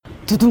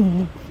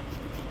두둥.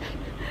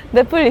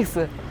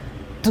 넷플릭스.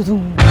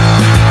 두둥.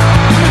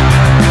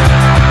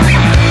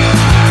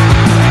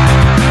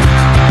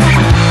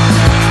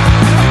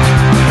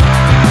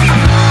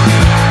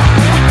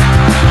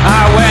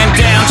 I went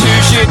down to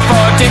shit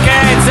for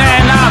tickets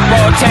and I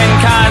bought 10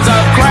 kinds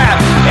of crap.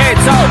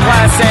 It's all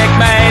plastic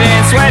made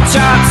in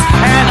sweatshops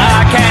and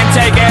I can't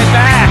take it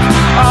back.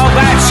 All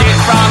that shit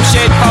from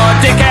shit for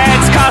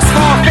tickets cost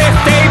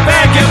 $4.50,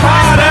 beg your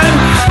pardon.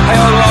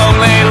 It'll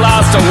only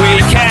last a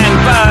weekend,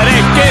 but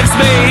it gives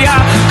me a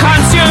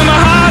consumer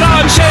heart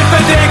on shit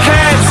for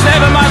dickheads.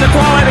 Never mind the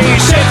quality,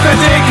 shit for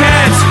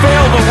dickheads.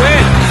 Feel the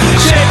wit,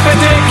 shit for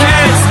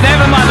dickheads.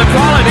 Never mind the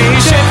quality,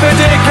 shit for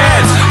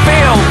dickheads.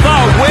 Feel the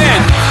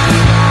wit.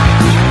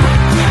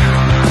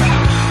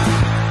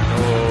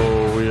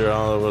 Oh,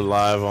 we're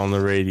live on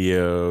the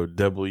radio,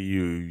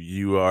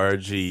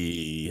 WURG,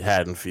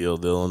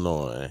 Haddonfield,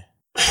 Illinois.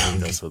 I think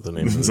that's what the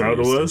name Is that what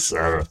it was?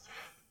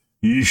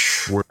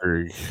 Yeesh.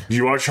 Word. Did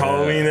you watch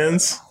Halloween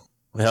Ends?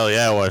 Hell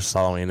yeah, I watched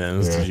Halloween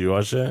Ends. Yeah. Did you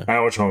watch it?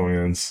 I watched Halloween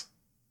Ends.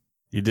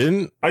 You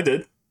didn't? I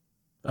did.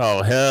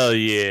 Oh, hell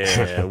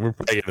yeah. We're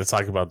probably going to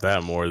talk about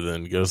that more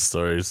than ghost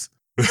stories.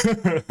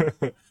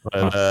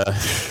 But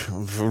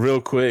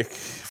real quick,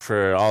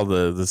 for all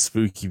the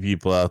spooky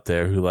people out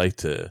there who like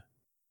to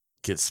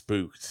get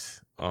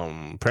spooked,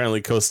 apparently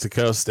Coast to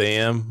Coast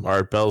AM,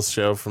 Art Bell's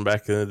show from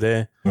back in the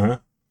day,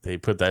 they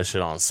put that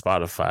shit on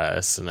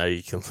Spotify, so now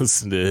you can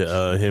listen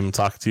to him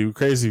talk to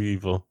crazy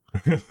people.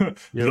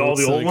 Did all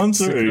the old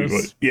ones?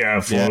 Yeah,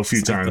 a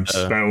few times.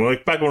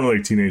 Like back when we were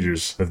like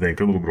teenagers, I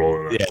think, a little bit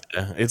older.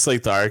 Yeah, it's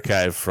like the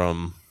archive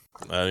from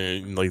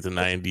like the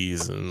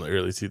 90s and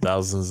early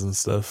 2000s and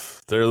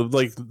stuff. They're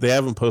like, they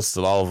haven't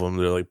posted all of them.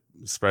 They're like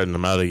spreading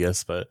them out, I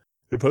guess, but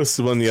they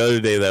posted one the other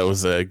day that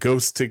was a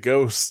Ghost to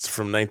Ghost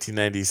from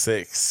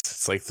 1996.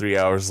 It's like 3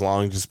 hours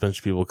long, just a bunch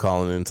of people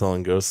calling in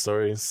telling ghost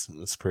stories.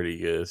 It's pretty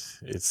good.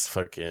 It's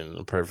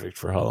fucking perfect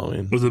for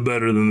Halloween. Was it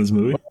better than this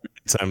movie?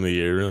 Time of the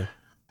year, really.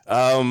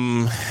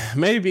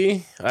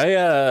 Maybe.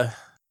 I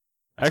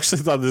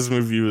actually thought this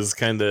movie was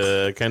kind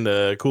of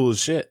cool as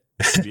shit,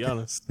 to be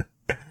honest.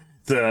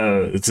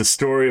 It's a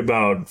story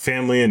about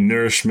family and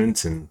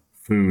nourishment and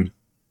food.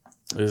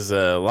 It's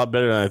a lot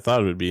better than I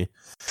thought it would be.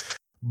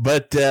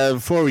 But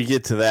before we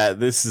get to that,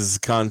 this is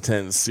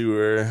Content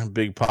Sewer,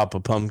 Big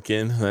Papa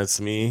Pumpkin. That's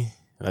me.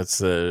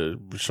 That's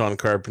Sean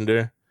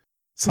Carpenter.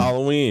 It's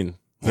Halloween.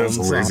 That's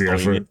a lazy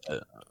effort.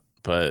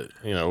 But,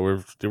 you know,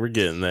 we're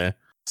getting there.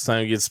 It's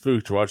time to get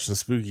spooked. We're watching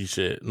spooky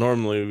shit.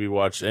 Normally we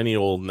watch any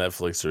old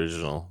Netflix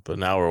original, but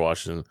now we're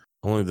watching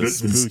only the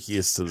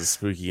spookiest of the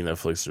spooky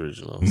Netflix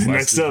originals.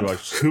 Next up,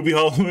 Hubie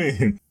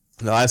Halloween.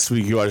 Last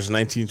week you watched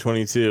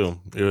 1922.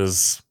 It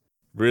was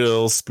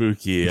real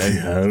spooky.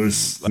 It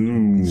was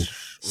man,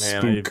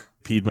 I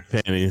peed my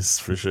panties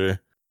for sure.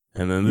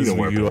 And then this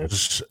week you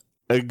watched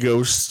A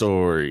Ghost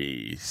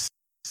Story.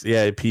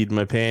 Yeah, I peed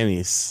my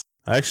panties.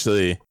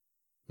 Actually,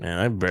 man,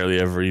 I barely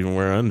ever even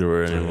wear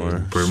underwear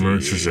anymore.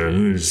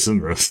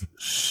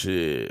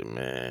 Shit,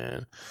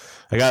 man.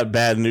 I got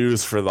bad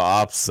news for the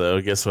ops, though.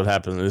 Guess what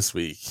happened this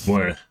week?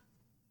 What?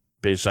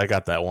 Bitch, I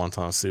got that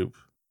wonton soup.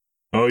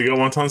 Oh, you got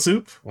wonton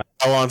soup? I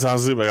got wonton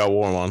soup. I got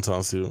warm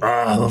wonton soup.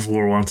 Ah, I love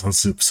warm wonton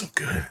soup. So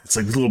good. It's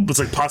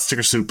like pot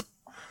sticker soup.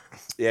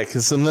 Yeah,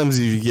 because sometimes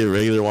if you get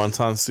regular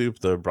wonton soup,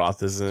 the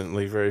broth isn't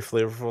like very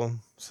flavorful.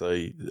 So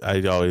I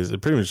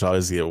pretty much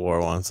always get war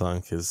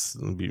wonton because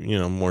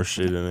more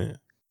shit in it.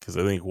 Because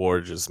I think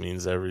war just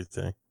means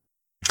everything.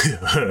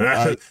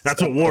 That's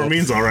what war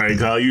means, all right,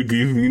 Kyle. You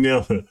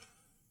nailed it.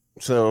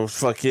 So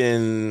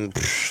fucking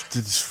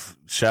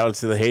shout out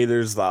to the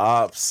haters, the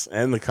ops,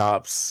 and the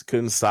cops.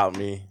 Couldn't stop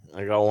me.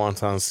 I got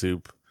wonton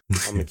soup.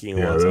 I'm the king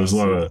of wonton soup. There's a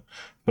lot of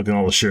fucking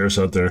all the sheriffs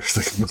out there. It's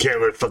like, we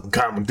can't let fucking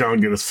Kyle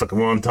McDonald get us fucking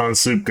wonton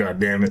soup,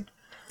 goddammit.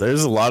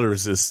 There's a lot of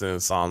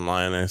resistance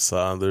online. I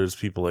saw there's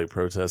people like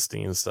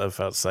protesting and stuff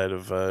outside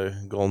of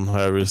Golden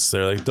Harvest.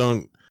 They're like,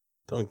 don't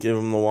give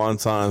him the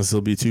wontons.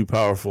 He'll be too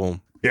powerful.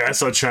 Yeah, I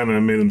saw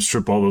China made them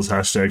strip all those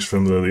hashtags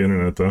from the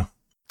internet, though.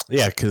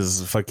 Yeah,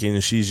 because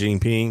fucking Xi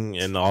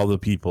Jinping and all the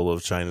people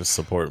of China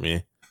support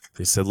me.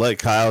 They said, let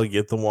Kyle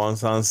get the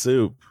wonton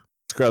soup.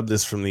 Scrub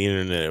this from the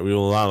internet. We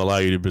will not allow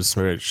you to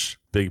besmirch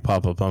Big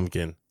Papa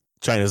Pumpkin,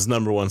 China's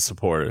 #1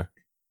 supporter.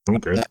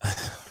 Okay.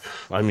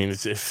 I mean,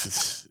 if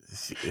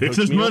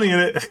there's money in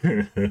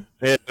it.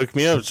 Yeah, hook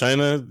me up,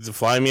 China.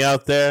 Fly me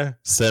out there.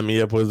 Set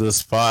me up with a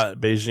spot.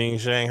 Beijing,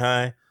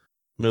 Shanghai,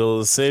 middle of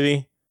the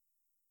city.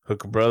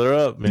 Hook a brother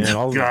up, man. You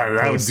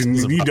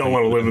don't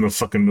want to live in the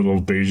fucking middle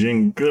of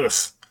Beijing.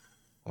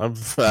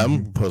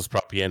 I'm post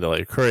propaganda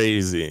like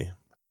crazy.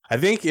 I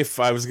think if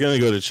I was gonna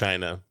go to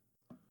China,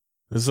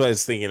 this is what I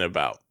was thinking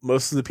about.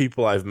 Most of the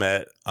people I've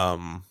met,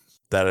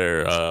 that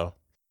are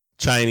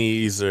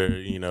Chinese or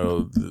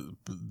the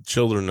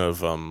children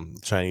of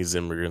Chinese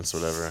immigrants,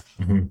 or whatever,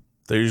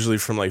 they're usually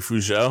from like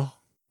Fuzhou,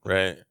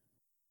 right?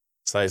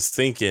 So I was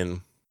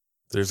thinking,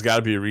 there's got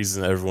to be a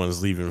reason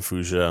everyone's leaving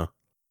Fuzhou.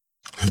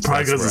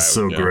 Probably because it's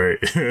so great.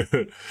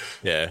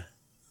 Yeah,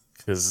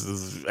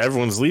 because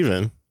everyone's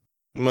leaving.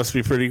 It must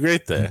be pretty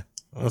great there.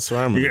 That's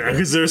where I'm. Yeah,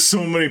 because there's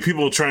so many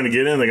people trying to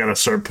get in, they gotta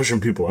start pushing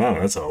people out.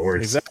 That's how it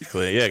works.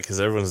 Exactly. Yeah, because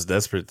everyone's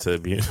desperate to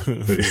be.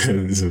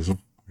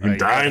 You're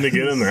dying to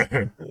get in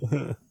there.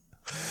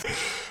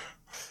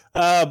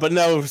 But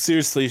no,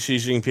 seriously, Xi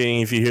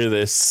Jinping, if you hear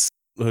this,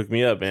 hook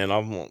me up, man.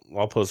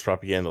 I'll post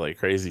propaganda like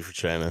crazy for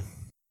China.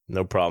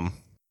 No problem.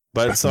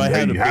 But so I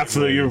had half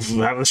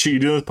the shit you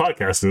do in this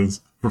podcast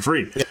is for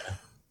free.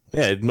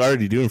 Yeah, I'm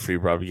already doing free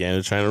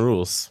propaganda. China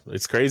rules.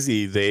 It's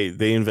crazy.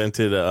 They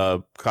invented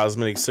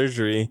cosmetic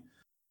surgery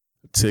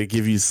to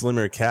give you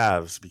slimmer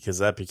calves because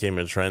that became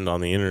a trend on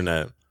the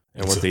internet.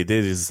 And what they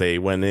did is they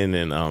went in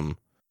and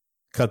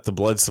cut the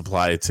blood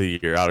supply to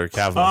your outer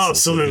calf muscle. Oh,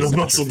 so then the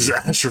muscle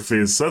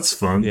atrophies. That's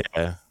fun.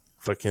 Yeah,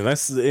 fucking.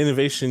 That's the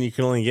innovation you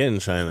can only get in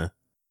China.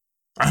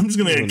 I'm just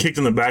gonna get kicked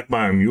in the back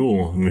by a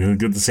mule and it'll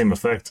get the same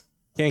effect.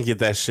 Can't get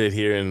that shit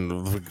here in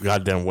the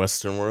goddamn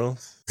Western world.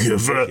 Yeah, I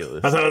thought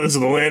this was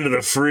the land of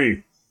the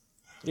free.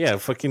 Yeah,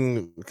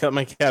 fucking cut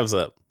my calves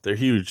up. They're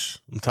huge.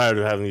 I'm tired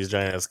of having these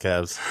giant ass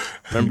calves.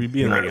 Remember you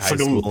being like high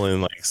school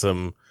and like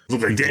some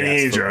look like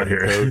Danny Ainge out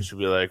here. Coach would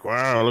be like,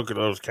 "Wow, look at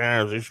those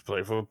calves. They should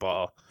play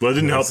football." Well, it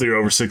didn't help that you're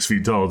over 6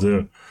 feet tall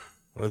too.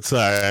 It's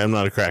alright. I'm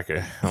not a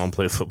cracker. I don't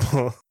play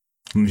football.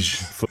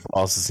 Football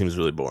also seems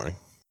really boring.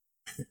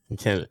 You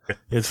can't.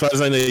 As far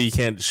as I know, you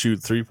can't shoot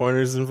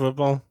 3-pointers in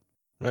football.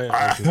 Right?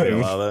 I think they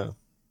allow that.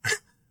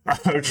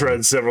 I've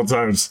tried several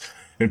times,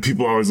 and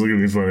people always look at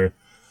me funny.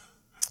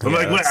 I'm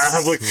like, wait,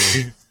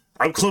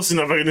 I'm close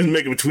enough. I can just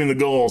make it between the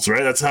goals,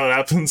 right? That's how it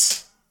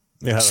happens.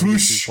 Yeah,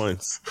 swoosh. 3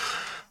 points.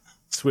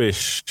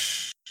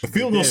 Swish. The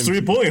field goal's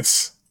 3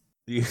 points.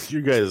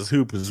 Your guys'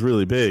 hoop is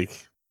really big.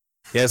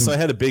 Yeah, so I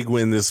had a big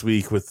win this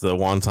week with the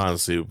wonton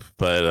soup,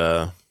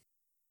 but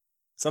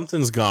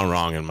something's gone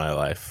wrong in my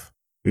life.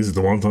 Is it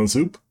the wonton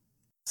soup?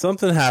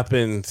 Something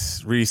happened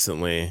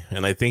recently,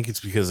 and I think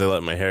it's because I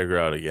let my hair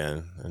grow out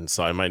again, and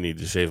so I might need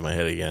to shave my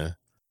head again.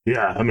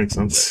 Yeah, that makes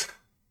sense.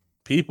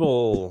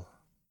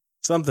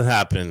 Something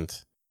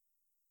happened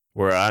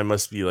where I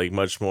must be like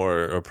much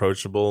more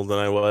approachable than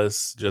I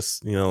was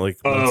just, like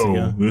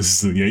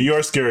months ago. You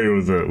are scary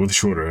with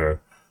shorter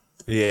hair.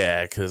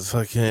 Yeah, because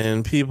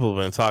fucking people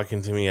have been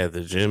talking to me at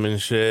the gym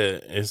and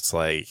shit. It's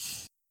like,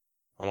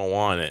 I don't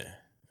want it.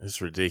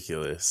 It's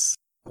ridiculous.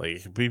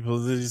 Like, people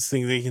they just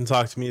think they can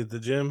talk to me at the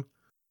gym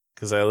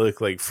because I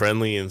look like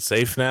friendly and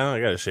safe now. I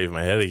gotta shave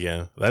my head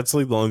again. That's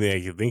like the only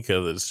thing I can think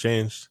of that's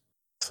changed.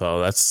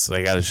 So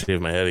I gotta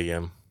shave my head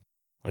again.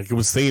 Like, I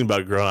was thinking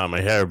about growing out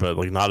my hair, but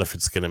like not if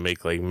it's gonna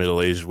make like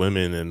middle-aged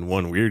women and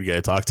one weird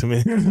guy talk to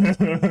me.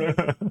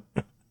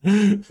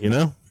 You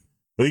know?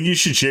 I think you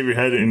should shave your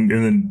head and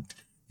then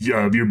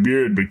your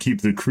beard, but keep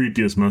the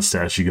creepiest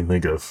mustache you can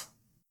think of.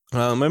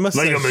 My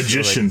mustache, like a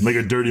magician, like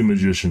a dirty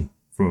magician.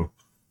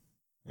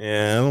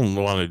 Yeah, I don't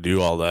want to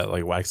do all that,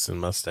 like waxing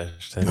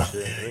mustache type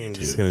shit. I'm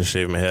just gonna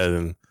shave my head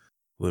and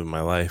live my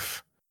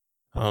life.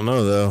 I don't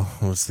know though.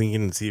 I was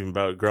thinking it's even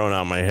about growing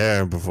out my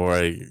hair before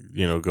I,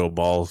 go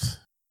bald.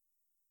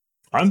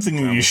 I'm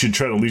thinking you should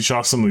try to leech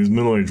off some of these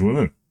middle-aged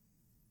women.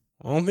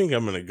 I don't think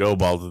I'm gonna go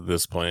bald at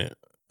this point.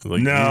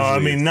 Like, no, I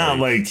mean not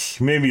like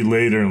maybe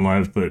later in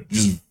life, but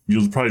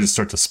you'll probably just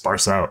start to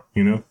sparse out,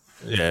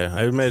 Yeah,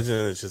 I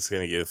imagine it's just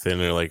gonna get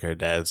thinner like our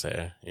dad's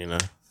hair,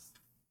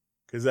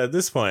 Because at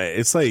this point,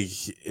 it's like,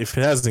 if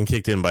it hasn't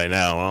kicked in by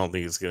now, I don't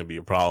think it's going to be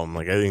a problem.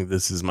 Like, I think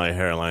this is my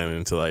hairline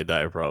until I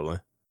die, probably.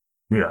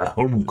 Yeah,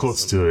 or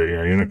close to it.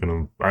 Yeah, you're not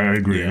going to, I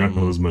agree, you're not going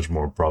to lose much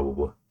more,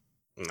 probably.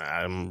 Nah,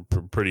 I'm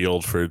pretty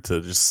old for it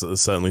to just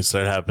suddenly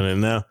start happening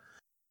now.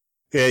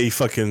 Yeah, you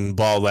fucking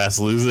bald ass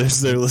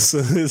losers. They're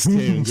listening to this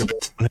game.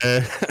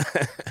 Hair.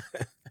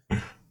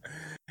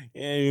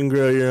 Yeah, you can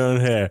grow your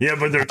own hair. Yeah,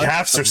 but their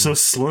calves are so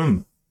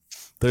slim.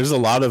 There's a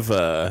lot of,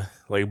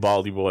 like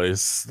baldy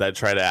boys that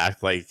try to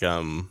act like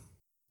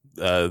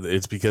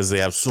it's because they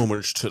have so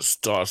much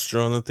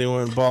testosterone that they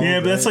weren't bald. Yeah,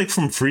 but that's like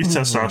from free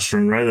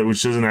testosterone, right?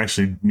 Which doesn't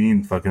actually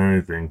mean fucking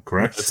anything,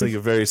 correct? It's like a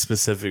very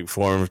specific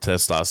form of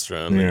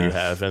testosterone that you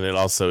have, and it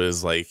also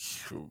is like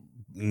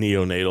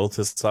neonatal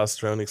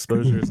testosterone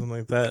exposure or something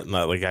like that,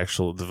 not like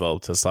actual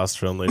developed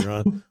testosterone later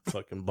on.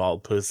 Fucking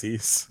bald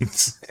pussies.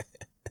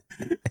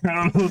 I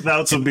don't know if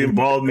that's what being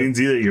bald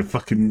means either, you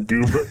fucking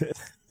goober.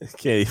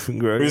 Can't even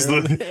grow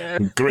your hair.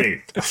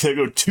 Great. There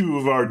go 2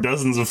 of our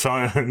dozens of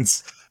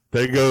fans.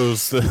 There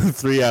goes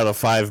 3 out of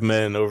 5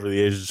 men over the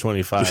age of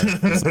 25.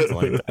 Something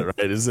like that,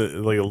 right? Is it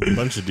like a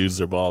bunch of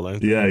dudes are bald,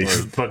 aren't they? Yeah, you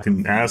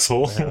fucking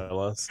asshole.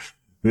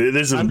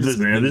 There's a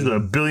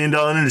 $1 billion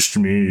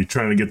industry. You're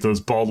trying to get those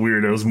bald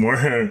weirdos more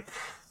hair.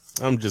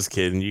 I'm just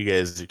kidding. You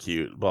guys are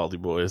cute. Baldy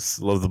boys.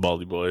 Love the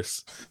baldy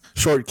boys.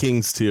 Short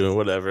kings, too,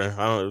 whatever.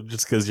 I don't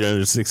just because you're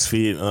under 6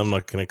 feet, I'm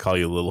not going to call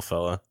you a little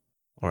fella.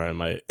 Or I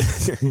might.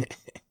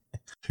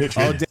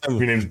 Oh, damn.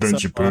 Your name's Ben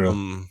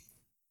Shapiro.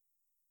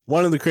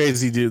 One of the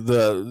crazy dude,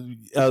 the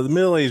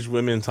middle-aged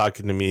women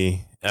talking to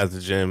me at the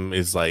gym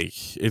is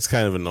like, it's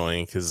kind of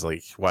annoying because,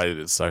 like, why did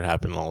it start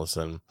happening all of a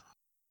sudden?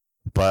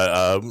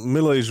 But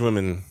middle-aged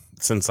women,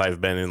 since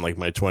I've been in like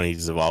my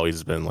 20s, have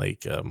always been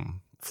like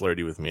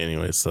flirty with me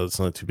anyway, so it's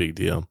not too big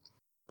deal.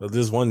 But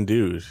there's one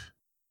dude,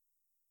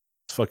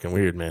 It's fucking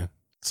weird, man.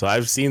 So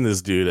I've seen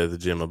this dude at the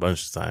gym a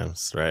bunch of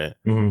times, right?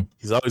 Mm-hmm.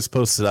 He's always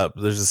posted up.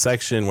 There's a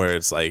section where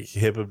it's like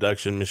hip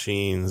abduction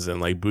machines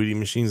and like booty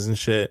machines and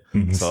shit.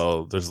 Mhm.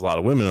 So there's a lot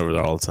of women over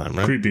there all the time,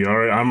 right? Creepy. All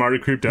right, I'm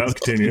already creeped out.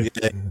 Continue.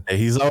 Yeah,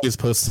 he's always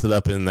posted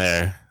up in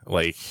there,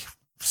 like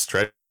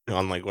stretch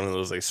on like one of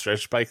those like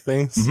stretch bike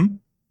things. Mhm.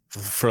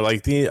 For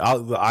like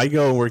I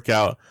go and work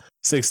out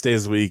 6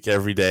 days a week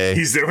every day.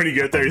 He's there when you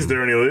get there. He's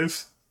there when you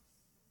leave.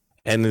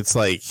 And it's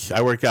like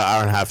I work out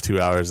hour and a half, 2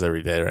 hours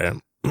every day, right?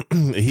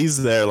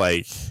 He's there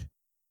like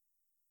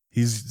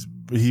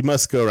he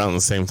must go around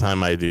the same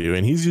time I do,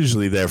 and he's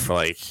usually there for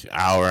like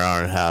hour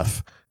and a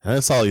half, and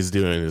that's all he's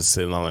doing is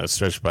sitting on that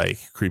stretch bike,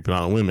 creeping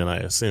on women, I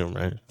assume,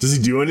 right? Does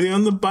he do anything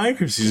on the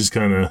bike, or is he just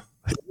kind of?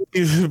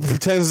 He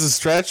pretends to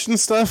stretch and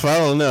stuff. I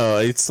don't know.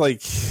 It's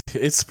like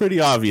it's pretty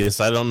obvious.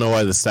 I don't know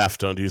why the staff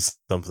don't do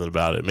something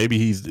about it. Maybe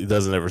he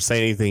doesn't ever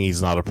say anything.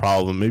 He's not a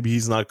problem. Maybe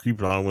he's not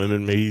creeping on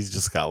women. Maybe he's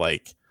just got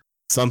like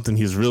something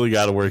he's really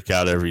got to work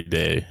out every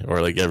day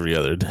or like every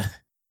other day.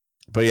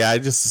 But yeah, I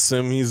just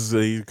assume he's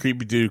a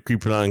creepy dude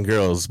creeping on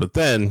girls. But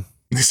then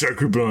They start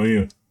creeping on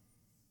you.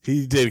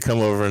 he did come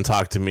over and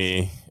talk to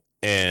me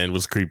and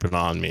was creeping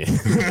on me.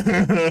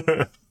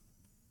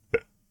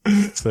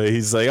 So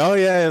he's like, "Oh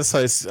yeah,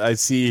 so I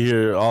see you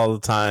here all the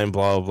time,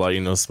 blah blah blah."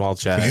 You know, small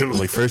chat.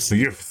 Like first,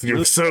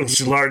 you're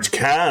such large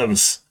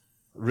calves.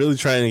 really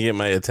trying to get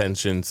my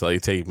attention to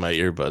like take my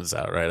earbuds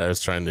out. Right, I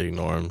was trying to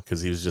ignore him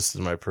because he was just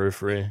in my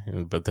periphery.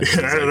 But then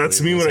Yeah,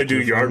 that's me when I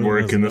do yard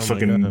work and the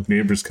fucking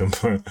neighbors come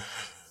by.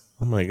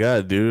 Oh my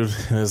god, dude!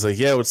 And I was like,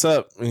 "Yeah, what's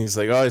up?" And he's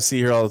like, "Oh, I see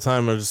you here all the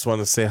time. I just want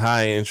to say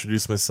hi,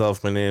 introduce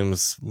myself. My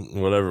name's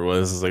whatever it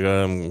was." I was like,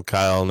 "Oh, I'm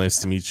Kyle. Nice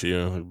to meet you.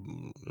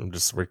 I'm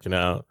just working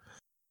out."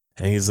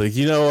 And he's like,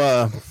 you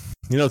know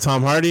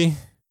Tom Hardy?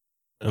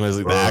 And I was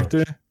like, the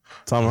actor?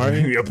 Tom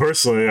Hardy? Yeah,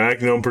 personally, I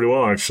know him pretty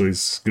well, actually.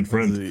 He's a good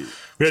friend.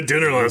 We had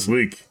dinner last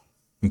week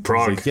in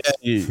Prague.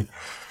 Like,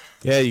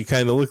 yeah, you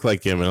kind of look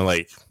like him. And I'm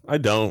like, I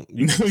don't.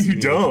 No, you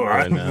don't.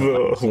 I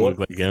don't look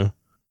like him.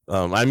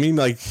 I mean,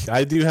 like,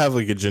 I do have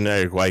like a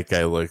generic white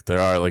guy look. There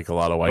are like a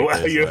lot of white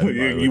guys.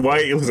 You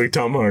white, you look like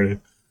Tom Hardy.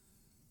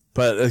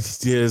 But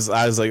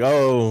I was like,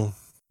 oh,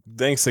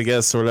 thanks, I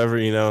guess, or whatever,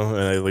 you know.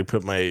 And I like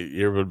put my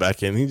earbud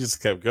back in. He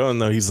just kept going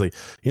though. He's like,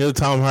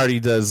 Tom Hardy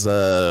does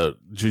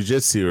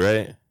jujitsu,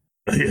 right?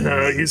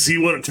 Yeah, you see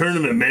what a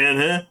tournament, man,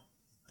 huh?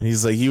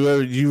 He's like, you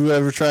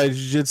ever tried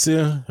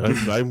jujitsu?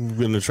 I'm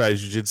gonna try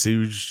jujitsu.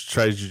 You should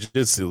try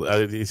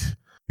jujitsu.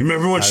 You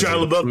remember when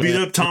Shia LaBeouf beat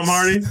up Tom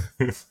Hardy?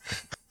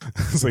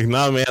 It's like,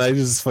 nah, man. I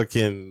just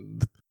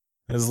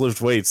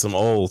lift weights. I'm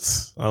old.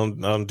 I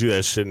don't do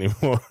that shit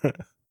anymore.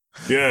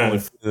 Yeah, Only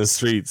in the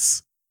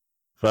streets.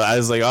 But I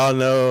was like, oh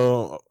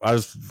no, I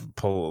was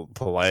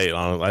polite.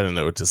 I didn't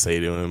know what to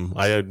say to him.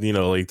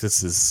 Like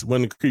this is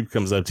when a creep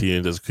comes up to you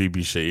and does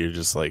creepy shit. You're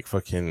just like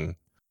fucking,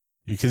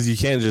 because you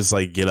can't just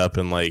like get up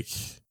and like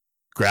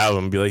grab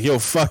him and be like, yo,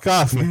 fuck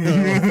off,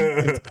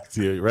 man.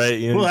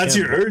 Right? Well, that's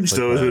your urge,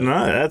 though, is it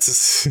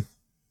not?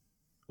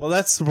 Well,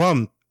 that's the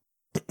problem.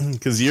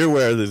 Because you're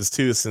aware of this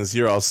too, since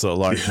you're also a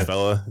large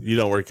fella. You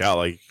don't work out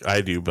like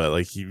I do, but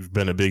like you've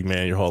been a big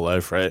man your whole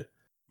life, right?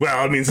 Well,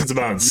 I mean, since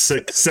about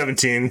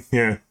 17,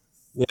 yeah.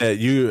 Yeah,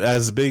 you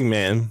as a big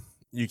man,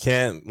 you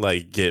can't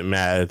like get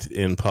mad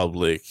in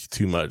public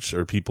too much,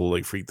 or people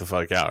like freak the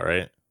fuck out,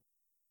 right?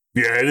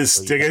 Yeah, it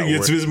is.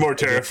 It's more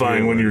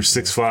terrifying when you're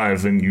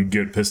 6'5" and you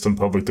get pissed in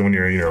public than when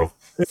you're,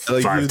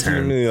 like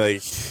 5'10".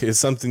 Like it's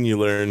something you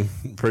learn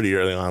pretty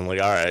early on. Like,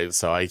 all right,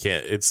 so I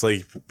can't. It's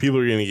like people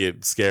are gonna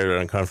get scared or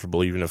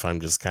uncomfortable, even if I'm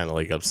just kind of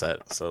like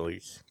upset. So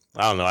like,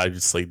 I don't know. I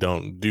just like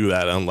don't do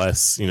that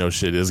unless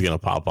shit is gonna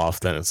pop off.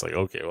 Then it's like,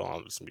 okay, well,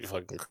 I'm just gonna be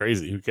fucking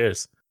crazy. Who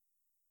cares?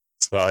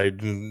 So I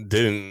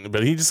didn't,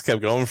 but he just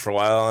kept going for a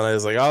while, and I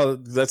was like, oh,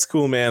 that's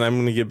cool, man. I'm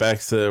gonna get back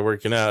to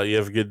working out. You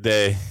have a good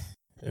day.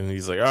 And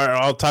he's like, all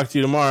right, I'll talk to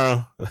you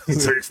tomorrow.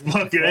 He's like,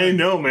 fucking, hey,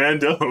 no, man,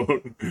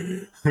 don't.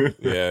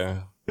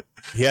 Yeah.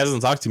 He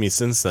hasn't talked to me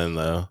since then,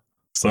 though.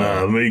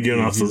 So maybe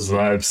getting off those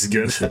vibes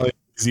again.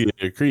 He's either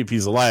a creep,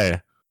 he's a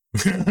liar.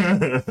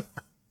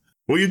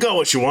 Well, you got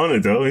what you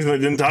wanted, though. He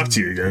didn't talk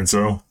to you again,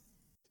 so.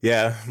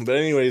 Yeah, but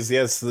anyways,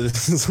 yes,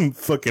 there's some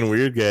fucking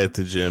weird guy at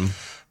the gym.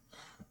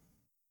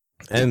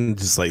 And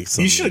just like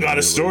you should have got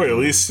a story at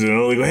least,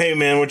 like, hey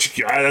man, at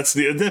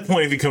that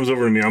point, if he comes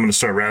over to me, I'm gonna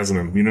start razzing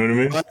him. You know what I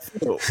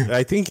mean?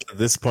 I think at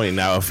this point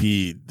now, if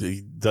he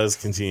does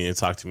continue to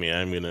talk to me,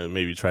 I'm gonna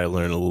maybe try to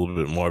learn a little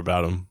bit more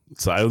about him.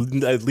 So I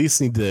at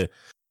least need to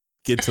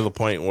get to the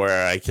point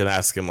where I can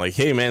ask him, like,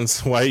 hey man,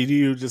 so why do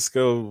you just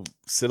go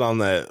sit on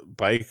that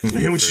bike?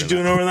 Hey, what you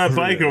doing over that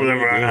bike over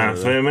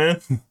there, man?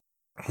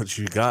 What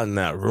you got in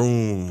that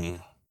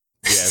room?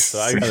 Yeah, so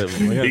I got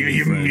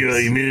you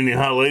meet any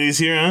hot ladies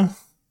here, huh?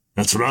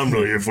 That's what I'm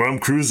really here for. I'm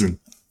cruising.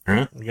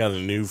 Huh? We got a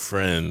new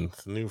friend.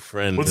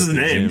 What's his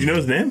name? Do you know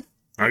his name?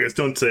 I guess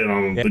don't say it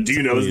on him, but do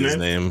you know his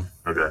name?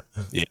 Okay.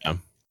 Yeah.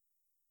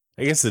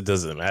 I guess it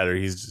doesn't matter.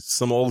 He's just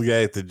some old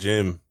guy at the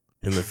gym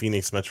in the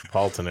Phoenix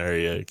metropolitan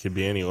area. It could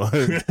be anyone.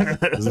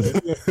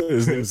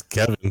 His name's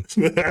Kevin.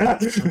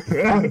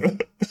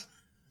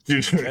 Did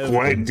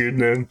White dude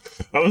name.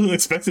 I wasn't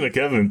expecting a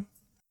Kevin.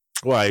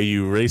 Why, are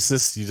you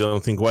racist? You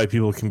don't think white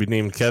people can be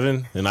named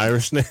Kevin, an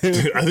Irish name?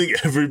 I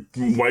think every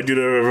white dude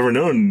I've ever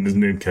known is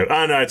named Kevin.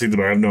 No, I take the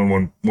back. I've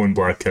known one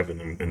black Kevin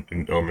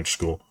in elementary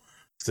school.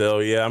 So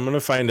yeah, I'm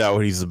gonna find out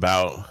what he's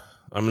about.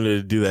 I'm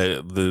gonna do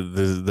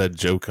that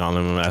joke on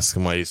him and ask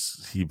him why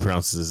he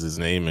pronounces his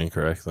name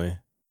incorrectly.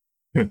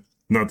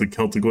 Not the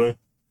Celtic way.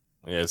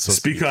 Yeah, it's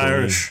Speak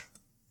Irish.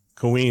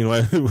 Queen,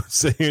 why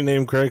say your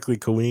name correctly,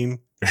 Queen?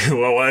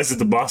 Well, why is it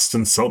the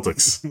Boston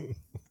Celtics?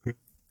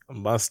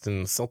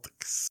 Boston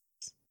Celtics.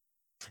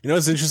 You know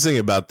what's interesting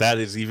about that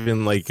is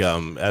even like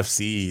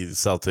FC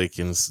Celtic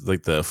and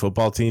like the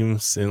football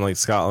teams in like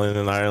Scotland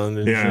and Ireland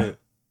and shit.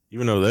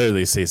 Even though there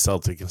they say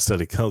Celtic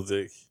instead of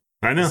Celtic.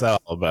 I know. What's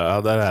that all about?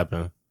 How'd that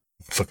happen?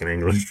 Fucking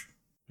English.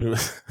 You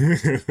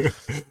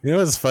know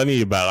what's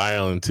funny about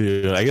Ireland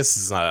too? I guess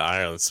it's not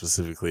Ireland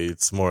specifically.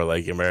 It's more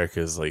like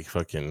America's like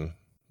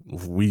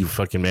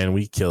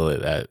we kill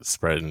it at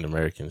spreading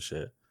American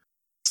shit.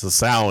 So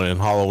Samhain and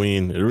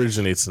Halloween, it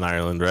originates in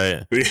Ireland,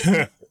 right?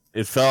 Yeah.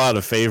 It fell out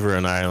of favor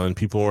in Ireland.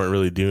 People weren't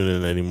really doing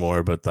it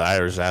anymore, but the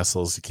Irish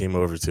assholes who came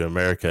over to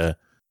America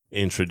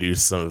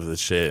introduced some of the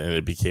shit and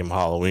it became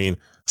Halloween.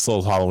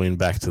 Sold Halloween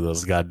back to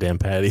those goddamn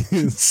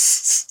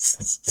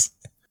patties.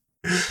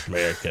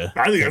 America.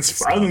 I think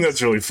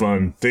that's really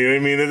fun. You know what I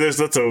mean?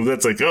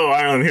 That's like, oh,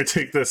 Ireland, here,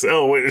 take this.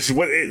 Oh, wait,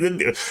 what? We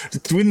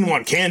didn't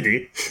want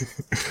candy.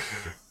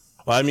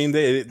 Well, I mean,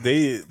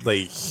 they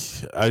like,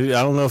 I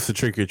don't know if the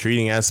trick or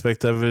treating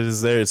aspect of it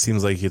is there. It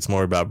seems like it's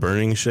more about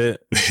burning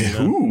shit, you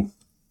know? Ooh.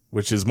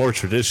 Which is more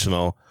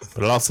traditional,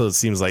 but it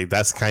seems like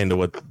that's kind of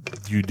what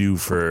you do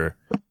for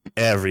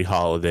every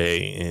holiday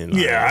in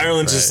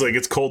Ireland's right? just like,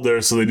 it's cold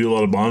there, so they do a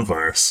lot of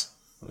bonfires.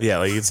 Yeah,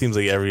 like it seems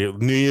like every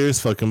New Year's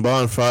fucking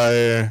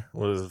bonfire,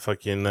 what is it,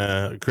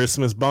 fucking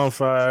Christmas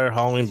bonfire,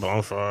 Halloween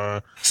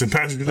bonfire, St.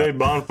 Patrick's Day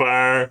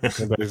bonfire,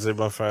 St. Patrick's Day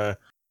bonfire,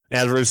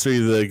 anniversary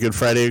of the Good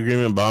Friday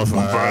Agreement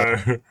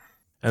bonfire.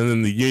 And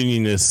then the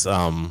Unionists,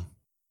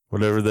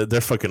 whatever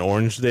their fucking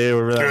Orange Day,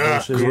 whatever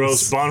that bullshit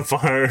gross is.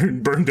 Bonfire,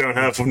 burned down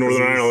half of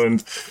Northern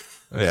Ireland.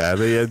 Yeah,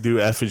 they do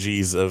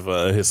effigies of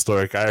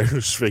historic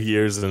Irish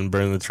figures and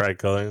burn the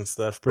tricolor and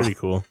stuff. Pretty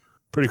cool.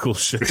 Pretty cool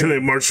shit. They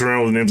march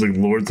around with names like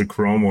Lords of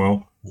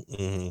Cromwell.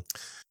 Mm-hmm.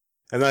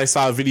 And then I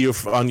saw a video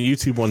on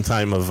YouTube one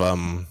time of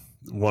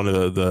one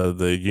of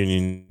the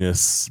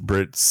Unionist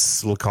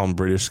Brits. We'll call them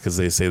British because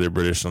they say they're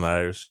British and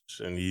Irish.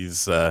 And he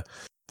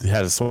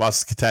had a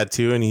swastika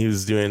tattoo and he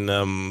was doing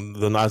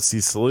the Nazi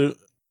salute.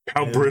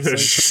 How And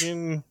British? I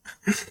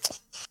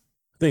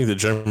think the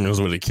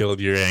Germans would have killed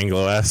your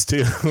Anglo ass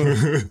too.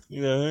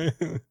 You know?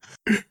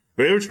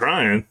 They were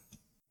trying.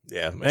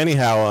 Yeah.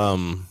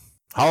 Anyhow,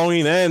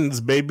 Halloween ends,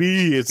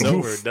 baby. It's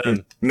over.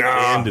 Done.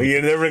 Nah,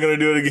 you're never gonna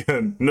do it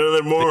again. No, there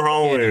are more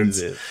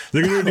Halloweens.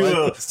 They're gonna do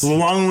a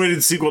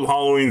long-awaited sequel to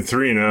Halloween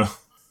 3 now.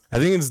 I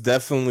think it's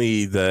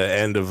definitely the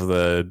end of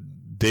the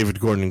David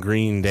Gordon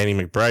Green, Danny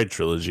McBride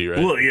trilogy, right?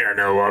 Well, yeah,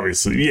 no,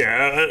 obviously,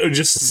 yeah.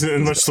 Just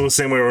in much the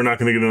same way, we're not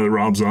gonna get another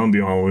Rob Zombie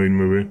Halloween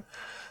movie.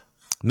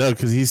 No,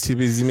 because he's too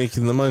busy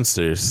making the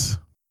Munsters,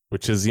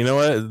 which is, you know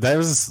what?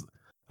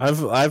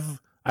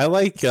 I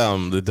like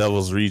The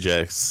Devil's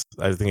Rejects.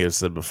 I think I've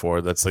said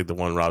before. That's like the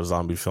one Rob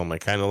Zombie film I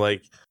kind of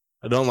like.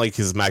 I don't like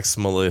his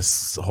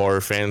maximalist horror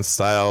fan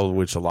style,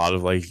 which a lot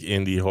of like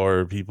indie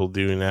horror people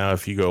do now.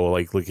 If you go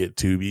like look at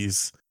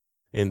Tubi's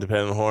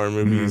independent horror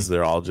movies,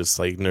 they're all just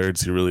like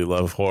nerds who really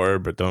love horror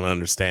but don't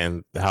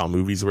understand how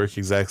movies work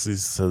exactly,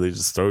 so they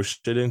just throw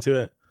shit into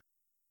it.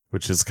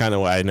 Which is kind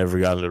of why I never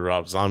got into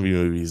Rob Zombie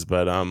movies,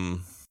 but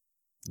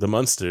the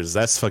Munsters,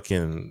 that's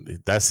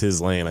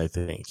his lane. I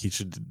think he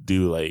should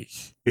do like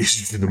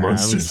The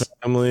Munsters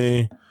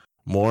Family,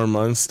 more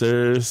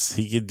Munsters.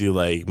 He could do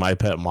like My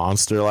Pet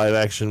Monster live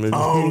action movie.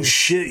 Oh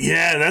shit,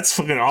 yeah, that's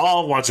fucking.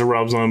 I'll watch a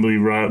Rob Zombie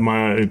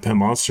My Pet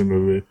Monster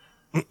movie.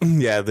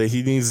 Yeah,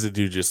 he needs to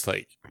do just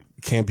like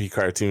campy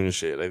cartoon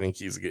shit. I think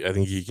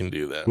he can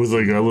do that with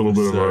like a little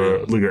bit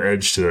of like an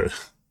edge to it.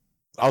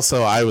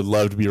 Also, I would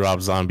love to be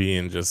Rob Zombie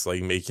and just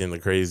like making the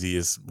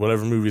craziest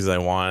whatever movies I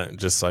want,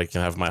 just so I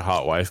can have my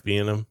hot wife be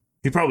in them.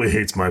 He probably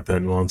hates My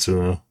Pet Monster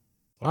though.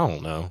 I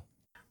don't know.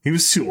 He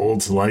was too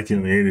old to like it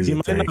in the 80s. He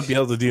might not be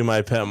able to do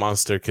My Pet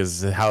Monster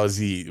because how is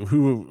he?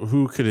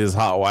 Who could his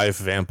hot wife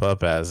vamp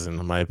up as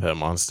in My Pet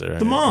Monster?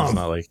 The mom. It's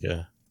not like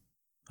a.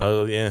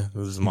 Oh yeah,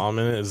 there's his mom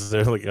in it. Is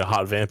there like a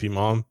hot vampy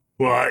mom?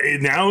 Well,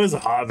 it now is a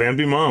hot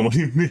vampy mom. What do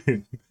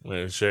you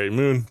mean? Sherry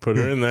Moon, put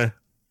her in there.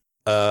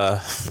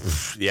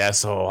 Yeah.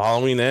 So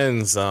Halloween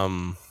ends.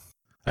 I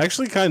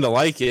actually kind of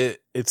like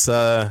it. It's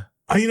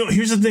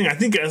here's the thing. I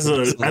think as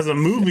a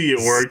movie it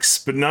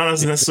works, but not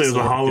as necessarily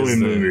as a Halloween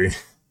movie.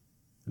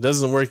 It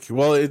doesn't work.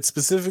 Well, it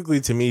specifically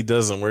to me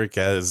doesn't work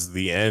as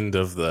the end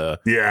of the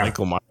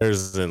Michael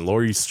Myers and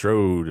Laurie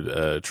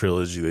Strode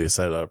trilogy they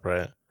set up,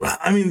 right?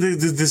 I mean,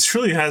 this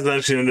trilogy has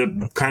actually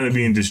ended up kind of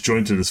being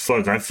disjointed as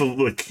fuck. I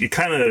feel like it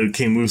kind of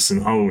came loose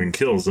in Halloween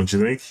Kills, don't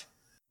you think?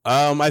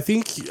 I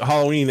think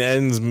Halloween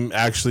Ends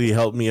actually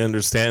helped me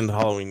understand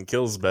Halloween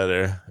Kills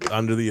better,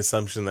 under the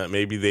assumption that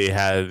maybe they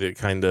had it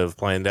kind of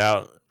planned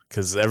out,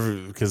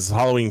 because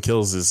Halloween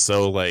Kills is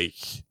so like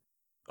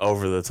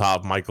over the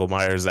top Michael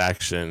Myers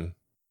action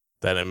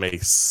that it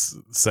makes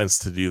sense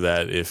to do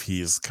that if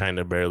he's kind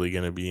of barely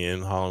gonna be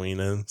in Halloween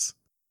Ends.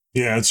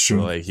 Yeah, that's true.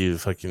 So, like, you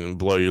fucking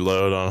blow your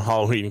load on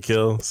Halloween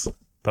Kills.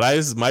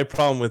 But my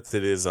problem with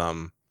it is I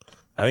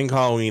think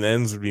Halloween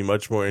Ends would be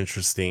much more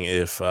interesting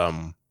if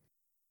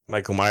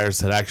Michael Myers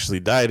had actually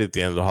died at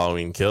the end of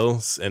Halloween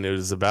Kills, and it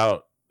was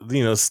about,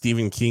 you know,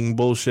 Stephen King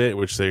bullshit,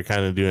 which they're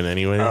kind of doing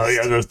anyway. Oh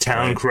yeah, the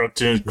town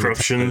Right.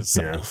 corruption.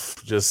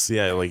 Itself just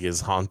like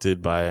is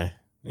haunted by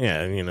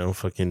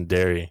fucking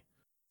Derry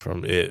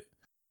from It,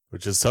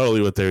 which is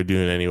totally what they're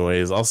doing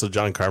anyways. Also,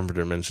 John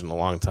Carpenter mentioned a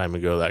long time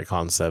ago that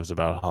concept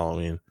about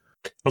Halloween.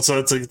 Also,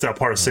 it's like that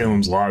part of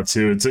Salem's Lot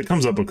too. It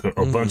comes up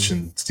a bunch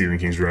in Stephen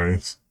King's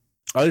writings.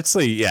 I'd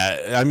say,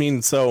 yeah. I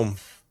mean, so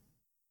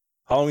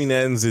Halloween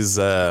Ends is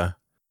so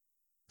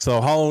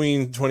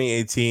Halloween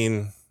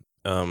 2018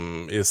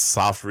 is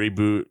soft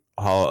reboot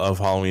of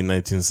Halloween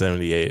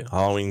 1978.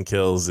 Halloween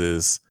Kills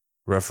is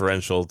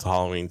referential to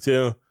Halloween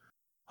 2.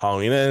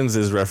 Halloween Ends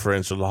is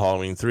referential to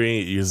Halloween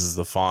 3. It uses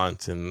the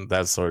font and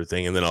that sort of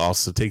thing, and then it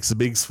also takes a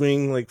big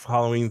swing like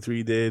Halloween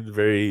 3 did,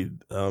 very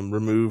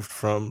removed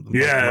from.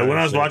 Yeah, when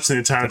I was watching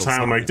the entire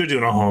time, I'm like, they're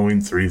doing a Halloween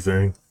 3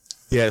 thing.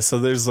 Yeah, so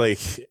there's like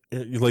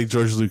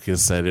George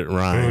Lucas said, it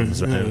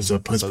rhymes. Right? It's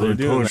a So they're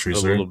doing poetry, that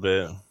a sir. little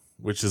bit,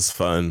 which is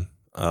fun.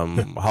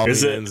 Halloween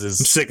Ends I'm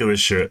is sick of this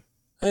shit.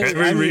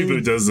 Every I mean,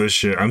 reboot does this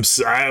shit. I'm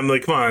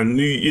like, come on,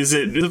 is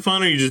it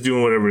fun or are you just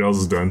doing what everybody else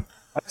has done?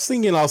 I was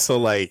thinking also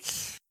like,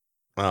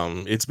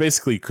 it's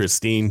basically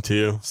Christine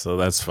too, so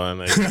that's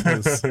fun. I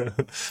guess.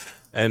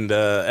 And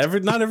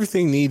not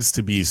everything needs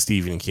to be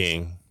Stephen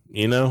King.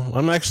 You know,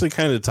 I'm actually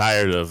kind of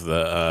tired of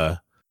the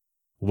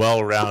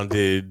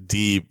well-rounded,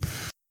 deep,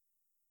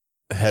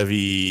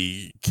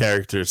 heavy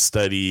character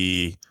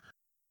study,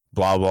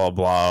 blah blah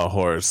blah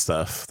horror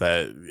stuff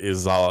that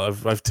is all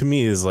to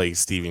me is like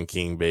Stephen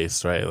King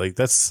based, right? Like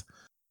that's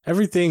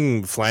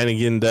everything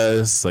Flanagan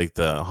does, like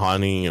the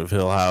Haunting of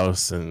Hill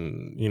House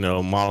and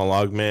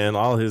Monologue Man,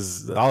 all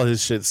his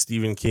shit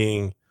Stephen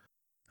King.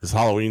 His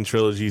Halloween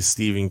trilogy,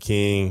 Stephen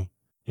King.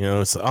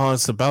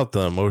 It's about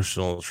the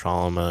emotional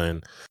trauma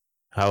and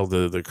how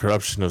the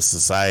corruption of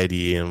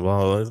society and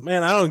blah, blah.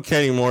 Man, I don't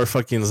care anymore.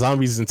 Fucking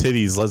zombies and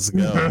titties. Let's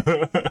go.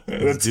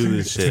 Let's do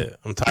this shit.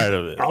 I'm tired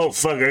of it. Oh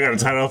fuck! I got a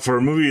title for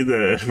a movie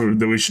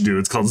that we should do.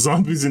 It's called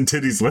Zombies and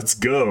Titties. Let's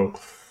go.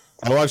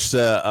 I watched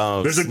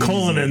there's a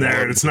colon in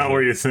there, and it's not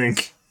where you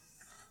think.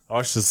 I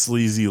watched a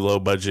sleazy, low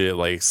budget,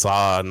 like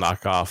Saw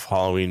knockoff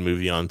Halloween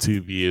movie on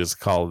Tubi. It was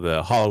called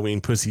the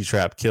Halloween Pussy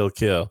Trap Kill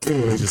Kill.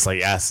 It's just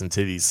like ass and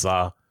titties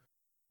Saw.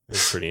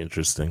 It's pretty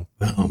interesting.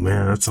 Oh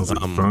man, that sounds like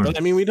fun. But I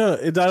mean, I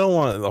don't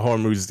want the horror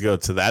movies to go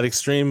to that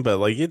extreme, but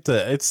like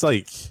it's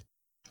like.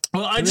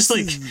 Well, I just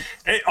like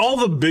all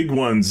the big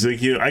ones.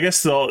 Like I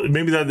guess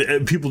maybe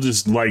that people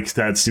just like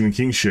that Stephen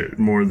King shit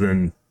more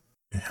than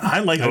I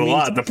like it a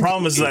lot. The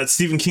problem is that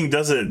Stephen King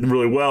does it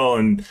really well,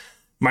 and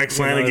Mike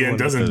Flanagan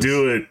doesn't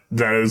do it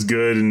that as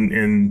good,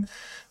 and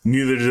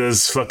neither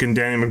does fucking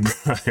Danny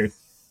McBride.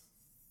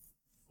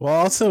 Well,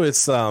 also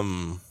it's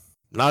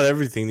not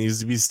everything needs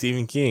to be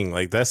Stephen King.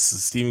 Like that's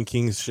Stephen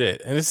King's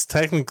shit, and it's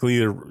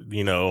technically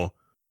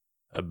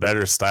a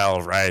better style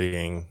of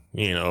writing.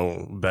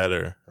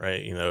 Better,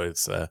 right?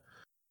 It's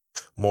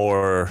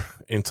more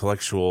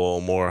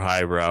intellectual, more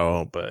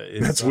highbrow, but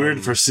that's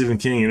weird for Stephen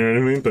King. You know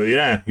what I mean? But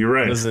yeah, you're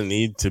right. It doesn't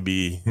need to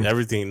be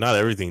everything. Not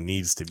everything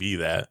needs to be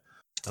that.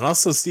 And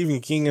also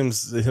Stephen King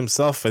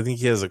himself, I think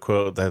he has a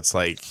quote that's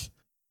like,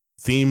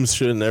 themes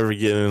shouldn't ever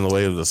get in the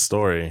way of the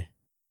story,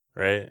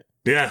 right?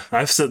 Yeah,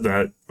 I've said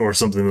that or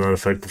something to that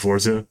effect before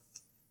too.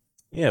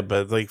 Yeah,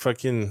 but like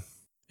fucking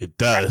it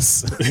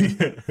does.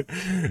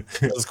 It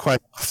does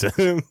quite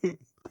often.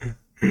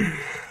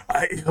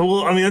 I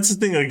mean that's the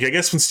thing. Like, I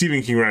guess when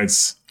Stephen King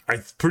writes,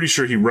 I'm pretty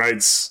sure he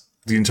writes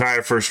the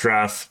entire first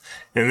draft,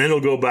 and then he'll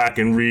go back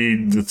and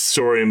read the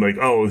story and be like,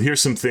 oh,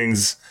 here's some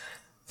things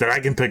that I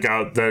can pick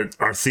out that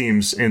are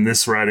themes in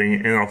this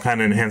writing, and I'll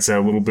kind of enhance that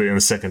a little bit in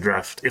the second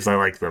draft if I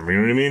like them. You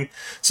know what I mean?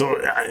 So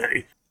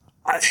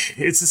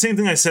it's the same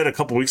thing I said a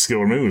couple weeks ago,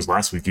 or maybe it was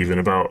last week even,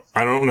 about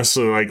I don't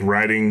necessarily like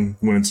writing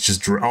when it's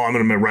just I'm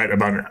going to write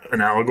about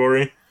an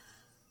allegory.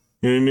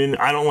 You know what I mean?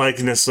 I don't like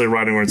necessarily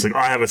writing where it's like, oh,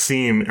 I have a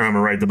theme and I'm going to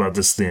write about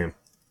this theme.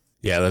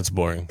 Yeah, that's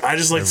boring. I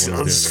just like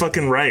to just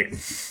fucking write.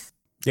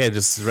 Yeah,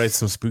 just write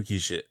some spooky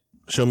shit.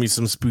 Show me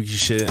some spooky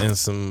shit and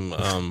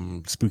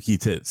some spooky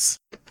tits.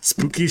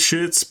 Spooky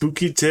shit,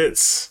 spooky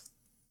tits.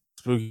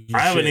 Spooky I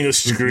have shit, an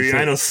English degree. tits.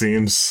 I know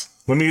themes.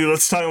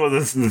 Let's talk about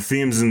the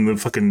themes in the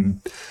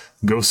fucking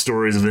ghost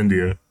stories of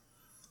India.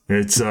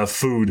 It's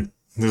food.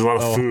 There's a lot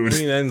of food.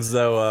 Halloween Ends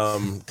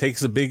though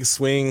takes a big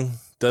swing,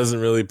 doesn't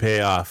really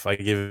pay off. I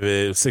give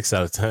it 6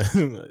 out of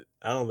 10.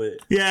 I don't think.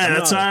 Yeah,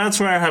 that's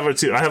where I have it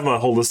too. I have my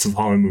whole list of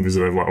Halloween movies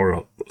that I watch,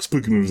 or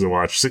spooky movies I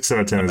watch. 6 out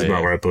of 10 is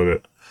about where I put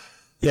it.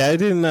 Yeah, I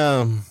didn't.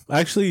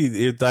 I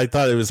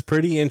thought it was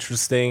pretty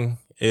interesting.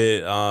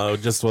 It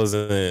just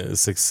wasn't a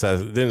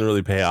success. It didn't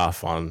really pay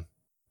off on.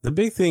 The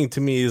big thing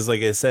to me is,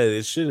 like I said,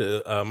 it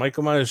should.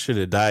 Michael Myers should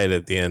have died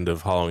at the end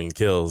of Halloween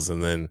Kills,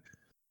 and then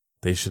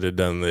they should have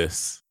done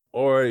this,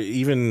 or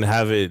even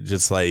have it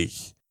just like.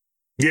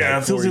 Yeah,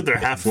 it feels like they're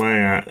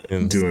halfway at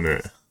doing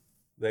it.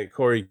 That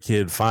Corey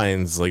kid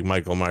finds like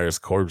Michael Myers'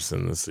 corpse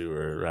in the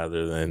sewer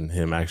rather than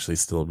him actually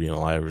still being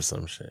alive or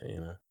some shit, you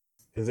know?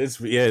 Because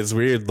it's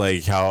weird,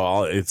 like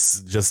how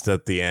it's just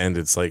at the end.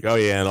 It's like, oh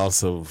yeah, and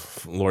also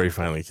Laurie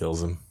finally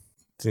kills him.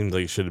 Seems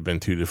like it should have been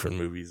 2 different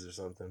movies or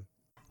something.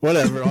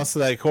 Whatever. Also,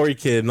 that Corey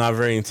kid, not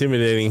very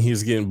intimidating. He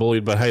was getting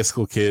bullied by high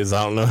school kids.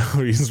 I don't know.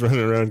 He's running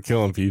around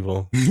killing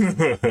people.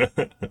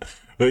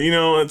 But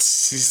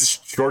he's a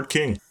short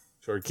king.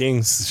 Short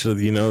kings,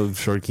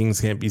 short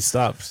kings can't be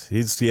stopped.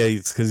 It's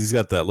because he's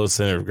got that low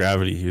center of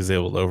gravity. He was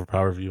able to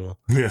overpower people.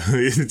 Yeah,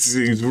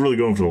 he's really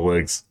going for the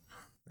legs.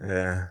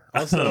 Yeah.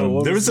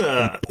 There was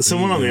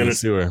someone on the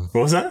internet.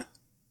 What was that?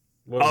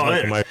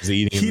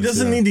 He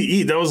doesn't need to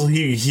eat. That was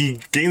he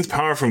gains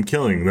power from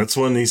killing. That's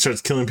when he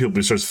starts killing people.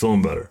 He starts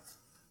feeling better.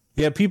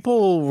 Yeah,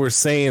 people were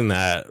saying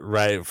that,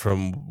 right,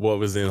 from what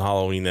was in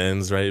Halloween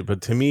Ends, right? But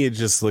to me, it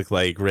just looked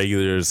like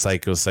regular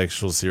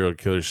psychosexual serial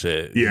killer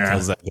shit. Yeah.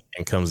 Until that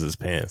man comes his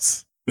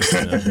pants.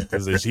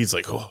 Because he's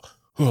like, oh.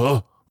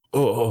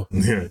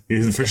 Yeah,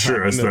 for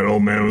sure. That's that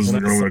old man was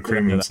going to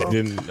cream himself.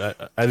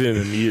 I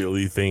didn't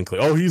immediately think,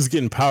 like, oh, he's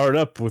getting powered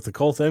up with the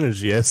cult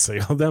energy. It's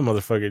like, oh, that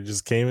motherfucker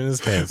just came in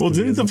his pants. Well,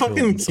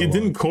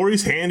 didn't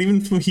Corey's hand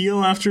even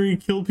heal after he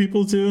killed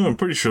people too? I'm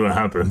pretty sure that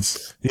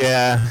happens.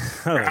 Yeah,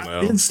 I don't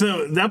know. It's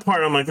that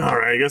part. I'm like, all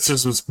right, I guess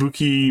there's some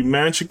spooky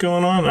magic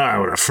going on.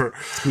 Whatever.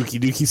 Spooky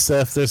dooky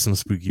stuff. There's some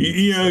spooky.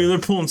 Yeah, they're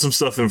pulling some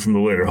stuff in from the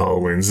later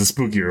Halloweens. The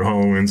spookier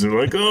Halloweens are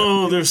like,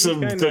 oh, there's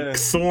the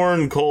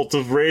Thorn cult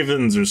of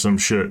ravens or some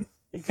shit.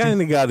 You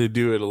kind of got to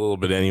do it a little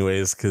bit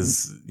anyways,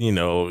 because,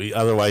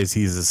 otherwise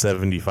he's a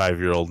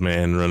 75-year-old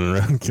man running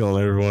around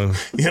killing everyone.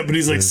 Yeah, but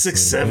he's like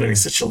 6'7".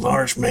 He's such a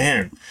large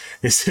man.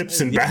 His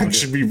hips and back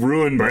should be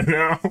ruined by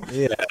now.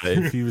 Yeah,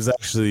 if he was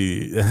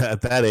actually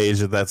at that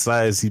age, at that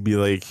size, he'd be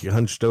like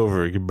hunched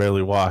over. He could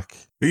barely walk.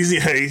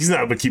 He's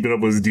not been keeping up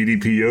with his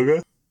DDP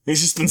yoga. He's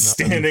just been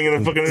standing in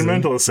a fucking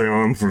mental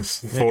asylum for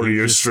 40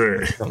 years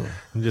straight.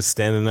 Just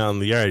standing out in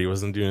the yard. He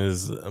wasn't doing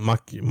his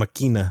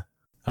machina.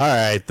 All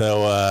right, though.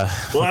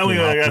 Well,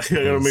 I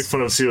gotta make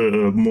fun of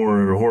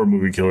more horror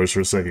movie killers for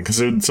a second, because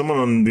someone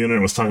on the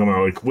internet was talking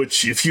about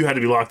if you had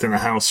to be locked in a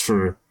house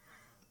for,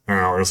 I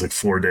don't know, it was like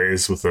 4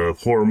 days with a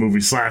horror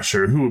movie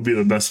slasher, who would be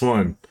the best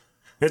one?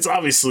 It's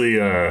obviously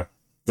the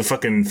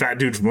fucking fat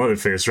dude from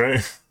Leatherface,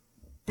 right?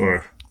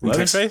 Or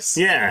Leatherface?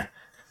 Yeah.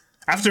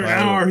 After an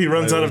hour, he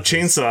runs out of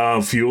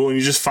chainsaw fuel, and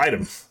you just fight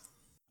him.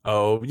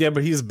 Oh yeah,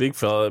 but he's a big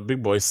fella,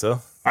 big boy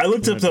still. I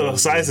looked up the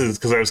sizes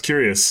because I was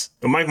curious.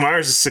 Mike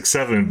Myers is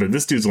 6'7", but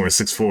this dude's only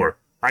 6'4".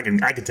 I can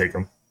take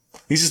him.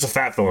 He's just a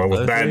fat fella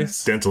with bad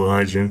dental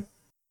hygiene.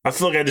 I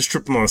feel like I just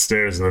tripped him on the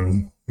stairs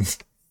and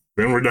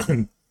then we're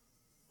done.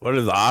 What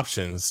are the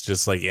options?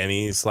 Just like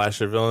any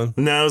slasher villain?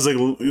 No, it was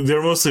like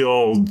they're mostly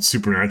all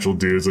supernatural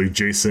dudes, like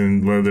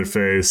Jason,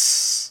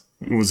 Leatherface.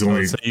 It was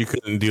only so you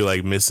couldn't do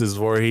like Mrs.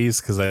 Voorhees,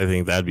 because I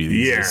think that'd be the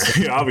easiest.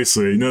 Yeah,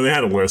 obviously. No, they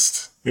had a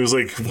list. It was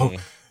like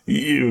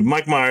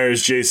Mike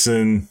Myers,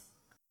 Jason.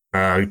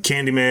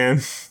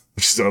 Candyman,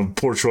 which is a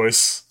poor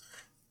choice.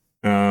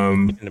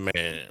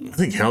 Candyman. I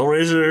think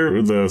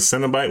Hellraiser, the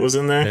Cenobite was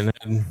in there.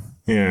 Pinhead.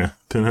 Yeah,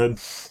 Pinhead.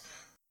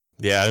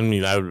 Yeah, I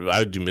mean, I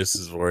would do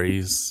Mrs.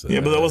 Voorhees.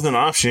 Yeah, but that wasn't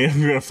an option.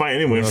 You're gonna fight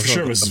anyway, for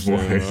sure, Mrs.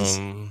 Voorhees.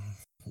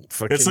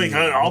 It's like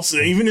also,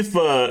 even if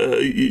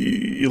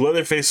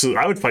Leatherface,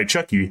 I would fight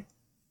Chucky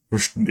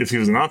if he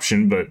was an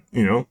option. But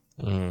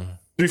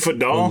 3 foot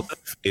doll.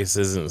 Leatherface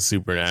isn't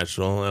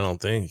supernatural, I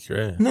don't think.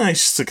 Right? No, he's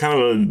just a kind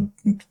of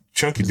a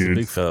chunky dude. A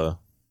big fella.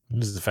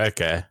 He's a fat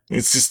guy.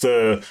 It's just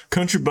a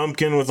country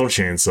bumpkin with a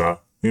chainsaw.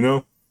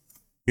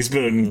 He's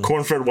been a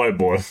corn-fed white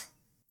boy.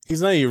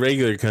 He's not a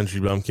regular country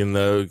bumpkin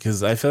though,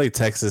 because I feel like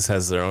Texas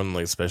has their own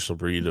like special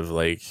breed of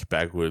like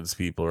backwoods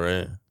people,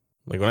 right?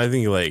 Like when I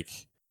think of like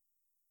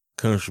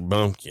country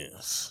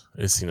bumpkins,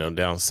 it's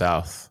down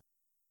south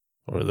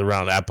or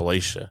around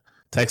Appalachia.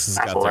 Texas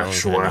got their own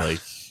kind of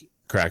like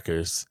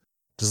crackers.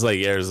 Just like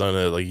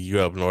Arizona, like you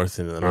go up north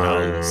into the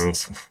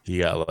mountains,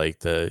 you got like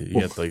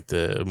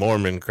the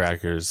Mormon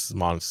crackers,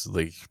 monster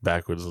like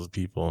backwoods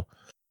people,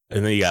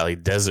 and then you got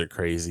like desert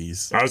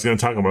crazies. I was gonna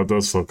talk about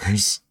those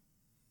fuckers.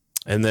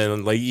 And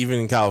then like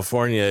even in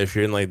California, if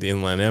you're in like the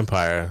Inland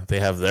Empire,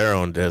 they have their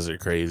own desert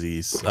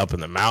crazies up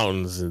in the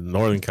mountains in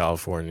Northern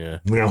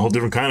California. We got a whole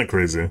different kind of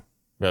crazy.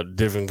 Got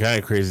different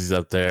kind of crazies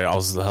up there.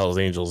 Also the Hells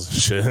Angels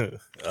and shit.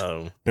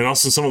 And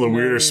also some of the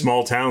weirder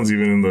small towns,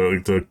 even in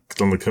the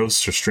on the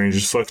coast, are strange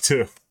as fuck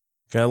too.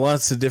 Got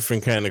lots of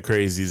different kind of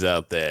crazies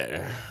out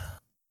there.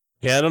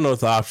 Yeah, I don't know what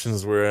the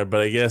options were,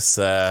 but I guess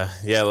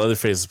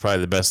Leatherface is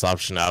probably the best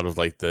option out of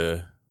like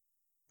the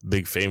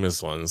big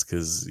famous ones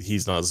because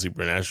he's not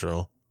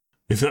supernatural.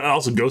 If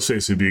also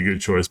Ghostface would be a good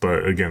choice,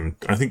 but again,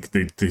 I think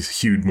they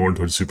hewed more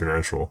towards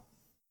supernatural.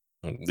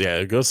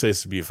 Yeah,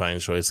 Ghostface would be a fine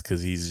choice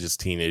because he's just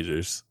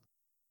teenagers.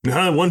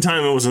 Now, one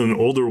time it was an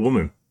older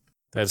woman.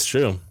 That's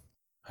true.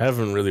 I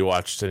haven't really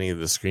watched any of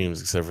the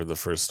Screams except for the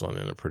first one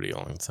in a pretty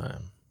long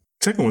time.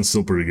 Second one's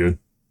still pretty good.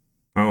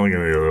 I don't like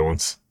any of the other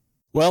ones.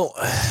 Well,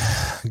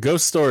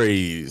 Ghost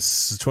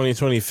Stories,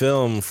 2020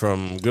 film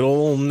from good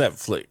old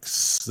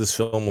Netflix. This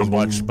film was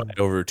watched by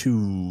over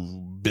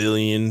 2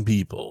 billion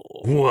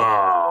people.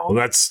 Wow,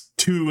 that's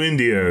 2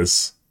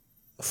 Indias.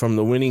 From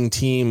the winning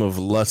team of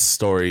Lust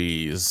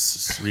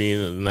Stories,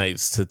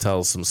 reunites to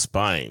tell some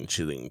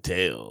spine-chilling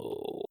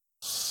tales.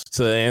 It's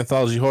an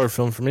anthology horror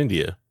film from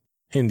India,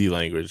 Hindi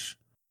language.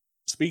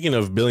 Speaking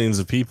of billions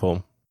of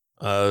people,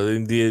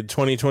 the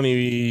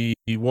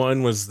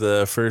 2021 was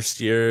the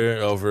first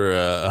year over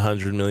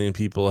 100 million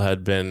people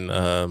had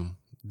been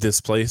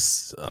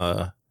displaced,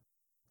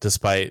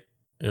 despite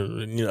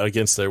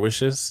against their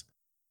wishes.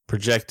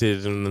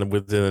 Projected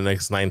within the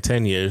next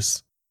 9-10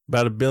 years,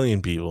 about 1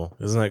 billion people.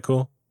 Isn't that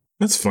cool?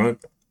 That's fun.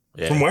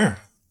 Yeah. From where?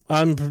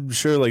 I'm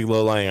sure like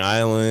low-lying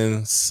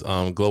islands,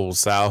 global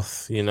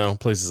south,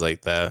 places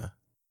like that.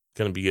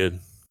 Gonna be good.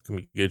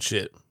 Gonna be good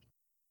shit.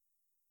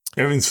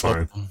 Everything's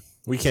fine.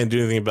 We can't do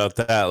anything about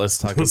that. Let's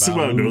talk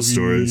about Ghost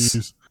Stories.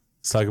 Let's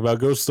talk about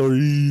Ghost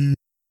Stories.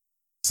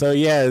 So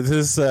yeah,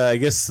 this I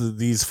guess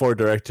these 4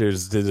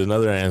 directors did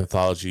another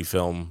anthology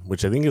film,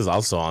 which I think is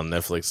also on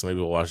Netflix. Maybe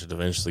we'll watch it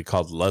eventually,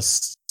 called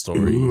Lust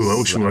Stories. Ooh, I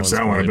wish we watched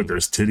that one. I probably- bet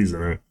there's titties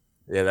in it.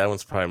 Yeah, that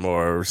one's probably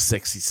more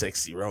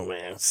sexy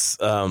romance.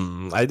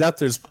 I doubt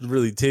there's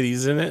really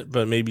titties in it,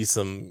 but maybe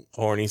some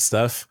horny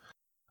stuff.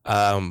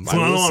 I don't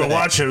want to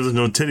watch it if there's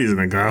no titties in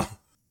it, Kyle.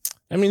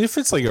 I mean, if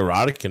it's like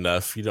erotic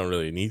enough, you don't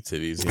really need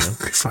titties,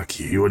 Fuck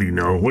you. What do you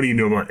know? What do you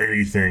know about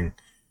anything?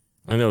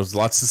 I know there's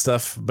lots of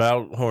stuff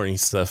about horny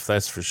stuff,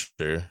 that's for sure.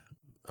 You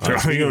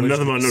know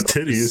nothing about no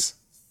titties.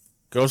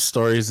 Ghost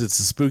Stories, it's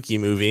a spooky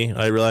movie.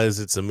 I realize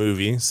it's a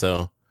movie,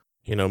 so,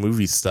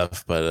 movie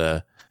stuff,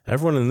 but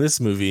everyone in this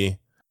movie,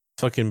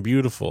 fucking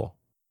beautiful.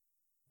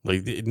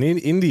 Like, in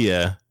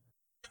India...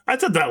 I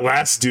thought that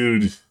last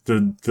dude,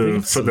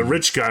 the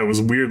rich guy,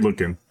 was weird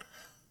looking.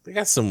 They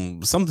got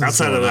something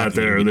outside of that.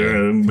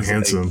 They're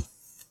handsome.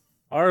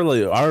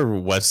 Like, our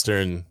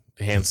Western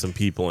handsome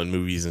people in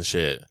movies and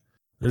shit.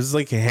 There's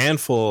like a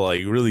handful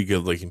like really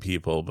good looking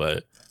people,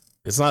 but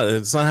it's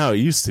not how it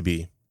used to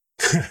be.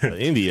 But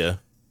India,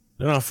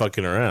 they're not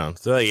fucking around.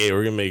 They're like, hey,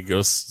 we're gonna make a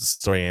ghost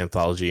story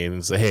anthology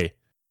and say, hey,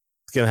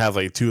 it's gonna have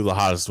like 2 of the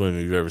hottest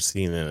women you've ever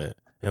seen in it,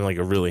 and like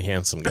a really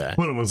handsome guy.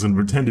 One of them's gonna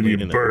pretend to be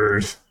a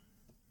bird.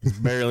 He's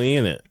barely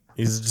in it.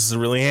 He's just a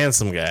really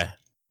handsome guy.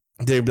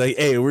 They'd be like,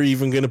 hey, we're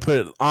even going to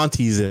put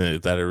aunties in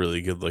it that are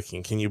really good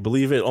looking. Can you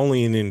believe it?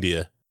 Only in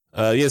India.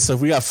 So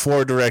we got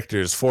 4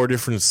 directors, 4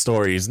 different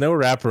stories. No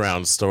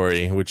wraparound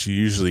story, which you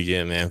usually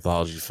get in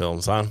anthology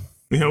films, huh?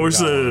 Yeah, where's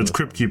the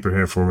Crypt Keeper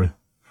here for me?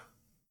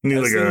 I need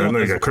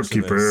like a Crypt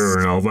Keeper or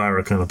an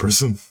Elvira kind of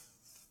person.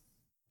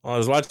 While I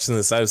was watching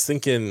this, I was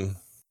thinking...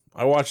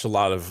 I watch a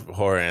lot of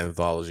horror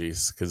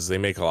anthologies because they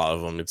make a lot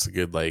of them. It's a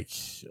good,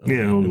 it's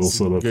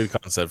a good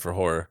concept for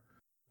horror.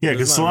 Yeah,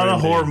 because a lot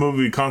of horror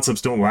movie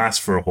concepts don't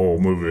last for a whole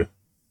movie.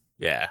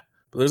 Yeah,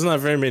 but there's not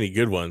very many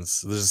good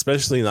ones. There's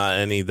especially not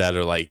any that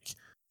are like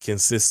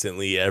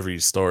consistently every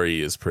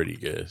story is pretty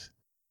good.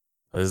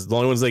 The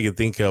only ones I could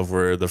think of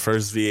were the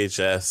first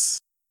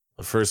VHS,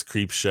 the first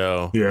Creep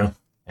Show,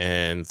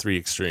 and 3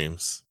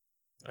 Extremes.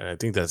 And I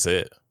think that's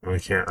it. I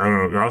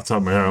don't know. Off the top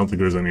of my head, I don't think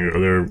there's any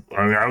other.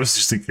 I mean, I was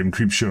just thinking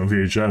Creep Show and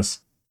VHS.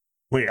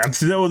 Wait,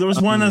 there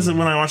was one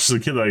when I watched as a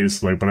kid that I used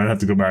to like, but I'd have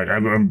to go back.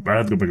 I'd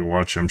have to go back and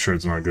watch it. I'm sure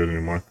it's not good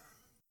anymore.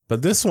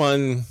 But this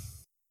one,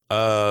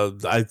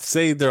 I'd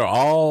say they're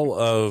all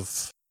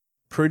of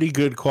pretty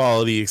good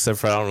quality, except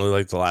for I don't really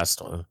like the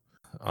last one.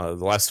 The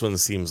last one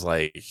seems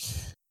like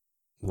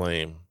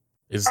lame.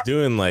 It's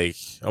doing like,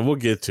 we'll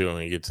get to it when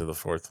we get to the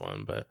 4th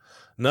one, but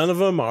none of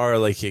them are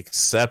like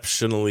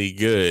exceptionally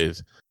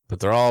good, but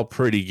they're all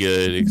pretty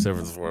good, except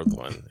for the 4th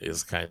one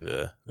is kind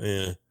of,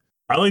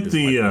 I like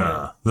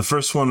the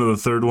first one or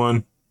the 3rd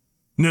one.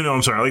 No,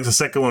 I'm sorry. I like the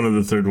 2nd one or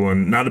the 3rd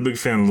one. Not a big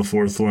fan of the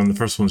 4th one. The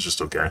first one's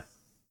just okay.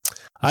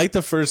 I like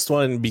the first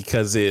one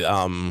because it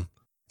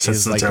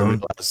is like a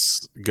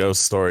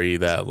ghost story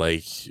that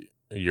like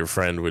your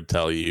friend would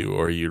tell you,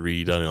 or you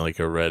read on like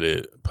a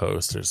Reddit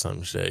post or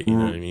some shit. You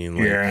know what I mean?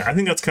 Like, yeah, I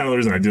think that's kind of the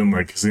reason I didn't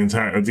like. Because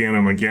at the end,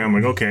 I'm like,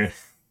 okay.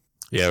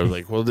 Yeah, it was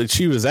like, well,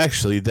 she was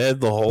actually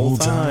dead the whole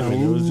time,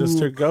 and it was just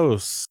her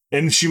ghost.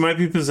 And she might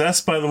be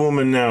possessed by the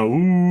woman now.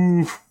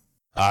 Ooh.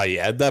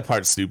 Yeah, that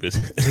part's stupid.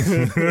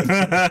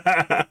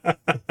 The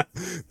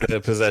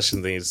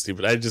possession thing is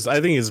stupid. I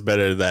think it's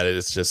better that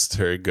it's just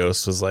her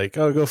ghost was like,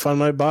 oh, go find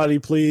my body,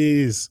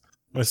 please.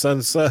 My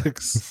son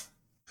sucks.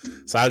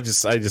 So I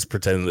just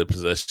pretend the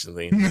possession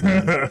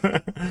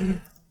thing.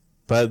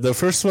 But the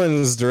first one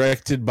is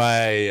directed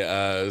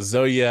by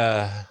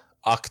Zoya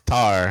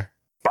Akhtar.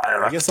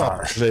 I guess I'll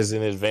apologize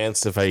in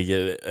advance if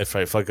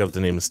I fuck up the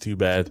name. It's too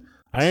bad.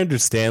 I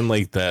understand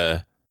like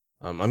the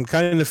I'm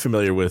kind of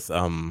familiar with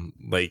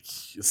like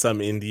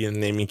some Indian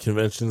naming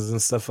conventions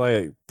and stuff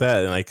like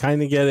that, and I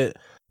kind of get it.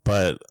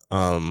 But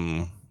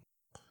and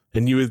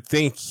you would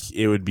think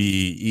it would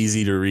be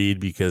easy to read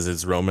because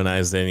it's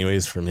romanized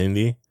anyways from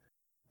Hindi,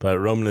 but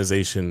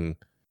romanization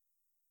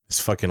is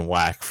fucking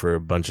whack for a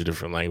bunch of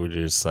different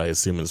languages. So I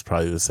assume it's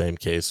probably the same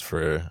case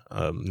for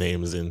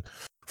names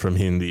from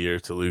Hindi or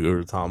Telugu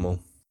or Tamil.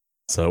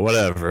 So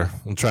whatever,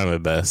 I'm trying my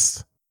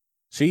best.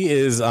 She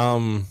is a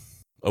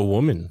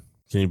woman.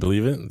 Can you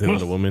believe it? They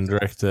let a woman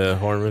direct a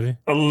horror movie?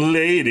 A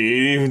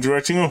lady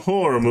directing a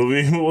horror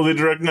movie. What will they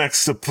direct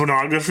next? The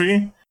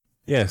pornography?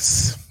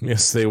 Yes,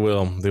 they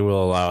will. They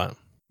will allow it.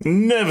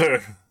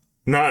 Never.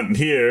 Not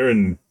here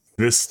in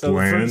this So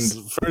land.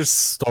 the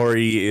first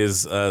story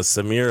is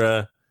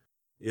Samira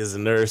is a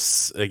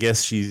nurse. I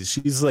guess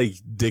she's like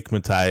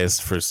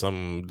dickmatized for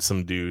some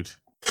dude.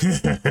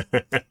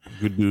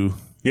 Gudu.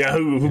 Yeah,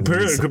 who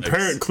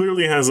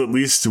clearly has at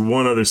least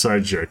one other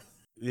side chick.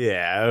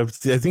 Yeah,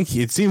 I think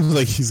it seems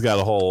like he's got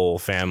a whole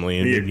family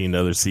and maybe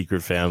another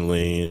secret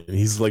family.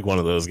 He's like one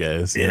of those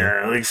guys.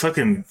 Yeah, like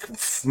fucking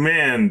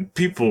man,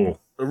 people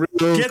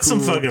get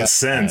some fucking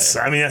sense.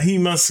 I mean, he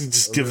must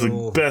just give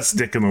the best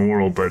dick in the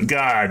world, but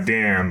god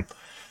damn.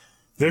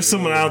 There's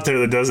someone out there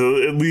that does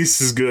it at least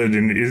as good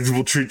and it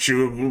will treat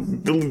you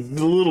a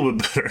little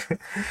bit better.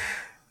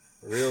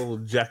 Real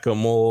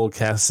Giacomo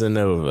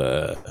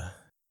Casanova.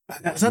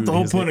 I thought the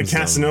whole point of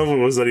Casanova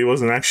was that he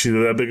wasn't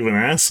actually that big of an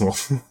asshole.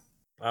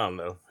 I don't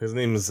know. His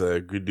name is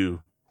Gudu.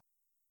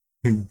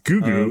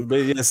 Gugu.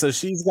 But yeah, so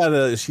she's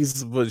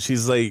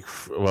like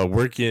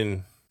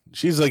working.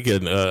 She's like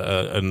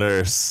a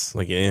nurse,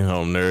 like an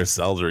in-home nurse,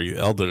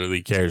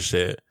 elderly care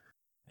shit.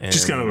 And,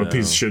 She's kind of a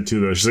piece of shit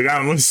too, though. She's like,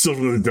 I'm still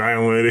from the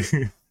dying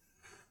lady.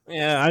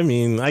 Yeah, I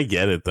mean, I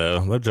get it though.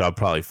 That job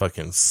probably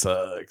fucking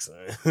sucks.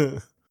 I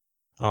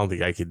don't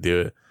think I could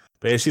do it.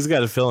 But yeah, she's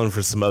got to fill in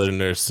for some other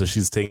nurse, so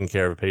she's taking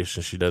care of a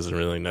patient she doesn't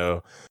really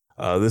know.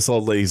 This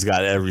old lady's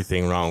got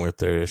everything wrong with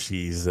her.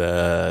 She's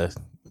her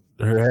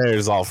hair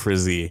is all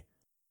frizzy,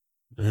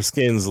 her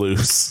skin's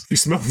loose. She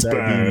smells bad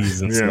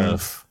Diabetes and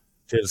stuff.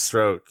 She had a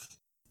stroke.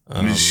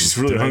 She's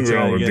really hungry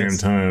all the damn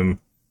time.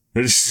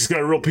 She's got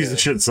a real piece of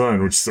shit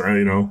son, which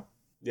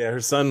Yeah, her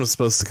son was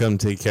supposed to come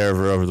take care of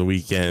her over the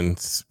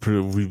weekend.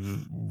 We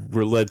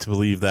were led to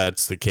believe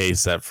that's the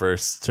case at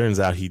first. Turns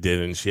out he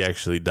didn't. She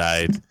actually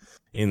died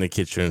in the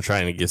kitchen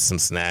trying to get some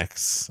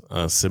snacks.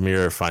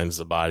 Samira finds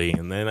the body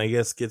and then I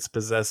guess gets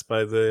possessed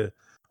by the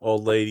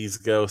old lady's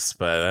ghost,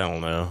 but I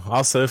don't know.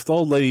 Also, if the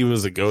old lady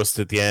was a ghost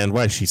at the end,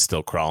 why is she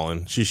still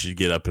crawling? She should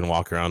get up and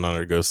walk around on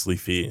her ghostly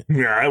feet.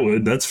 Yeah, I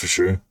would. That's for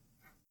sure.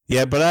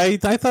 Yeah, but I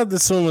thought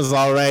this one was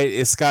all right.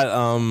 It's got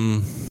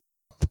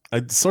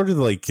sort of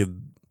like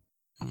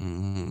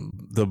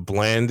the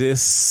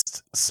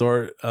blandest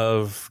sort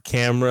of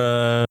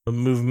camera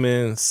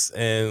movements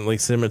and like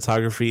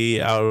cinematography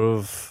out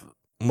of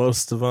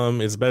most of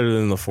them. It's better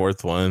than the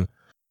fourth one,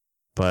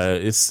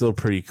 but it's still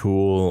pretty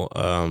cool.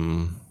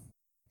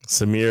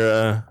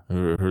 Samira,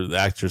 her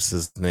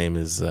actress's name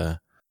is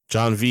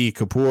Janvi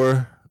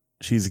Kapoor.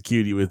 She's a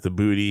cutie with the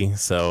booty,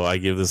 so I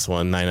give this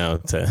one 9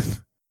 out of 10.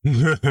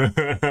 I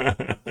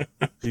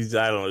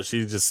don't know.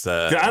 She's just.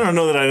 I don't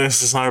know that I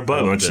necessarily saw her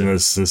butt much in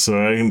this, so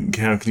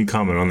how can you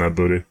comment on that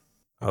booty?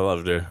 I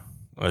loved her.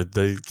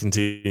 They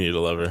continue to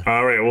love her.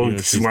 All right, well,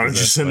 why don't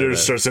you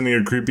start sending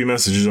her creepy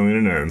messages on the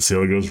internet and see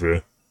how it goes for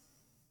you?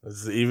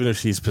 Even if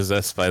she's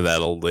possessed by that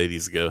old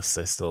lady's ghost,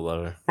 I still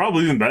love her.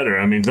 Probably even better.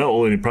 I mean, that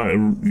old lady probably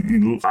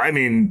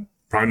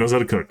knows how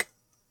to cook.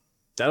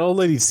 That old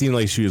lady seemed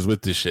like she was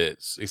with the shit,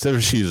 except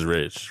for she's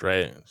rich,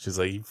 right? She's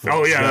like,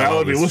 oh yeah, that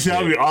would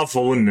be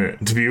awful, wouldn't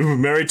it? To be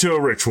married to a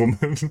rich woman.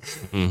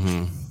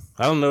 Mm-hmm.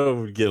 I don't know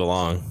if we'd get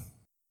along.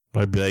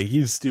 I'd be like,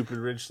 you stupid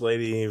rich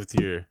lady with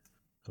your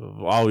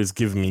always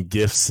giving me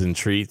gifts and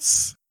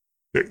treats.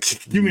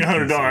 Give me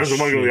 $100. I want to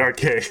go to the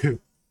arcade.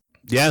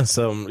 Yeah,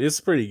 so it's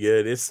pretty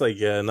good. It's like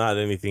not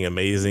anything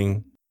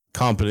amazing,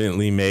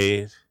 competently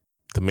made.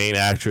 The main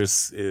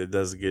actress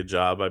does a good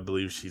job. I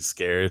believe she's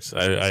scared.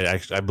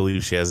 I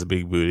believe she has a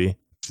big booty.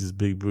 She's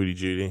Big Booty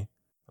Judy.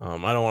 I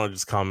don't want to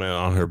just comment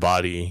on her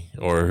body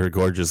or her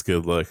gorgeous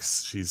good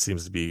looks. She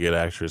seems to be a good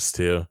actress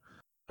too.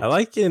 I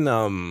like in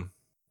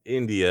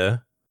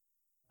India.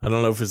 I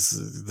don't know if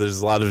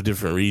there's a lot of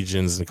different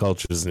regions and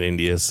cultures in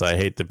India, so I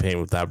hate to paint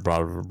with that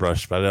broad of a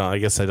brush, but I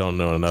guess I don't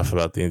know enough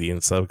about the Indian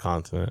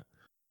subcontinent.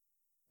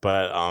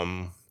 But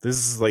this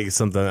is like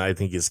something I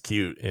think is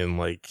cute in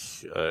like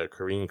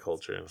Korean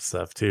culture and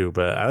stuff too.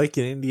 But I like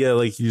in India,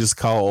 like you just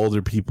call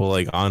older people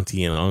like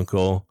auntie and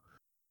uncle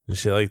and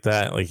shit like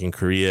that. Like in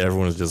Korea,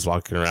 everyone's just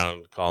walking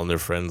around calling their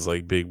friends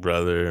like big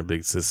brother,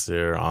 big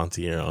sister,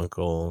 auntie or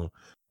uncle,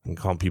 and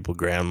calling people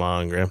grandma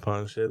and grandpa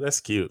and shit. That's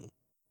cute.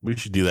 We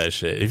should do that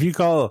shit. If you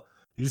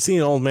see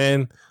an old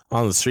man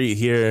on the street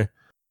here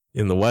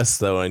in the West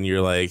though, and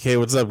you're like, "Hey,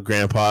 what's up,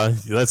 Grandpa?"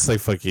 That's like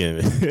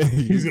fucking.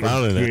 He's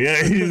gonna.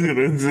 Yeah,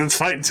 it's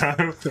fight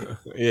time.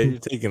 Yeah, you're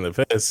taking the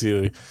piss.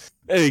 You're like,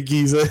 "Hey,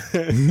 Giza,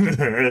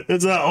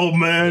 it's that old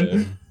man.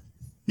 Yeah.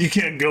 You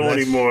can't go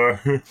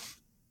anymore."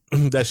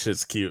 That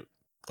shit's cute.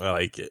 I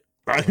like it.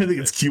 I think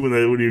it's cute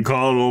when you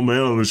call an old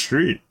man on the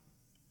street.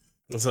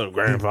 What's up,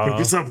 Grandpa?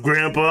 What's up,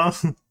 Grandpa?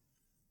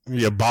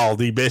 You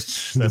baldy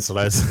bitch. That's what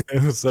I say.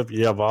 What's up,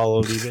 you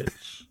baldy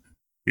bitch?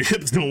 Your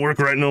hips don't work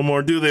right no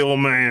more, do they, old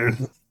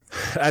man?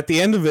 At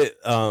the end of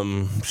it,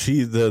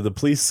 the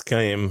police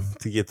came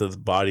to get the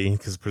body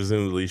because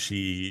presumably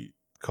she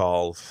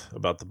called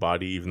about the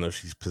body, even though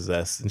she's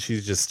possessed, and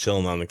she's just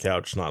chilling on the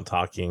couch, not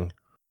talking.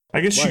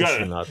 I guess Why she is got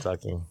she it. not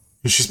talking?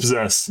 She's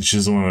possessed. She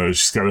doesn't want to.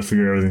 She's got to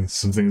figure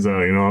some things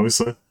out.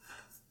 Obviously.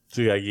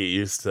 So you gotta get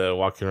used to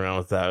walking around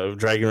with that,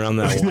 dragging around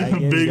that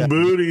wagon. Big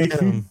booty.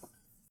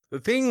 The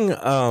thing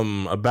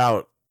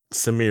about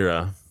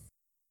Samira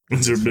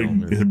Is her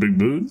big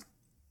boot?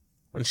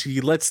 when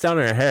she lets down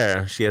her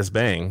hair, she has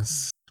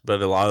bangs,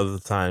 but a lot of the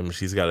time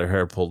she's got her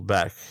hair pulled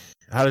back.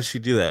 How does she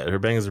do that? Her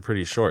bangs are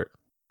pretty short.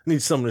 I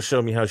need someone to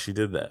show me how she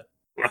did that.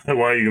 Why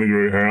are you gonna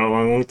grow your hair out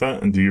long like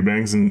that and do your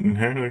bangs in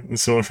hair in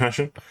similar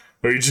fashion?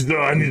 Or you just know?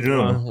 I need to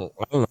know.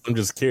 I don't know. I'm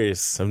just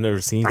curious. I've never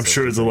seen. I'm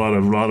sure it's a lot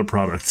of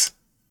products.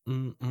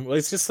 Well,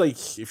 it's just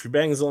like if your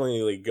bangs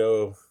only like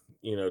go,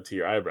 to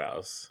your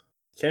eyebrows,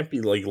 can't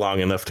be like long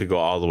enough to go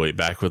all the way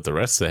back with the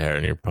rest of the hair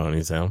in your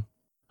ponytail.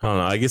 I don't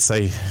know. I guess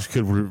I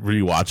could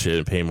rewatch it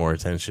and pay more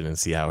attention and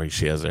see how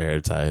she has her hair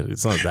tied.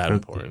 It's not that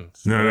important.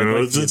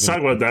 No. Let's talk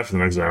about that for the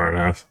next hour and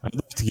a half. I'd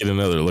like to get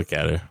another look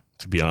at her,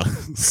 to be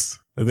honest.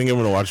 I think I'm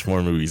going to watch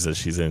more movies that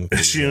she's in.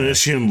 Is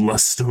she in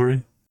Lust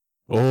Story?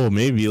 Oh,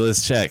 maybe.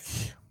 Let's check.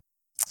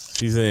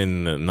 She's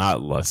in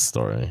not Lust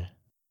Story.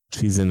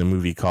 She's in a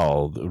movie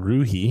called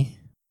Ruhi.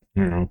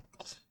 Yeah.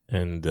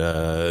 And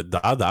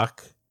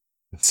Dadak.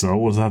 So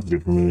what's that have to do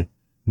for me?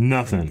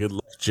 Nothing. Good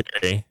luck,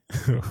 Jerry.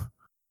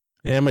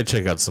 Yeah, I might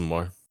check out some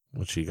more.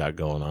 What she got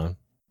going on.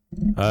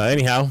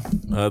 Anyhow,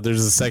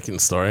 there's a second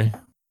story.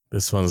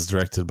 This one's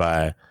directed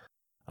by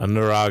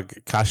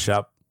Anurag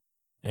Kashyap.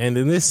 And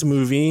in this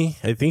movie,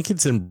 I think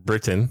it's in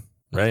Britain,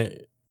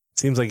 right?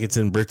 Seems like it's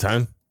in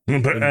Britain.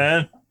 But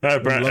I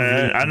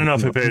don't know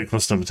if I paid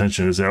close enough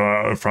attention. Is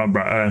there from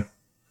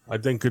I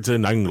think it's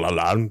in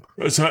England.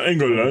 It's not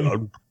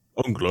England.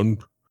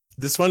 England.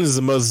 This one is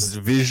the most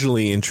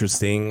visually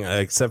interesting,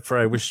 except for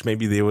I wish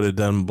maybe they would have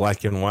done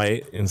black and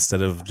white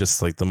instead of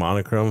just like the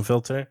monochrome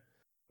filter.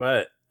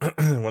 But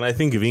when I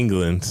think of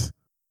England,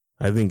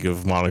 I think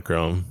of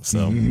monochrome,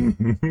 so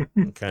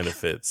it kind of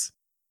fits.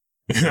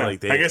 Yeah,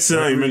 Like I guess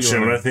now you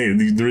mentioned it, but I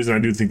think the reason I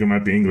do think it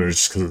might be English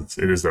is because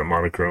it is that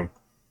monochrome.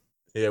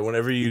 Yeah,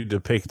 whenever you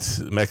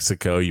depict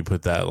Mexico, you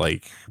put that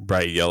like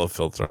bright yellow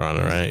filter on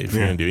it, right? If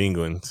you're going to do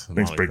England.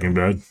 Thanks, Breaking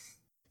Bad.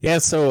 Yeah,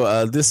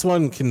 so this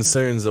one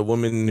concerns a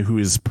woman who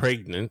is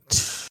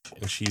pregnant,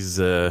 and she's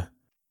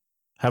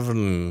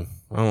having,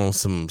 I don't know,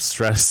 some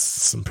stress,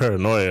 some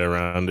paranoia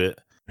around it.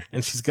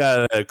 And she's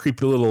got a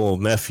creepy little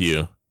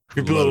nephew.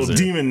 Creepy little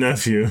demon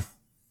nephew.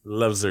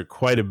 Loves her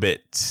quite a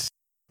bit.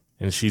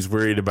 And she's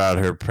worried about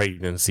her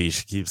pregnancy.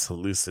 She keeps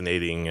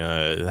hallucinating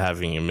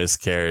having a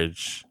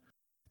miscarriage.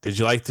 Did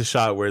you like the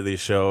shot where they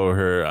show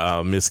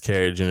her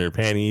miscarriage in her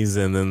panties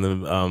and then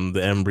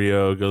the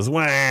embryo goes,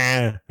 wah?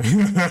 Yeah,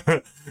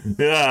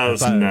 that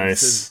was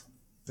nice.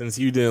 Since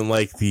you didn't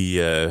like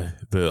the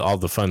all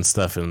the fun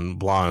stuff in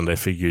Blonde, I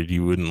figured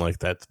you wouldn't like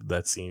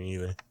that scene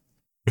either.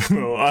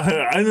 Well,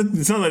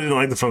 it's not that I didn't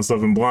like the fun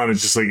stuff in Blonde.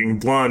 It's just like in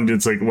Blonde,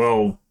 it's like,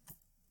 well,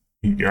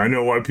 I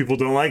know why people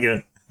don't like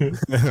it.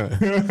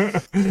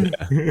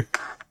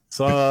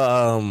 So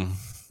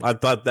I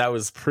thought that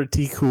was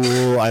pretty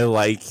cool. I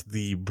like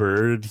the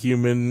bird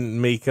human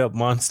makeup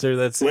monster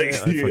that's like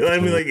I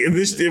mean, like in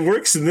this, it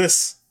works in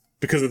this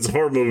because it's a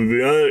horror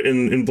movie. But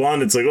in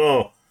Blonde, it's like,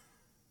 oh,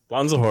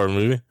 Blonde's a horror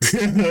movie.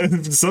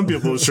 Some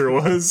people it sure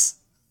was.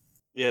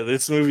 Yeah,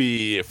 this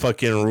movie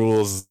fucking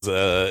rules.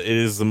 It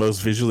is the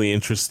most visually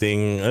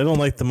interesting. I don't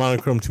like the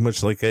monochrome too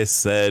much, like I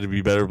said. It'd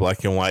be better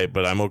black and white,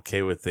 but I'm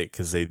okay with it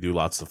because they do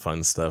lots of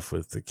fun stuff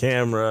with the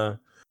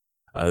camera.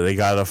 They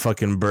got a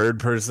fucking bird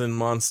person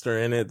monster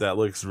in it that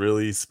looks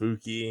really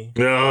spooky.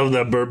 Yeah,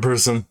 that bird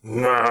person.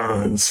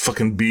 His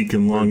fucking beak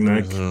and long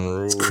neck.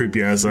 It's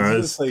creepy ass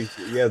eyes. Like,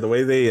 yeah, the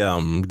way they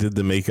did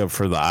the makeup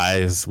for the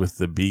eyes with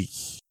the beak,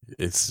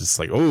 it's just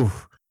like, oh,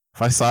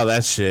 if I saw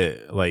that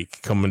shit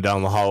like coming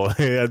down the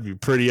hallway, I'd be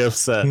pretty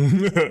upset.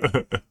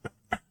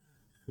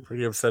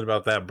 Pretty upset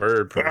about that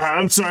bird person.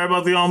 I'm sorry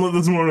about the omelet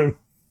this morning.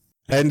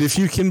 And if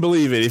you can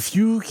believe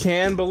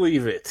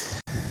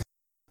it,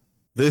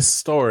 this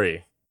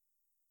story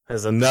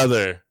has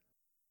another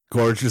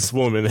gorgeous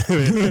woman in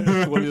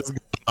it. What is going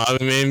on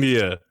in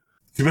India?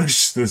 You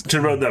mentioned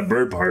turn about that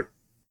bird part.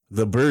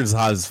 The bird's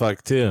hot as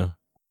fuck too.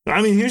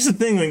 I mean, here's the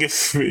thing: like,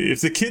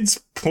 if the kid's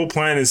whole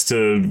plan is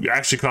to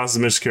actually cause the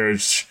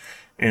miscarriage,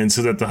 and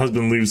so that the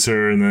husband leaves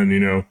her, and then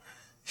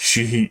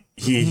he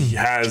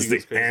has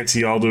the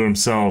auntie all to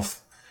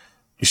himself.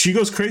 She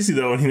goes crazy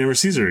though, and he never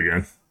sees her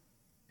again.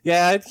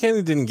 Yeah, I kind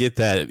of didn't get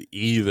that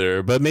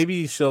either, but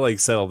maybe she'll like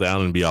settle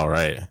down and be all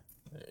right.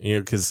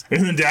 Because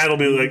and then dad will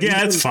be like,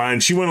 "Yeah, it's fine.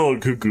 She went a little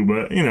cuckoo,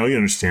 but you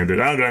understand it.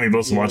 I don't got any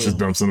else to watch this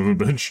dumb son of a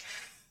bitch."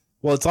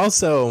 Well, it's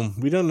also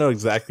we don't know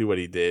exactly what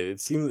he did.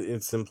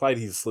 It's implied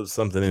he slipped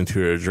something into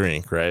her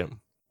drink, right?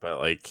 But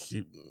like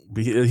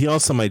he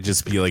also might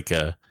just be like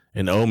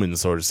an Omen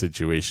sort of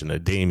situation, a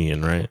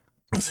Damien, right?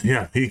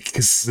 Yeah,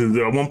 because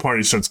at one part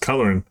he starts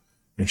coloring,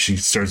 and she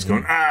starts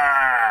going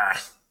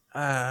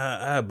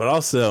But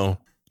also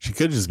she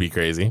could just be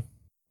crazy,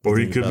 or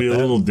he Think could about be a that.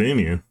 little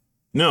Damien.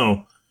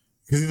 No,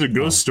 because these are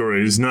ghost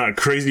stories, not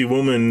crazy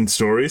woman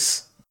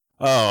stories.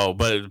 Oh,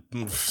 but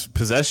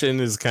possession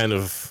is kind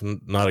of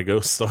not a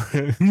ghost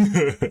story.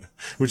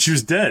 But she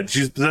was dead. She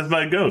was possessed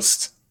by a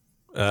ghost.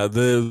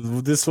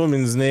 This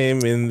woman's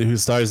name who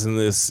stars in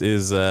this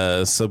is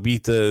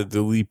Sobita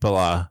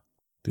Dulipala.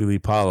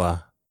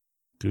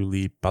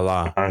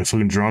 I'm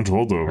fucking drawn to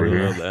hold over I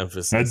here. love the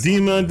emphasis.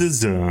 Adima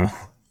Dizza.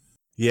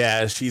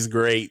 Yeah, she's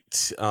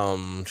great.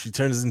 She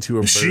turns into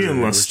a bird. Is she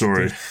in Lust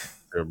Story?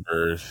 A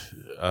bird.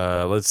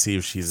 Let's see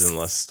if she's in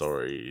Lust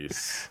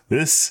Stories.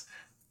 This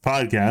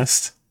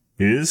podcast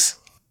is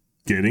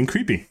getting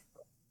creepy.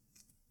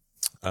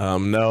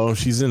 No,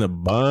 she's in a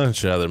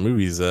bunch of other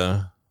movies.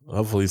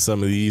 Hopefully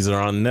some of these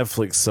are on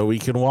Netflix so we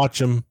can watch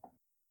them.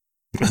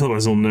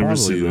 Otherwise, we'll never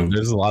see them.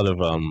 There's a lot of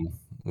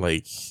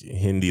like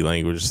Hindi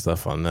language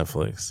stuff on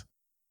Netflix.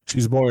 She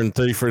was born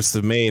 31st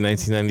of May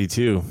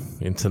 1992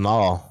 in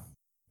Tanal,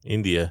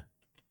 India,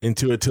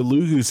 into a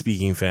Telugu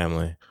speaking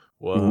family.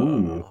 Whoa.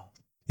 Ooh.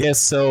 Yeah,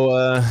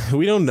 so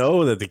we don't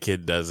know that the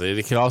kid does it.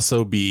 It could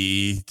also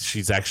be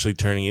she's actually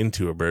turning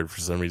into a bird for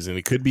some reason.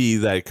 It could be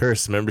that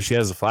curse. Remember, she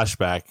has a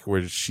flashback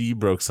where she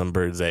broke some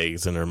bird's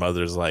eggs, and her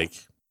mother's like,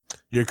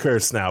 "You're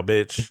cursed now,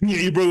 bitch. Yeah,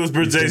 you broke those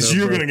birds' eggs.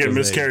 You're gonna get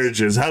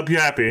miscarriages. Help you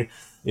happy.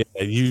 Yeah,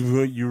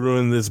 you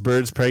ruined this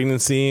bird's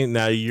pregnancy.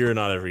 Now you're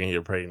not ever gonna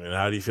get pregnant.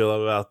 How do you feel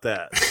about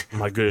that,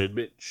 my good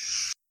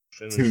bitch?"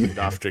 And then she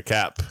doffed her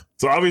cap.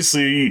 So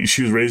obviously,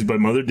 she was raised by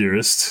Mother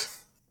Dearest.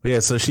 Yeah,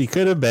 so she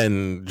could have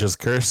been just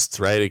cursed,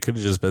 right? It could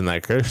have just been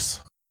that curse.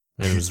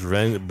 And it was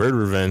bird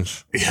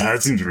revenge. Yeah,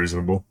 that seems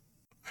reasonable.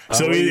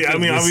 So what do you I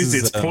think? mean, This obviously,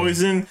 is, it's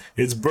poison,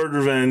 it's bird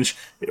revenge,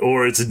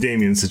 or it's a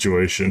Damien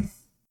situation.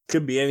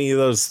 Could be any of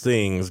those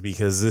things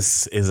because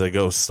this is a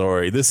ghost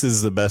story. This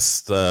is the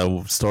best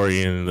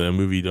story in the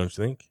movie, don't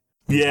you think?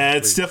 Yeah,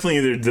 it's definitely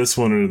either this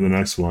one or the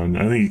next one.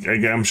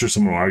 I'm sure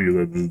someone will argue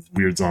that the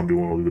weird zombie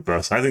one will be the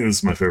best. I think this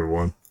is my favorite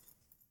one.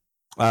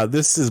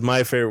 This is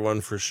my favorite one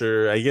for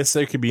sure. I guess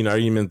there could be an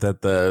argument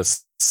that the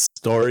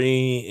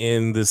story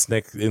in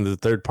the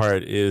third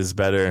part is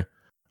better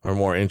or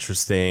more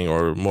interesting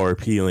or more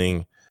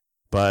appealing,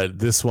 but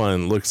this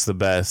one looks the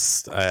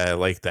best. I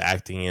like the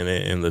acting in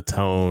it and the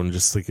tone,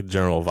 just like a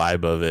general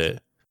vibe of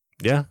it.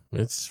 Yeah,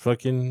 it's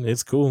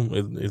cool.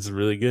 It's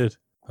really good.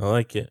 I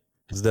like it.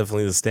 It's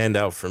definitely the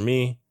standout for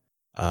me.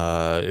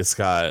 It's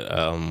got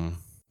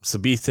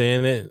Sabitha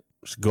in it.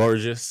 She's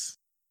gorgeous.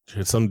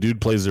 Some dude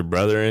plays her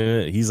brother in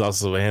it. He's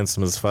also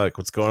handsome as fuck.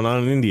 What's going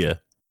on in India?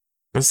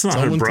 That's not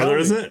Someone her brother, tell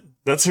me. is it?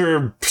 That's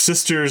her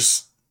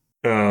sister's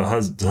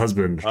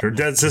husband. Her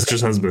dead sister's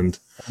husband.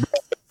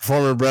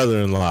 Former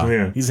brother-in-law.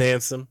 Yeah. He's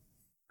handsome.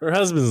 Her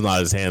husband's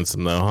not as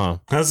handsome though, huh?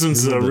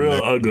 Husband's He's a a little real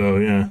bit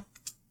uggo, yeah.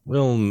 A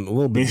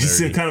little bit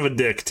He's nerdy. kind of a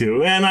dick,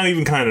 too. Eh, not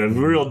even kind of.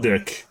 Real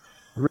dick.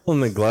 Real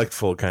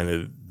neglectful kind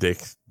of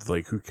dick.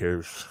 Like, who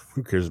cares?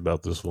 Who cares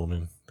about this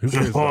woman? Who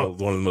cares about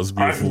one of the most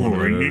beautiful women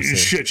I've ever seen?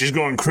 Shit, she's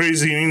going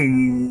crazy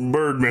in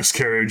bird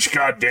miscarriage.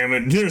 God damn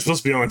it. Dinner's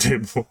supposed to be on the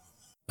table.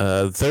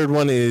 The third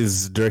one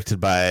is directed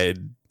by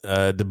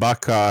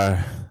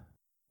Dibakar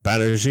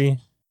Banerjee.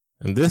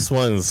 And this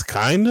one's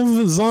kind of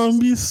a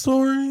zombie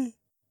story.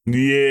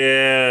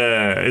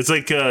 Yeah. It's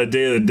like Day of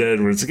the Dead,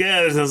 where it's like,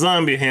 yeah, there's a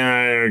zombie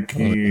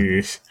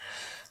hierarchy.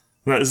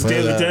 Not, is it Day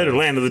of the Dead or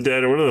Land of the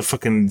Dead or whatever the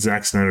fucking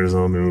Zack Snyder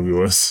zombie movie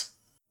was?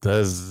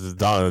 That's the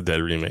Dawn of the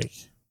Dead remake.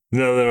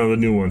 No, the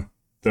new one.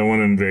 That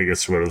one in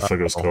Vegas or whatever the fuck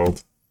it was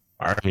called.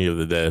 Army of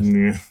the Dead.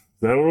 Yeah. Is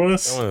that what it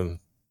was? That one,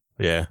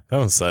 yeah, that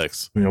one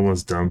sucks. Yeah, it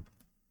was dumb.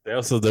 There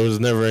was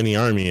never any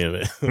army in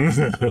it.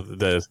 of the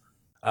Dead.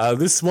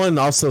 This one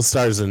also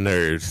stars a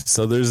nerd.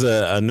 So there's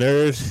a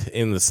nerd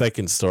in the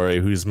second story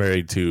who's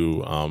married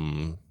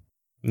to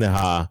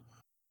Neha.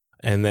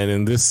 And then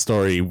in this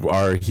story,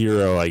 our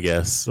hero, I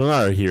guess, well,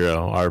 not our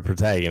hero, our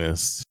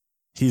protagonist,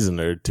 he's a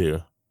nerd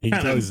too. You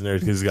can tell he's a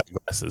nerd because he's got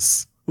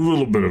glasses. A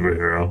little bit of a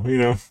hero, you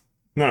know?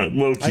 Not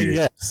low I key.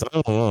 guess.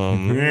 I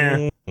don't know.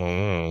 Yeah. I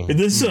don't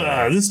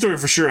know. This story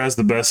for sure has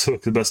the best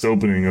hook, the best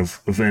opening of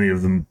any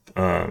of them,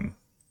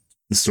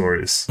 the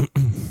stories.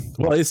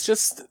 Well, it's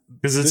just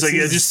Because it's This like,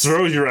 it is- just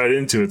throws you right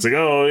into it. It's like,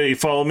 oh, hey,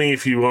 follow me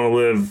if you want to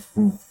live.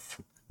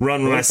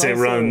 Run when I It's say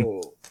also-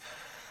 run.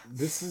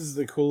 This is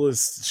the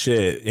coolest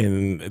shit.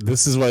 And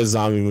this is why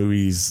zombie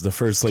movies, the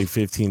first like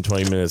 15,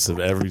 20 minutes of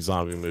every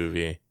zombie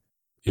movie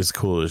is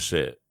cool as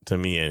shit. To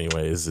me,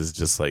 anyways, is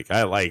just like,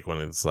 I like when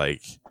it's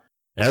like,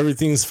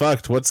 everything's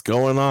fucked. What's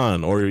going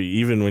on? Or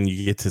even when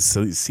you get to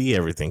see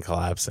everything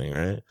collapsing,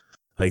 right?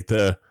 Like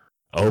the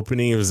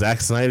opening of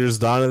Zack Snyder's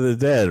Dawn of the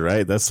Dead,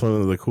 right? That's one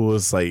of the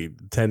coolest, like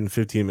 10,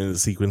 15 minute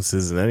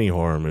sequences in any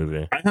horror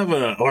movie. I have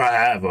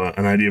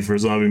an idea for a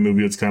zombie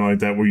movie that's kind of like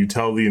that, where you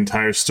tell the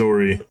entire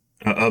story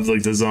of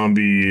like the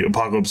zombie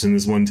apocalypse in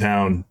this one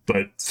town,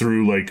 but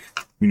through like,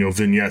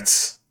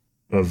 vignettes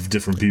of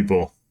different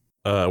people.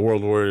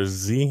 World War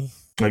Z.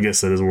 I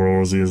guess that is World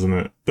War Z, isn't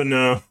it? But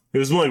no, it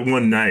was more like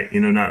one night,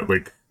 not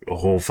like a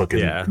whole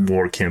fucking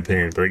war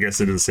campaign. But I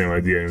guess it is the same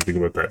idea. I didn't think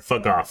about that.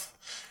 Fuck off.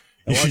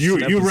 You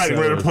were writing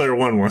Ready Player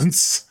One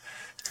once.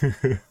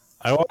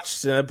 I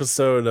watched an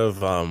episode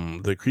of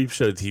the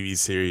Creepshow TV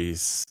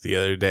series the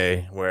other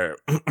day where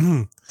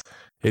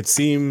it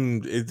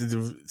seemed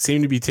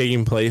to be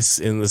taking place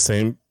in the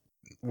same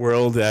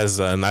world as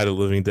Night of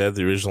the Living Dead,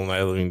 the original Night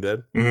of the Living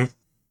Dead. Mm-hmm.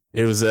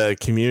 It was a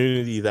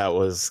community that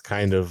was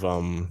kind of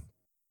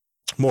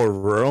more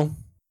rural,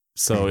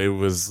 so it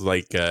was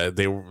like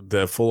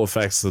the full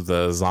effects of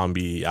the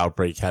zombie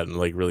outbreak hadn't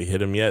like really hit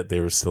them yet. They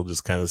were still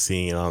just kind of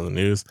seeing it on the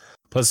news.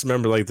 Plus,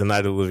 remember, like the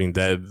Night of the Living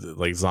Dead,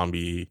 like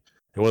zombie.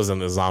 It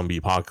wasn't a zombie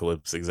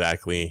apocalypse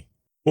exactly.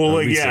 Well,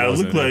 like it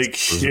looked like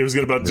it was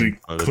about to be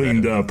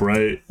cleaned up,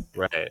 right?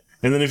 Right.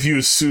 And then if you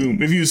assume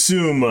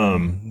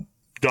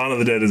Dawn of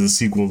the Dead is a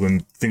sequel, then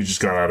things just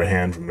got out of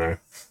hand from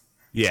there.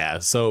 Yeah.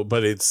 So,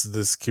 but it's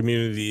this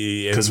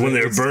community because when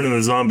they were burning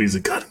the zombies,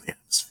 it got in the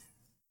atmosphere.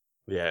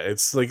 Yeah,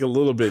 it's like a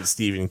little bit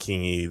Stephen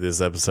King-y, this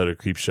episode of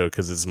Creepshow,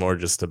 because it's more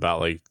just about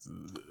like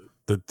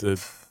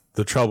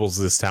the troubles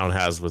this town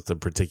has with the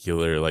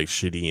particular like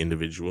shitty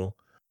individual.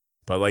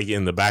 But like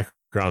in the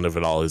background of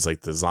it all is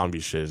like the zombie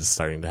shit is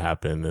starting to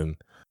happen, and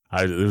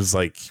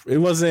it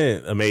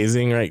wasn't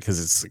amazing, right?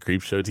 Because it's a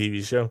Creepshow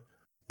TV show,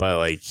 but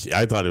like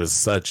I thought it was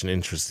such an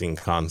interesting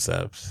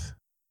concept.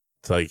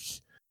 It's like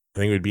I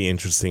think it would be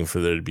interesting for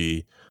there to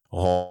be a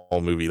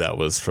whole movie that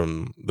was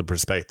from the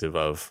perspective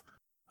of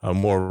a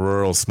more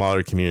rural,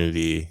 smaller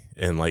community,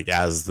 and like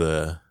as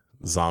the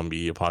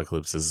zombie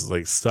apocalypse is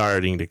like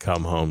starting to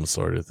come home,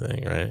 sort of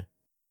thing, right?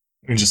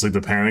 And just like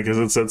the panic as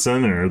it sets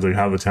in, or like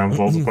how the town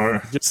falls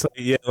apart. Just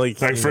like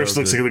first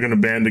looks like they're gonna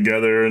band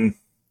together, and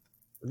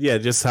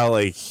just how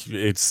like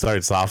it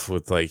starts off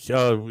with like,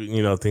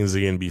 oh, things are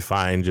gonna be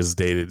fine, just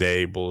day to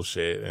day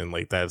bullshit, and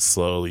like that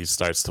slowly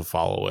starts to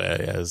fall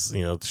away as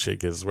shit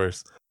gets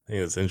worse. I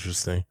think it's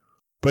interesting.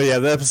 But yeah,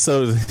 the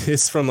episode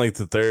is from like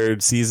the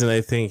third season.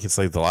 I think it's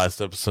like the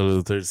last episode of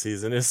the third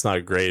season. It's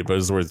not great, but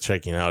it's worth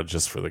checking out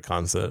just for the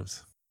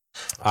concept.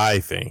 I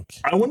think.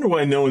 I wonder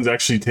why no one's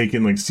actually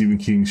taken like Stephen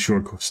King's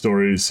short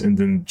stories and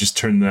then just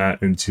turned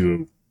that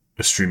into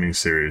a streaming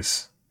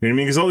series. You know what I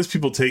mean? Because all these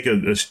people take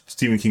a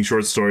Stephen King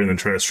short story and then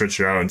try to stretch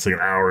it out into like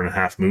an hour and a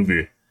half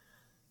movie.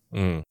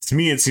 To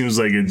me, it seems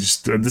like it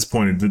just at this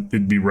point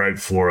it'd be ripe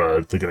for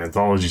like an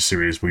anthology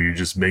series where you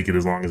just make it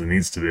as long as it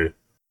needs to be,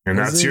 and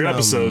that's your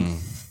episode.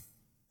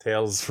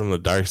 Tales from the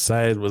Dark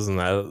Side, wasn't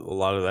that a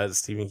lot of that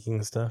Stephen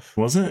King stuff?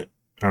 Was it?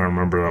 I don't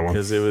remember that one.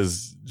 Because it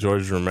was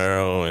George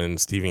Romero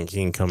and Stephen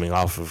King coming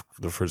off of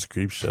the first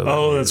Creepshow.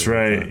 Oh, that's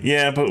right.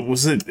 Yeah, but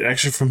was it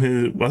actually from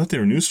his... I thought they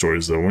were news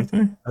stories, though, weren't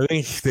they? I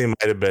think they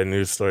might have been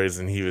news stories,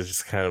 and he was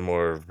just kind of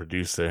more of a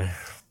producer.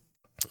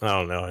 I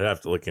don't know. I'd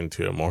have to look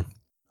into it more.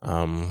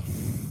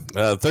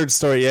 Third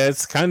story, yeah,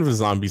 it's kind of a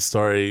zombie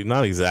story.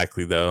 Not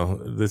exactly,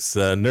 though. This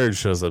nerd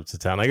shows up to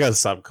town. I gotta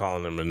stop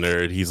calling him a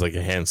nerd. He's like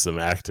a handsome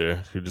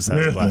actor who just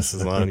has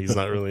glasses on. He's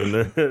not really a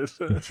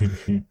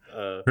nerd.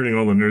 Hurting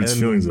all the nerds'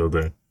 feelings out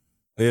there.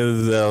 Yeah,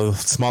 the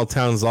small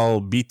town's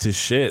all beat to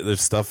shit.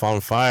 There's stuff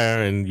on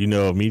fire, and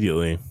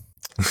immediately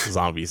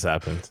zombies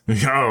happened.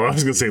 Oh, I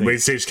was gonna say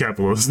late stage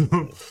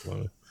capitalism.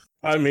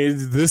 I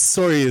mean, this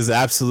story is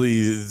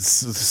absolutely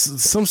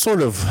some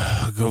sort of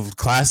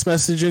class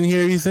message in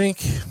here, you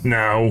think?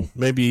 No.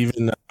 Maybe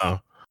even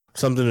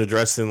something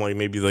addressing like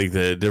maybe like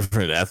the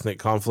different ethnic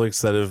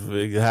conflicts that have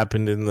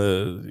happened in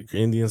the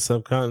Indian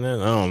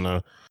subcontinent. I don't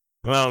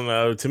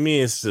know. To me,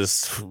 it's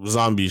just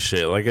zombie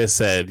shit. Like I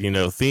said,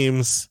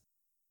 themes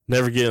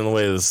never get in the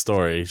way of the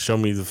story. Show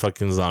me the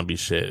fucking zombie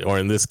shit. Or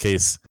in this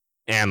case,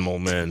 animal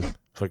men.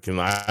 Fucking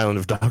Island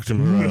of Dr.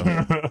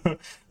 Moreau.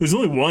 There's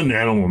only one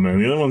animal man.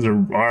 The other ones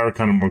are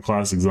kind of more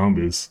classic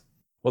zombies.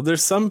 Well,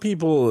 there's some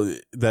people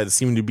that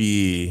seem to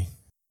be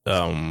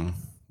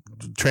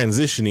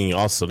transitioning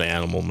also to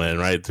animal men,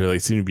 right? They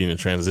seem to be in a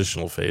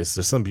transitional phase.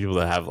 There's some people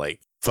that have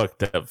like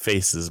fucked up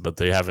faces, but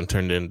they haven't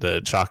turned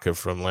into Chaka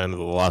from Land of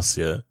the Lost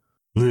yet.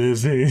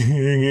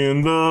 Living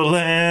in the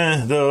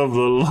land of the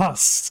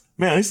lost.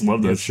 Man, I used to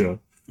love that show.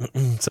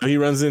 So he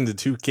runs into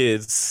two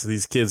kids.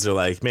 These kids are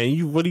like,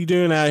 man, what are you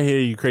doing out here,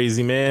 you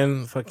crazy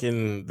man?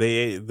 Fucking,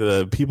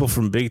 the people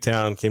from Big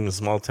Town came to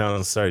Small Town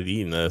and started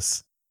eating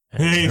us.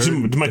 And hey,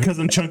 did my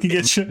cousin Chunky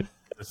get shit?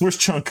 Where's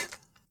Chunk?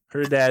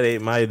 Her dad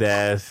ate my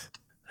dad.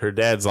 Her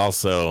dad's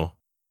also,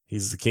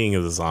 he's the king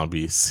of the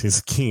zombies.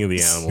 He's the king of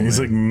the animals. He's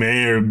like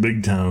mayor of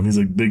Big Town. He's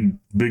like big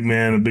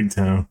man of Big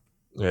Town.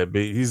 Yeah,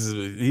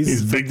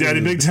 he's Big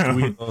Daddy Big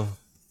Town.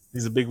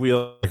 He's a big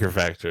wheel liquor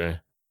factory.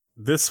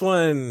 This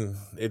one,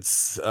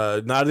 it's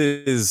not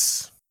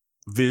as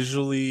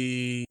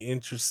visually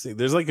interesting.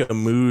 There's like a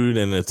mood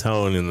and a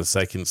tone in the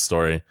second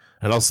story,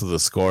 and also the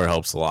score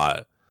helps a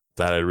lot.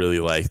 That I really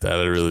like. That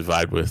I really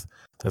vibe with.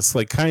 That's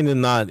like kind of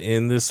not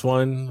in this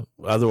one.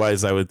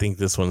 Otherwise, I would think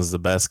this one's the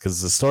best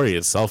because the story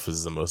itself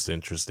is the most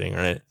interesting,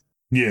 right?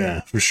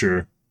 Yeah, for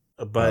sure.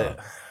 But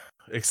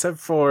except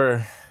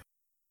for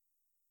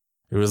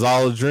it was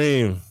all a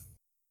dream.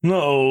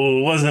 No,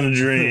 it wasn't a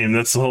dream.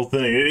 That's the whole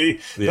thing.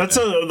 That's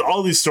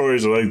all these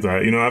stories are like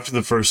that. You know, after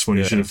the first one,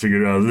 you should have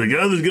figured out, like,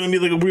 oh, there's going to be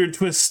like a weird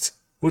twist.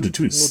 What a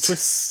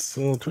twist.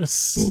 Little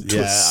twist.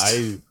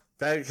 Yeah,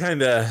 that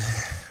kind of,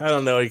 I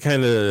don't know, it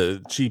kind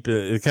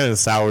of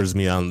sours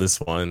me on this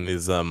one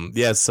is,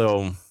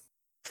 so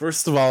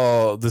first of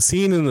all, the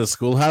scene in the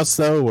schoolhouse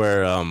though,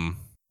 where,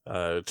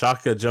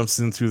 Chaka jumps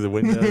in through the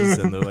windows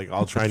and they're like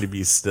all trying to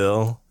be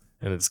still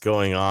and it's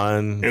going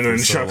on. And then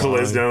Chaka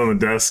lays down on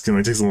the desk and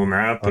like takes a little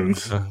nap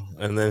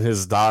and then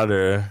his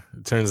daughter,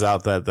 it turns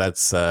out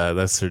that's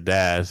her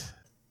dad.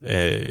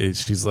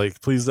 She's like,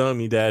 please don't eat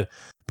me, Dad.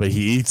 But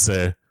he eats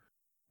her.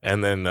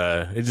 And then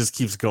it just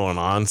keeps going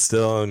on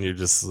still, and you're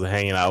just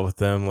hanging out with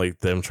them, like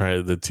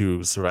the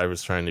two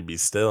survivors trying to be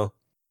still.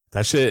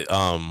 That shit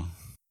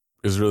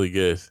is really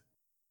good.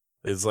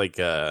 It's like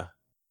they're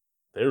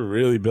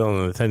really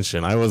building the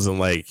tension. I wasn't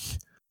like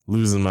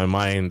losing my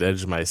mind,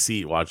 edge of my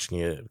seat watching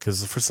it,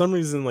 because for some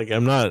reason, like,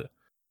 I'm not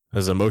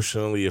as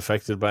emotionally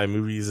affected by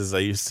movies as I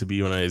used to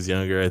be when I was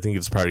younger. I think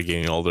it's part of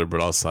getting older, but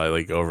also I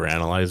like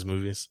overanalyze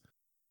movies.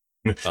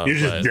 You're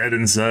just dead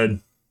inside.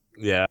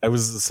 Yeah, I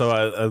was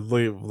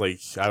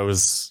I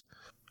was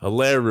a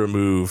layer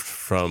removed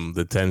from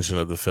the tension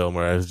of the film,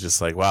 where I was just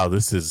like, wow,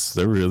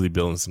 they're really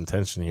building some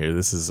tension here.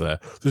 This is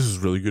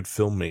really good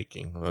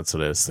filmmaking. That's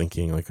what I was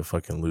thinking, like a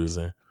fucking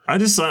loser. I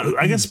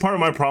guess part of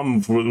my problem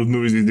with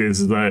movies these days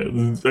is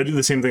that I do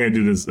the same thing I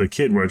did as a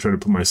kid, where I try to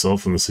put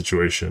myself in the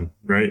situation,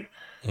 right?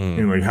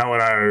 And like, how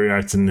would I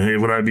react? And hey,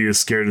 would I be as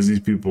scared as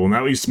these people? And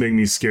that used to make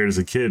me scared as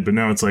a kid, but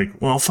now it's like,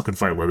 well, I'll fucking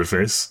fight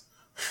Leatherface.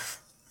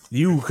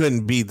 You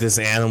couldn't beat this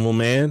animal,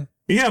 man.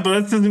 Yeah, but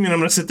that doesn't mean I'm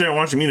gonna sit there and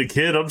watch him eat a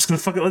kid. I'm just gonna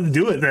fucking let him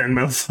do it then,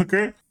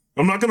 motherfucker.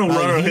 I'm not gonna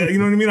run. You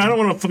know what I mean? I don't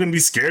want to fucking be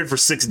scared for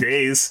 6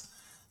 days.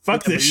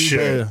 Fuck this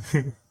shit.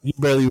 You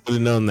barely would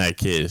have known that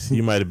kid.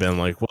 You might have been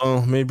like,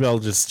 well, maybe I'll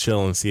just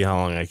chill and see how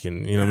long I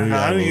can. You know,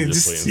 maybe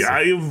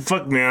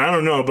fuck, man. I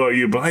don't know about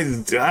you, but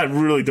I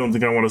really don't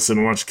think I want to sit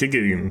and watch a kid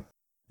get eaten.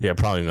 Yeah,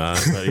 probably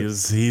not. But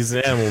he's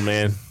an animal,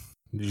 man.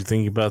 Did you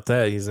think about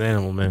that? He's an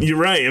animal, man. You're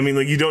right. I mean,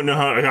 like, you don't know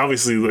how,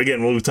 obviously,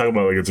 again, we'll talk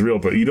about like it's real,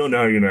 but you don't know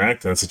how you're going to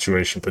act in that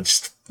situation. But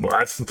just, well,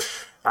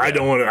 I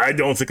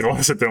don't think I want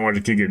to sit there and watch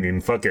a kid get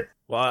eaten. Fuck it.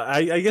 Well,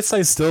 I guess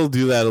I still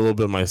do that a little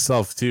bit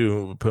myself,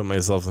 too, put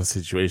myself in a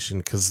situation.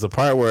 Because the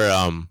part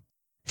where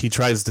he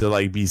tries to,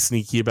 like, be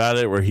sneaky about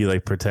it, where he,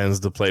 like,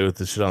 pretends to play with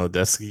the shit on the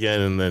desk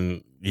again and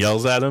then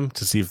yells at him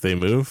to see if they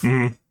move.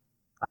 Mm-hmm.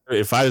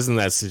 If I was in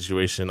that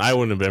situation, I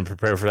wouldn't have been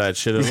prepared for that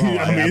shit at all.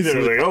 Yeah, me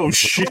either. Like, oh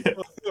shit,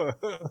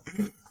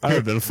 I would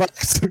have been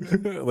fucked.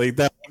 Like,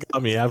 that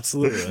got me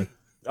absolutely.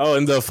 Oh,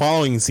 and the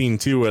following scene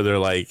too, where they're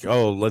like,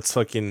 "Oh, let's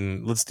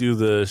do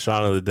the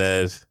Shaun of the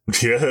Dead."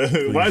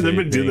 Yeah, why did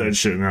they do that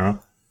shit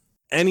now?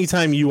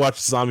 Anytime you watch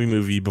a zombie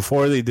movie,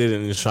 before they did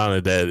it in Shaun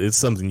of the Dead, it's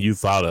something you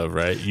thought of,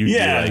 right? You'd be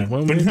like,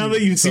 well, but now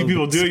that you see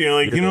people do it, you're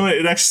like, you know what?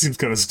 It actually seems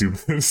kind of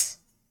stupid.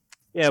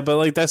 Yeah, but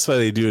like that's why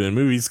they do it in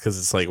movies, because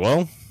it's like,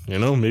 well, you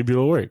know, maybe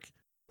it'll work.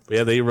 But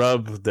yeah, they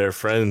rub their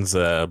friend's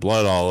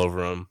blood all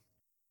over them.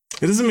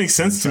 It doesn't make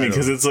sense to me,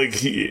 because it's like,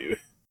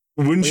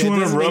 wouldn't you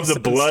want to rub the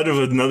blood of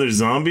another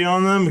zombie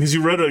on them? Because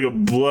you rub like a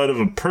blood of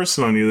a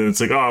person on you, then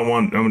it's like, oh,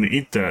 I'm going to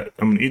eat that.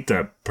 I'm going to eat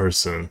that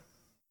person.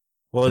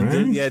 Well,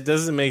 right? It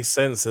doesn't make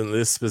sense in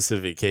this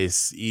specific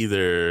case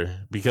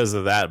either because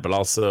of that, but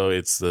also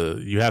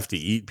you have to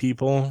eat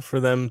people for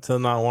them to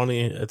not want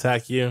to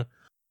attack you.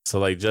 So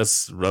like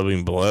just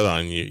rubbing blood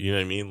on you, you know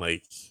what I mean?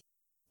 Like,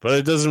 but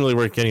it doesn't really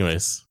work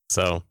anyways.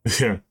 So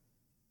yeah,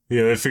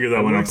 they figured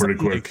that one out pretty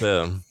quick.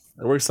 It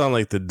works on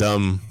like the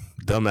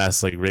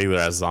dumbass like regular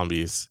ass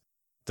zombies.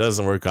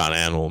 Doesn't work on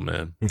animal,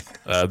 man.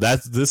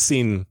 This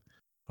scene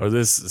or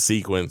this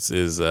sequence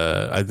is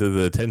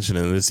the tension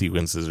in this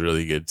sequence is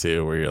really good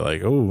too, where you're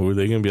like, oh, are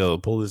they gonna be able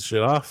to pull this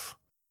shit off?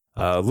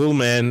 Little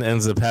man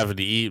ends up having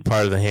to eat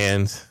part of the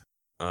hand,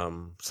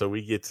 so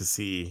we get to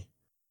see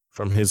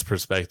from his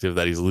perspective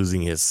that he's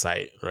losing his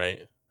sight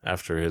right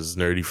after his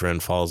nerdy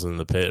friend falls in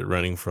the pit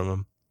running from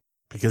him,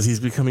 because he's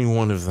becoming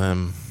one of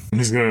them.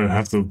 He's gonna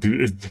have to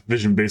do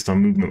vision based on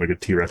movement like a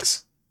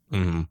T-Rex.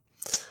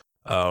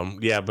 Mm-hmm.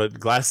 Yeah, but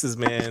Glasses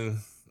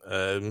Man,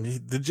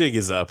 the jig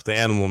is up. The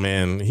animal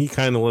man, he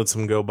kind of lets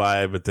him go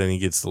by, but then he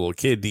gets the little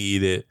kid to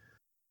eat it.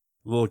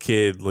 The little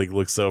kid like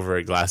looks over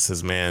at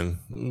Glasses Man.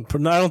 I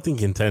don't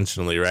think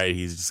intentionally, right?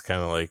 He's just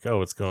kind of like, oh,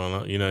 what's going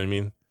on? You know what I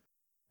mean?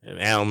 And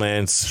Animal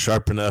Man's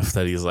sharp enough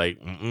that he's like,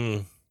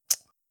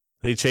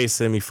 They chase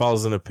him. He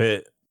falls in a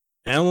pit.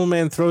 Animal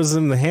Man throws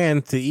him the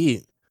hand to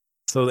eat.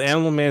 So the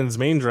Animal Man's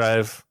main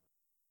drive,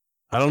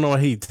 I don't know why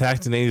he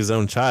attacked and ate his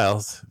own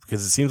child,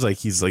 because it seems like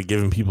he's like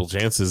giving people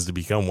chances to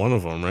become one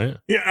of them, right?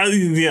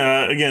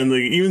 Yeah. Again,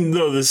 like even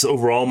though this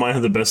overall might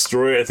have the best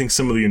story, I think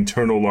some of the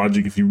internal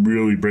logic, if you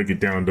really break it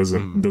down,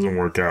 doesn't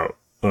work out.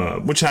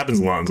 Which happens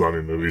a lot in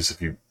zombie movies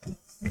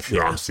if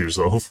you're honest to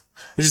yourself.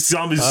 It's just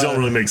zombies don't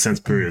really make sense.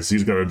 Period. So you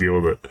just got to deal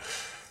with it.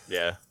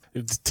 Yeah.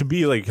 to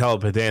be like hella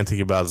pedantic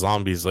about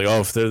zombies, like,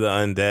 oh, if they're the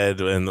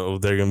undead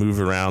and they're gonna move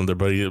around, their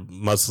body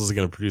muscles are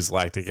gonna produce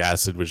lactic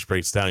acid, which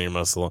breaks down your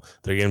muscle.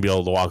 They're gonna be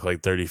able to walk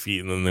like 30 feet,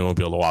 and then they won't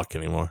be able to walk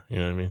anymore. You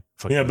know what I mean?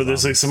 Yeah, but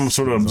there's like some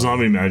sort of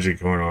zombie magic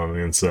going on the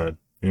inside.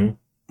 Yeah.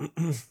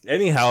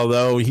 Anyhow,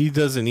 though, he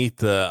doesn't eat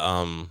the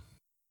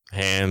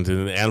hand,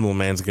 and the Animal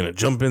Man's gonna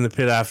jump in the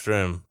pit after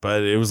him.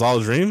 But it was all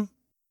a dream.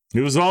 It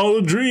was all a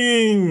It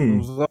dream.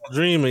 was all a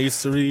dream. I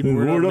used to read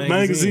Word Up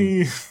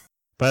magazine.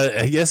 but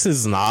I guess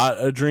it's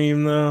not a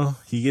dream though.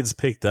 He gets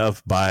picked up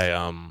by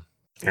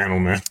Animal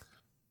Man.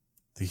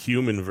 the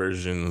human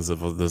versions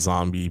of the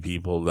zombie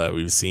people that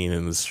we've seen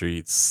in the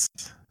streets.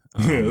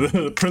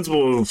 The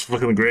principal is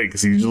fucking great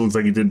because he just looks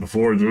like he did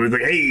before. So he's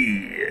like,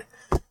 hey,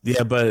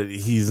 Yeah, but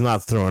he's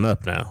not throwing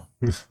up now.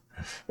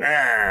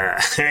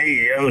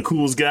 hey, I'm the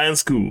coolest guy in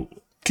school.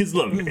 Kids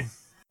love me.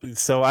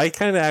 So I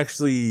kind of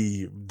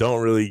actually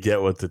don't really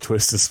get what the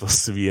twist is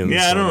supposed to be in. Yeah,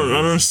 I this don't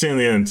one. understand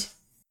the end.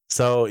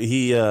 So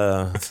he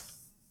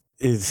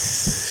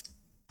is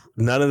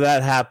none of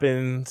that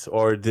happened,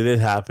 or did it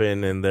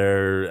happen? And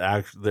they're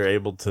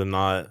able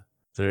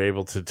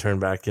to turn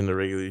back into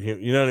regular.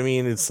 You know what I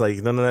mean? It's like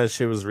none of that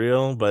shit was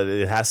real, but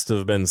it has to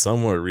have been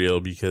somewhat real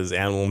because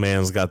Animal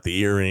Man's got the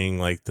earring,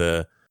 like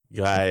the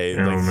guy.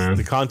 Animal Man.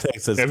 The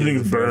context that's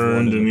Everything's given for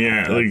everyone burned, in and the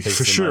yeah, context like picks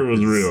for him sure up it was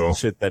is real.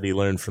 shit that he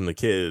learned from the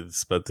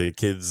kids, but the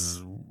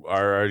kids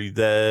are already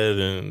dead,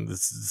 and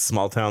this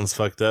small town's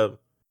fucked up.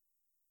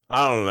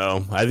 I don't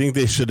know. I think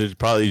they should have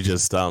probably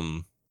just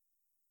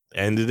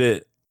ended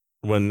it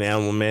when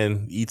Animal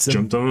Man eats him.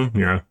 Jumped on him?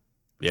 Yeah.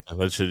 Yeah,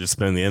 that should have just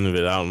been the end of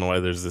it. I don't know why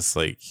there's this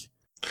like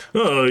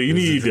Oh, you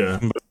need a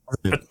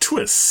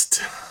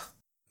twist.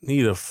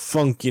 need a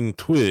funkin'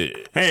 twist.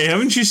 Hey,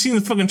 haven't you seen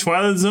the fucking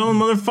Twilight Zone,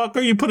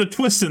 motherfucker? You put a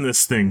twist in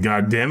this thing,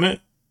 god damn it.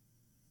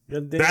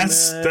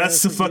 That's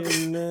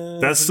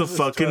the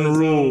fucking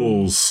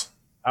rules.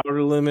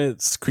 Outer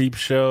Limits, Creep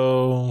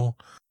Show,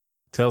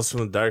 Tales from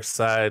the Dark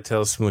Side,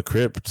 Tales from the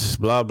Crypt,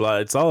 blah blah.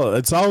 It's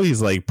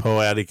always like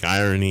poetic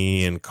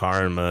irony and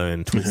karma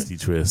and twisty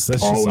twists.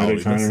 That's just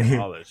Poetic irony.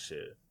 all that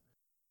shit.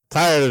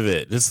 Tired of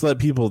it. Just let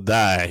people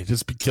die.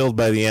 Just be killed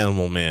by the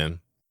Animal Man.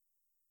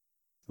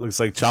 Looks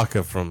like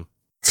Chaka from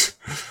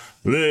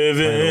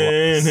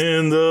Living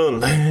in the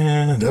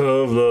land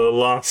of the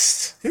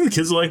lost. You think the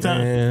kids will like that?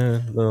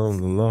 Land of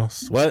the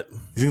Lost. What?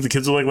 You think the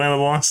kids will like Land of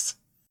the Lost?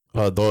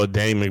 The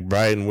Danny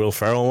McBride and Will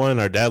Ferrell one?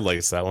 Our dad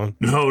likes that one.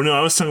 No,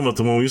 I was talking about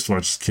the one we used to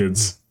watch as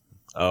kids.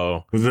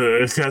 Oh.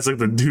 It guy's like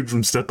the dude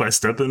from Step by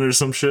Step in or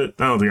some shit.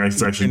 I don't think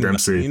it's actually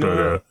Dempsey, You know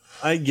but what?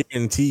 I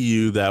guarantee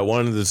you that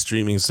one of the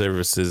streaming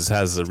services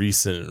has a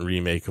recent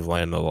remake of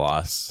Land of the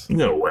Lost.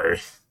 no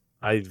way.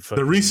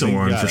 The recent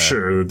one for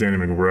sure, the Danny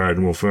McBride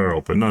and Will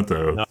Ferrell, but not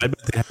the. No, I bet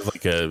they have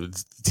like a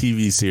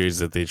TV series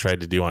that they tried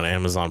to do on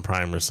Amazon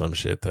Prime or some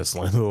shit. That's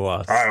Land of the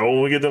Lost. All right,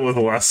 well, we'll get that with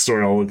the last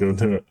story. I'll look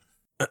into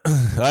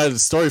it.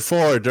 Story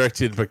 4,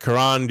 directed by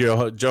Karan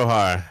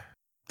Johar.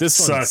 This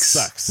one Sucks.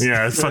 sucks.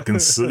 Yeah, it fucking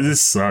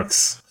this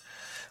sucks.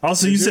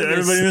 Also, you said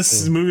everybody in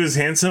this movie is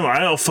handsome.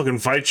 I'll fucking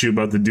fight you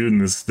about the dude in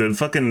this. The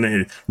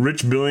fucking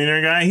rich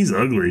billionaire guy. He's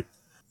ugly.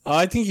 Oh,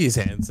 I think he's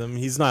handsome.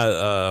 He's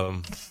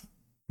not.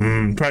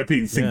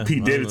 Probably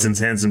Pete Davidson's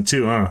handsome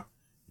too, huh?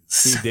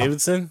 Pete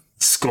Davidson.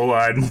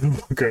 Skull-eyed.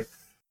 Okay.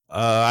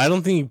 I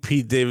don't think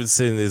Pete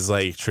Davidson is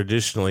like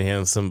traditionally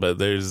handsome, but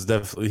there's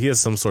definitely he has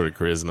some sort of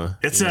charisma.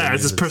 It's You know what I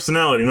it's mean? his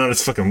personality, not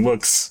his fucking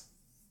looks.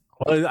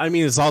 Well, I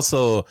mean, it's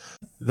also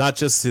not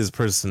just his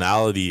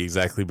personality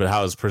exactly, but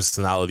how his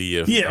personality.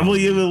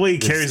 The way he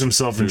carries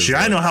himself and is shit.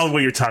 I like- know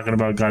what you're talking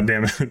about.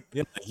 Goddamn it.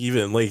 Yeah,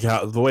 even like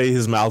how the way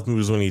his mouth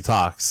moves when he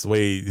talks, the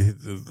way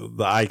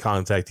the eye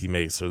contact he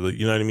makes, or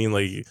you know what I mean,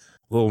 like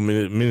little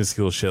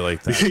minuscule shit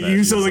like that.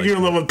 You sound like you're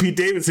in love with Pete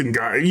Davidson,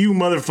 guy. You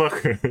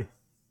motherfucker.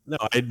 No,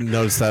 I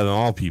noticed that in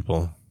all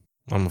people.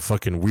 I'm a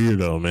fucking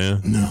weirdo, man.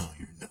 No,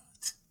 you're not.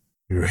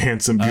 You're a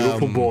handsome,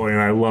 beautiful boy,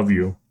 and I love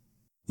you.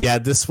 Yeah,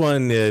 this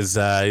one is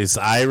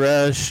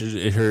Ira.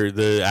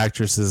 The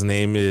actress's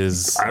name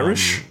is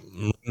Irish?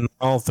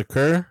 Manal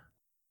Thakur.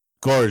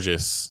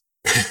 Gorgeous,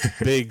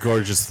 big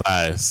gorgeous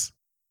thighs.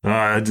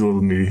 I do love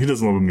a meaty. He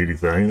doesn't love a meaty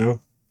thing, you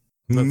know.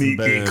 Nothing Meaty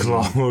better than-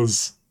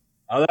 claws.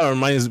 Oh, that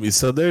reminds me.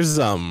 So there's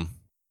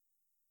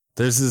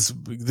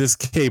this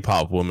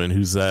K-pop woman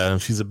who's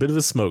she's a bit of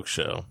a smoke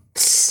show.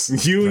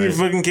 You and your Right.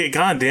 fucking kid.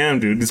 God damn,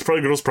 dude. This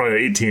girl's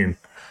probably 18.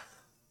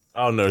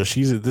 Oh no,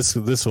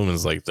 this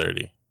woman's like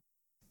 30.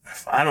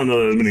 I don't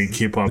know that many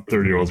K-pop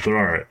 30-year-olds, but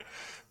all right.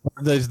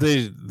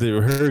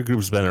 Her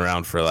group's been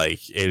around for like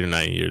 8 or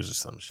 9 years or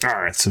some shit. All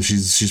right, so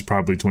she's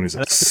probably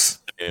 26.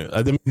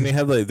 I mean,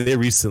 they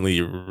recently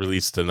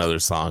released another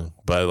song,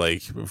 but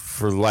like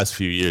for the last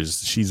few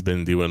years, she's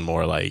been doing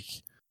more like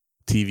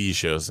TV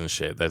shows and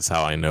shit. That's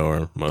how I know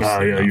her. Mostly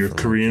Oh yeah, now your from-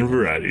 Korean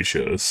variety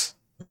shows.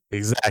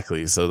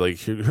 Exactly. So like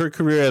her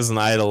career as an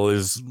idol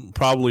is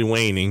probably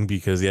waning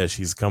because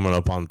she's coming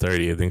up on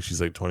 30. I think she's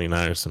like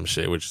 29 or some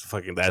shit, which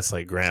fucking that's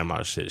like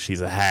grandma shit.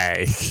 She's a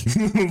hag.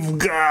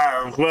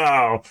 God,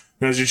 wow,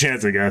 now's your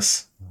chance, I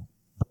guess.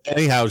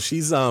 Anyhow,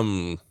 she's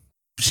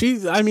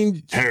I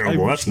mean,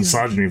 Terrible. That's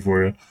misogyny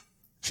for you.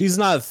 She's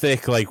not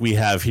thick like we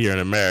have here in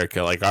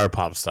America. Like our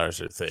pop stars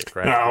are thick,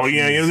 right? Oh,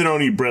 yeah, they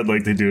don't eat bread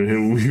like they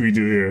do. We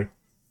do here.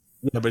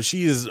 Yeah, but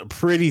she is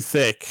pretty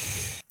thick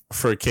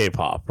for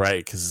K-pop,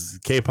 right? Because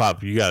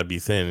K-pop, you gotta be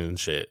thin and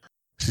shit.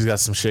 She's got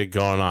some shit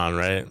going on,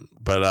 right?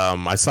 But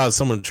I saw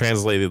someone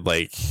translated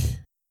like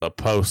a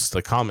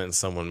comment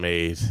someone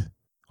made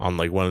on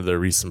like one of their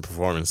recent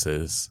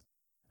performances,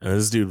 and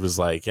this dude was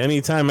like,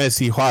 anytime I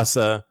see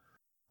Hwasa,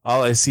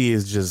 all I see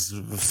is just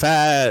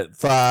fat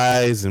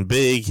thighs and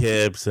big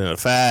hips and a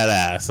fat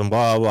ass and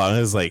blah blah. And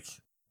it's like,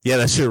 yeah,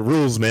 that shit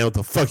rules, man. What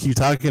the fuck you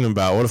talking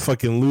about? What a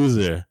fucking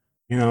loser.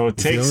 You know, it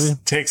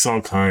takes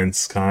all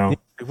kinds, Kyle.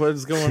 What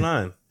is going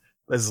on?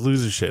 That's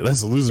loser shit.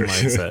 That's a loser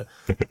mindset.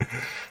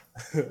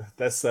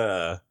 That's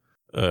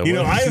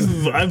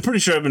I'm pretty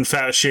sure I've been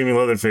fat shaming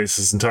Leatherface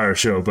this entire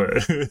show,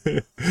 but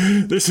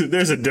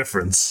there's a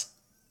difference.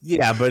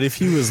 Yeah, but if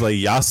he was like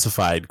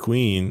yassified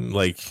queen,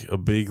 like a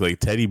big like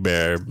teddy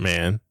bear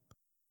man,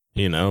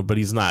 you know, but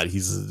he's not.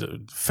 He's a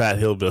fat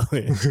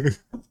hillbilly,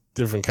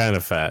 different kind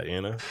of fat,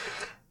 you know.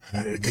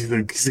 He's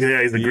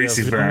a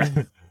greasy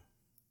fat.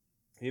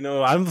 You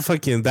know, I'm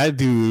fucking that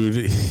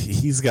dude.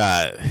 He's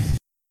got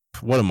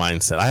what a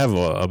mindset. I have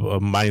a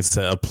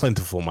mindset, a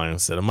plentiful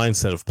mindset, a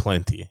mindset of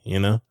plenty.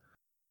 You know,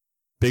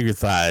 bigger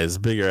thighs,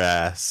 bigger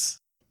ass,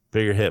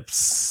 bigger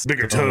hips,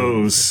 bigger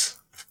toes,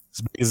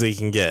 as big as they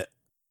can get.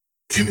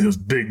 Give me those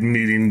big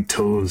meating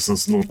toes,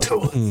 those little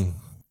toes.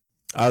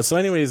 So,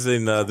 anyways,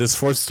 in this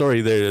fourth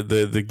story,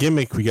 the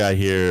gimmick we got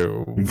here.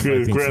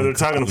 They're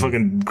talking to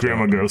fucking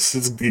Grandma Ghost.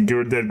 It's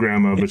your dead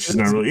grandma, but she's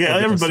not really. Yeah,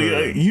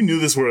 everybody, you knew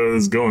this where it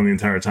was going the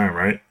entire time,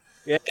 right?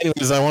 Yeah.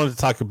 Anyways, I wanted to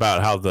talk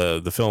about how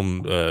the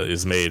film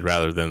is made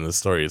rather than the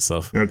story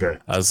itself. Okay.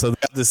 So they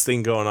have this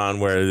thing going on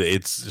where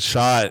it's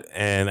shot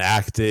and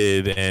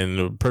acted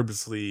and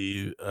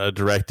purposely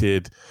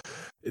directed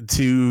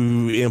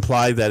to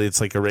imply that it's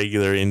like a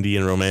regular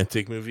Indian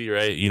romantic movie,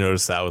 right? You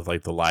notice that with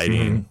like the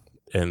lighting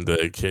and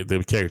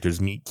the characters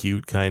meet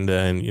cute kind of,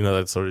 and you know,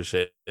 that sort of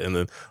shit. And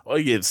then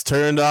it gets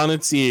turned on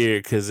its ear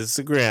because it's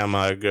a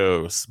grandma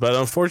ghost. But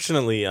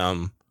unfortunately,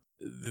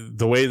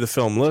 the way the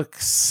film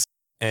looks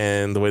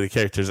and the way the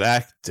characters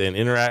act and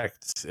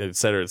interact,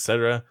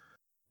 etc.,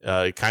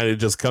 it kind of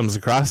just comes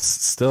across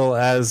still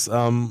as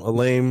a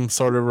lame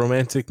sort of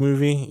romantic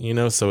movie, you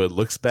know. So it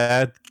looks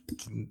bad.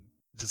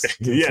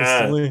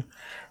 Yeah.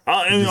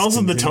 And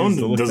also the tone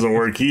doesn't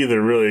work either,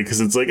 really,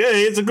 because it's like,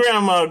 hey, it's a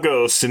grandma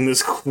ghost in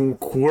this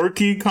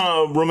quirky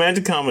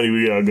romantic comedy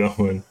we got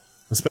going.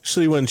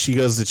 Especially when she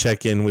goes to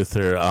check in with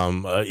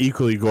her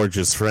equally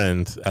gorgeous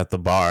friend at the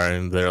bar,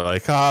 and they're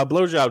like,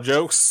 blowjob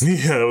jokes.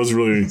 Yeah, that was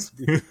really... So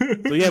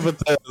yeah, but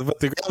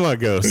the grandma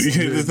ghost.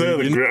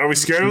 Are we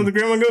scared of the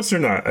grandma ghost or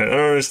not? I don't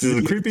understand.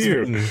 Is it creepy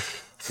or...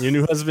 Your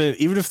new husband,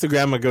 even if the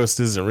grandma ghost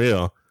isn't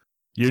real,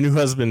 your new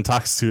husband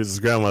talks to his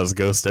grandma's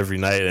ghost every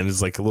night and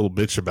is like a little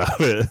bitch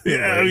about it.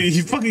 Yeah, I mean,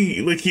 he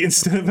fucking, like,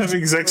 instead of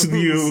having sex with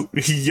you,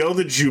 he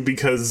yelled at you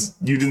because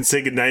you didn't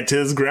say goodnight to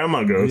his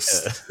grandma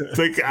ghost. Yeah.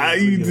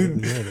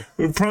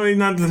 Like, probably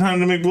not the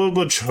time to make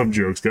blowjob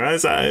jokes,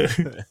 guys.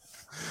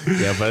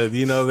 Yeah, but,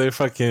 you know, they're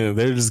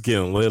just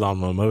getting lit on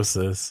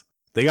mimosas.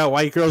 They got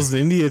white girls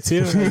in India,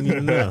 too. I didn't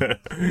even know.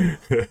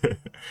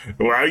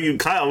 Why are you,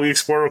 Kyle? We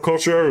explore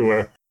culture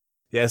everywhere.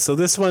 Yeah, so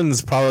this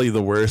one's probably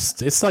the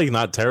worst. It's like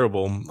not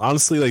terrible.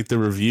 Honestly, like the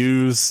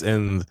reviews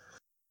and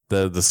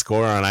the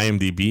score on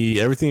IMDb,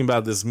 everything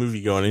about this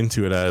movie going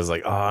into it, I was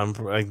like, I'm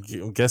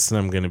guessing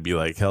I'm going to be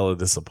like hella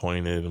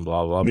disappointed and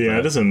blah, blah, blah. Yeah,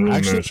 it doesn't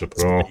really match up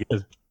at all.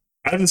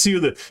 I haven't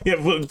seen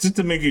just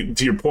to make it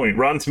to your point,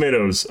 Rotten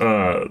Tomatoes,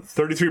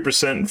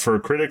 33% for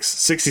critics,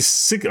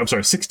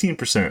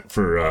 16%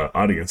 for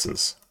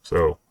audiences.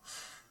 So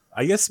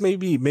I guess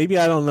maybe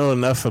I don't know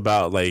enough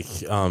about like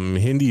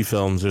Hindi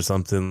films or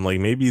something. Like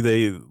maybe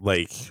they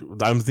like,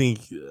 I'm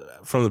thinking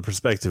from the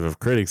perspective of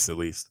critics at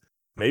least,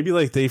 maybe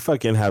like they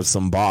fucking have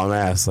some bomb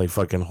ass like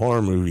fucking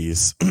horror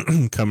movies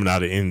coming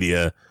out of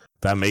India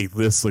that make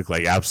this look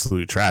like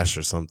absolute trash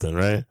or something,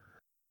 right?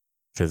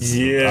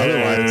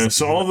 Yeah.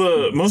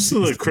 So most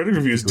of the critic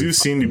reviews do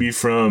seem to be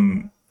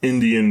from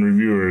Indian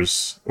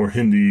reviewers or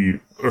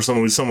Hindi or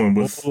someone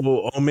with.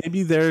 Oh,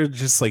 maybe they're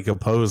just like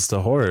opposed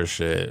to horror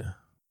shit.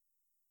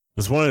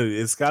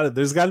 There's got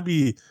to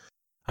be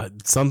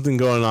something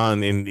going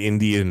on in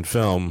Indian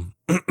film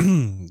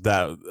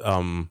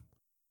that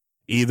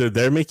either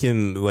they're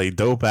making like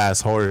dope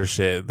ass horror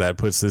shit that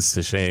puts this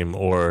to shame,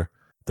 or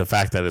the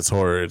fact that it's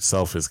horror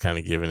itself is kind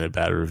of giving it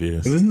bad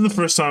reviews. This is the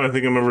first time I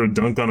think I'm ever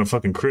dunked on a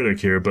fucking critic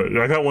here, but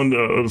I got one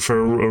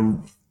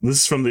this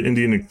is from the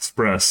Indian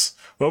Express.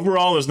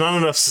 Overall, there's not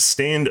enough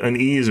sustained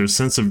unease or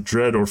sense of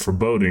dread or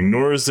foreboding,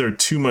 nor is there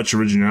too much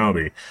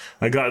originality.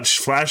 I got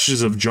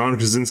flashes of John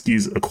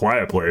Krasinski's A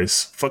Quiet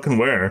Place, fucking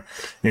where,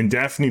 and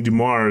Daphne du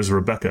Maurier's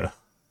Rebecca.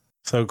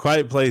 So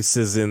Quiet Place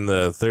is in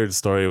the third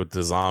story with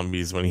the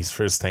zombies when he's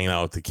first hanging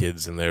out with the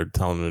kids and they're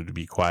telling him to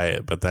be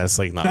quiet, but that's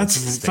like not.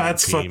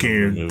 That's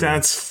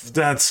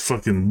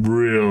fucking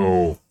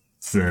real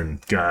thin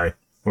guy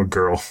or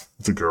girl.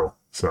 It's a girl.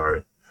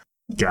 Sorry.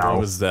 What gal,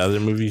 was the other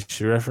movie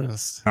she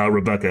referenced?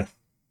 Rebecca.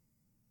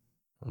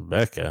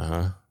 Rebecca,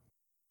 huh?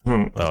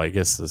 Hmm. Oh, I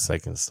guess the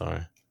second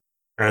star.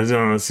 I don't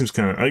know. It seems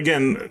kind of,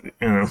 again,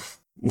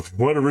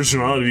 what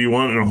originality do you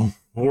want in a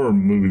horror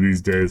movie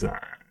these days? I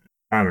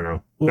don't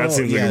know. That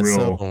seems like a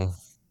real. So,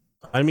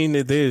 I mean,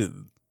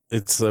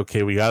 it's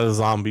okay. We got a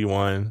zombie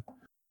one.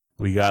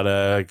 We got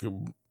a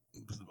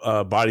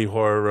body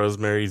horror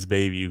Rosemary's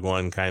Baby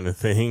one kind of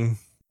thing,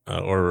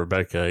 or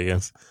Rebecca, I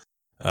guess.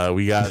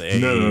 We got a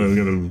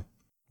no,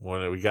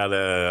 we got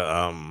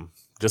a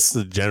just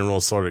a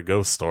general sort of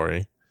ghost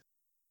story.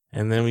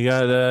 And then we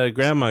got a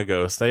grandma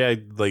ghost.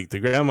 I like the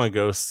grandma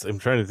ghost. I'm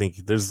trying to think.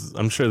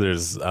 I'm sure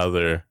there's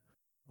other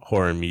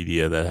horror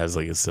media that has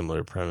like a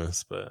similar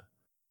premise, but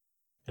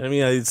I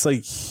mean, it's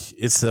like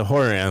it's a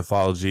horror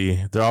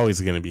anthology. They're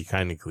always going to be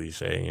kind of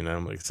cliche,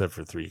 except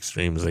for Three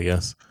Extremes, I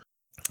guess.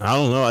 I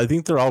don't know. I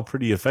think they're all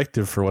pretty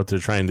effective for what they're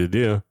trying to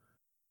do.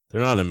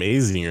 They're not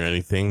amazing or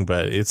anything,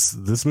 but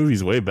this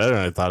movie's way better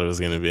than I thought it was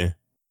going to be.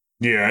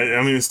 Yeah,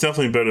 I mean, it's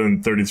definitely better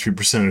than 33%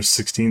 or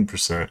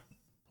 16%.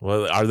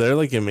 Well, are there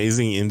like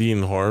amazing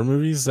Indian horror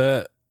movies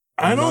that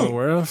I'm not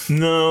aware of?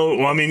 No.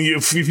 Well, I mean,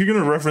 if you're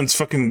going to reference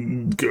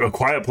fucking A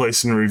Quiet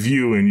Place in a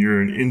review and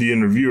you're an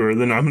Indian reviewer,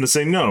 then I'm going to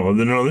say no.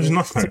 Then no, there's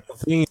nothing. The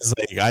thing is,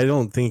 like, I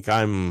don't think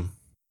I'm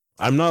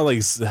not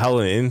like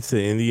hella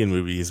into Indian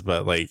movies,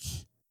 but like,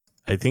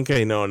 I think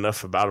I know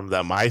enough about them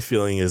that my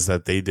feeling is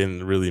that they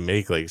didn't really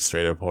make like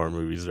straight up horror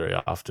movies very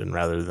often,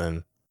 rather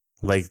than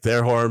like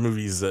their horror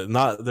movies. They're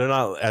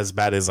not as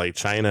bad as like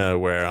China,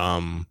 where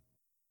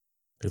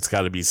it's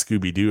got to be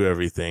Scooby-Doo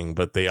everything,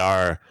 but they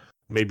are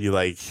maybe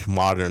like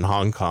modern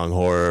Hong Kong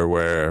horror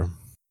where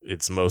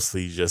it's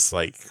mostly just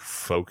like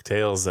folk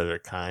tales that are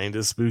kind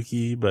of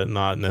spooky, but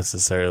not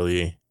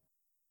necessarily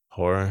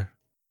horror.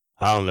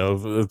 I don't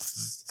know.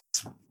 It's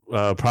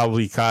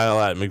probably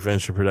Kyle at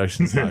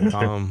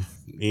McVentureProductions.com.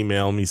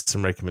 Email me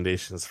some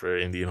recommendations for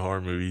Indian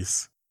horror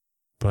movies.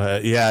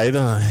 But yeah,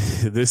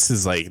 this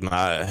is like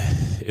not,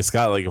 it's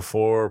got like a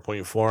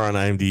 4.4 on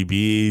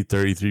IMDb,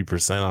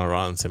 33% on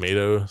Rotten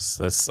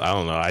Tomatoes. I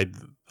don't know. I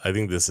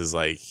think this is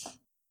like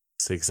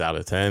 6 out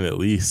of 10 at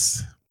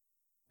least.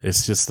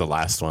 It's just the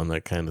last one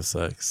that kind of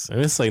sucks. And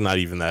it's like not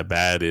even that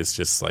bad. It's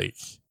just like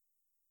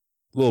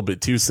a little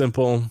bit too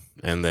simple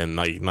and then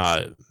like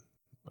not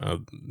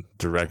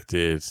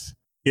directed.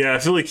 Yeah, I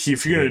feel like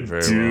if you're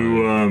going to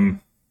do,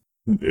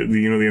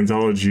 the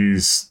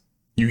anthologies,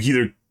 you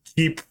either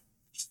keep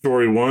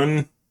story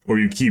 1 or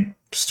you keep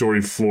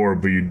story 4,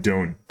 but you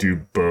don't do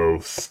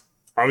both.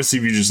 Obviously,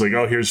 if you just like,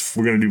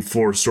 we're going to do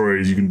 4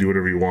 stories, you can do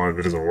whatever you want if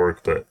it doesn't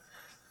work, but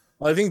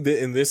I think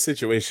that in this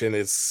situation,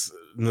 it's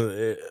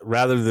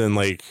rather than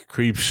like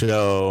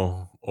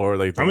Creepshow or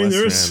like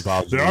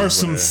there are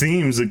some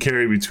themes that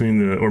carry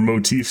between or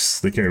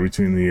motifs that carry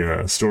between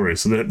the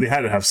stories, so they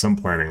had to have some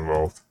planning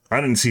involved.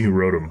 I didn't see who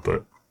wrote them,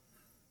 but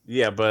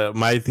yeah, but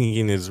my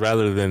thinking is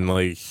rather than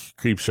like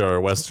Creepshow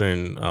or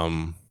Western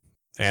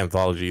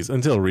anthologies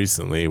until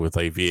recently with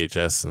like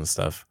VHS and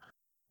stuff,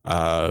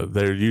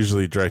 they're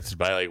usually directed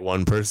by like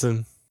one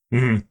person.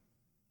 Mm-hmm.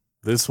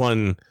 This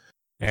one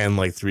and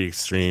like Three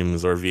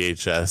Extremes or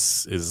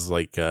VHS is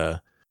like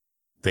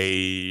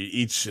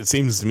it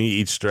seems to me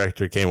each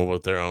director came up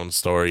with their own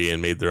story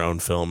and made their own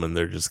film, and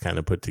they're just kind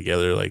of put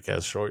together like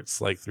as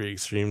shorts, like Three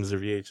Extremes or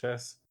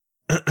VHS,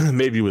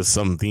 maybe with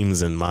some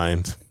themes in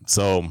mind.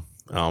 So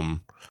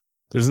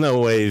there's no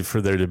way for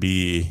there to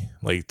be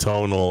like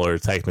tonal or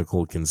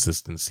technical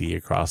consistency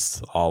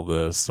across all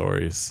the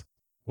stories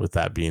with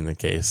that being the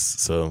case.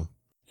 So,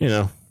 we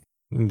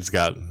just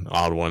got an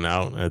odd one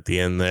out at the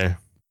end there.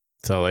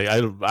 So like, I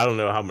don't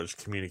know how much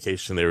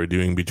communication they were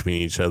doing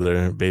between each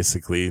other,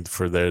 basically,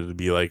 for there to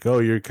be like, oh,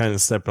 you're kind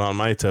of stepping on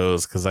my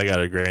toes because I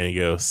got a granny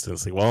ghost. And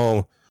it's like,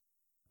 well,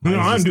 no,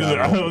 I'm doing it.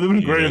 It would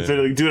be great if they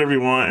like do whatever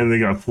you want and they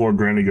got 4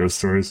 granny ghost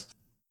stories.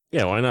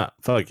 Yeah, why not?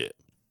 Fuck it.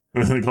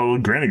 They call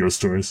it granny ghost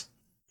stories.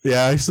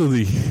 Yeah,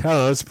 actually, I don't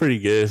know, it's pretty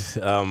good.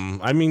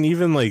 I mean,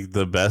 even like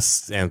the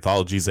best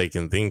anthologies I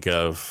can think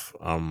of,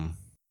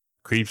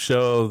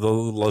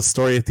 Creepshow, the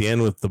story at the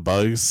end with the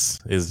bugs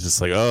is just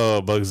like,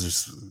 oh, bugs are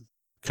just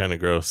kind of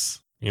gross.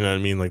 You know what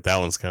I mean? Like that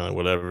one's kind of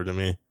whatever to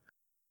me.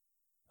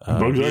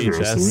 Bugs are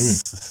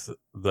gross.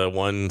 The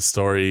one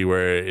story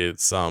where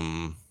it's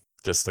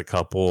just a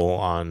couple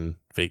on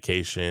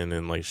vacation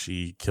and like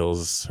she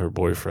kills her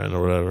boyfriend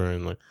or whatever,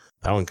 and like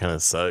that one kind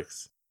of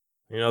sucks.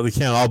 They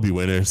can't all be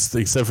winners,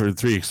 except for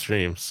Three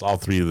Extremes. All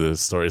 3 of the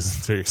stories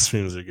in Three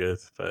Extremes are good,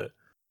 but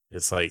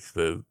it's like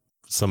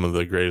some of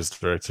the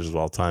greatest directors of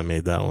all time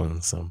made that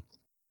one, so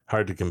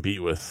hard to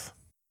compete with.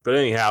 But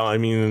anyhow, I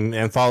mean,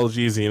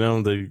 anthologies, they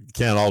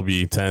can't all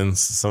be 10s.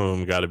 Some of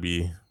them got to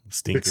be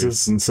stinkers.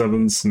 6s and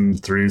 7s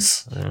and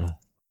 3s. Yeah.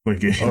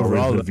 Like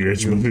overall, the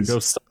VH movies.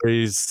 Ghost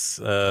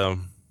Stories,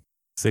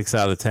 6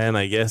 out of 10,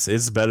 I guess.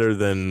 It's better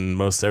than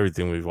most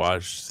everything we've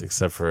watched,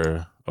 except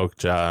for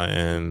Okja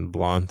and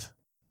Blonde.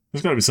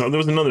 There's gotta be something. There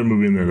was another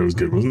movie in there that was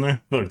good, wasn't there?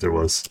 I feel like there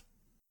was.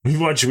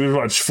 We've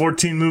watched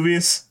 14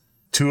 movies,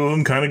 2 of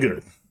them kind of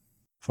good.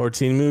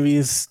 14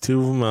 movies, 2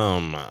 of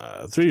them,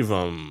 3 of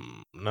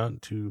them,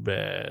 not too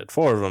bad.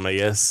 4 of them, I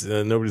guess.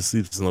 Nobody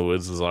Sleeps in the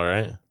Woods was all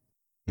right.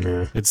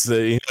 Yeah. It's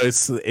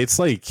it's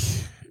like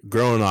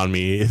growing on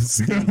me.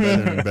 It's getting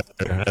better and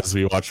better as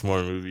we watch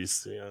more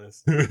movies. To be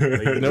honest,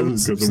 like, Nobody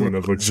Sleeps in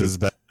the Woods is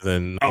better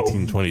than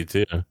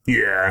 1922.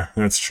 Yeah,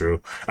 that's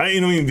true. I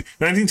mean,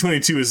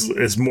 1922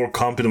 is more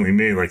competently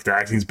made. Like the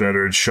acting's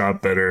better, it's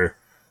shot better,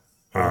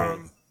 the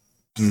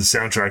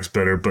soundtrack's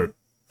better, but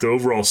the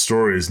overall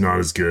story is not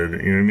as good. You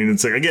know what I mean?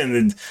 It's like,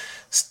 again,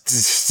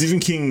 Stephen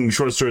King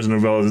short stories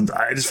and novellas,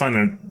 I just find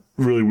that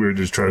really weird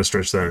to try to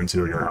stretch that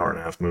into like an hour and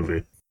a half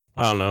movie.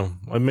 I don't know.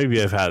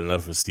 Maybe I've had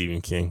enough of Stephen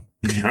King.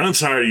 I'm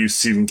tired of you,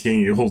 Stephen King,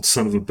 you old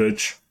son of a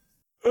bitch.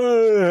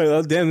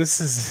 Damn,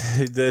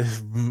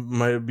 this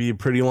might be a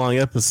pretty long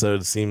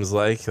episode, seems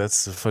like.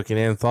 That's the fucking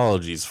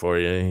anthologies for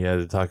you. You had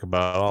to talk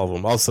about all of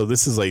them. Also,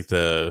 this is like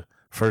the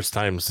first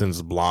time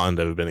since Blonde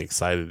I've been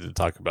excited to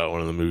talk about one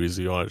of the movies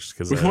we watched.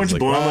 We watched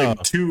Blonde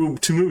like two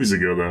movies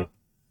ago, though.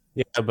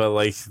 Yeah, but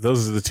like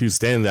those are the two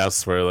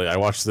standouts where like I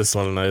watched this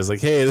one and I was like,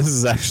 hey, this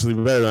is actually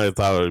better than I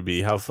thought it would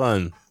be. How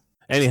fun.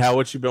 Anyhow,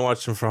 what you been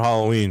watching for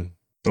Halloween?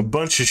 A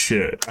bunch of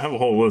shit. I have a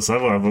whole list.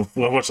 I've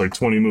watched like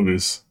 20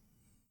 movies.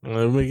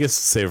 I guess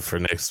save it for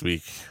next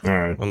week. All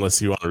right.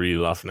 Unless you want to read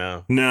it off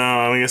now.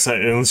 No, I guess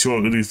unless you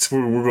want to,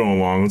 we're going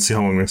along. Let's see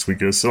how long next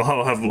week is. So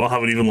I'll have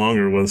an even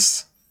longer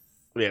list.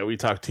 Yeah, we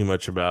talked too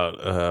much about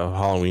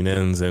Halloween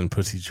Ends and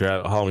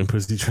Halloween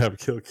Pussy Trap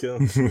Kill Kill.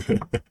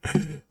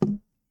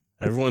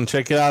 Everyone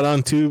check it out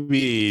on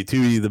Tubi.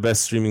 Tubi, the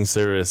best streaming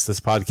service.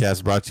 This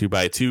podcast brought to you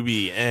by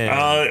Tubi. And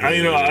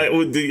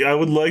I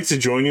would like to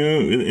join you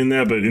in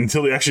that, but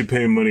until they actually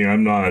pay money,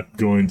 I'm not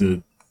going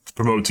to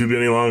promote Tubi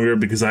any longer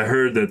because I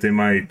heard that they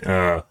might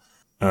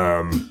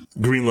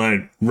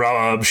greenlight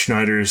Rob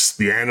Schneider's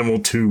The Animal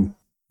 2.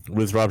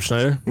 With Rob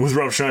Schneider? With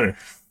Rob Schneider.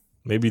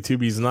 Maybe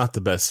Tubi's not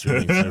the best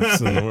streaming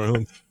service in the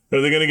world.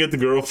 Are they going to get the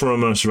girl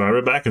from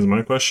Survivor back is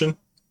my question.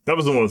 That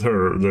was the one with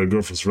her, the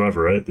girl from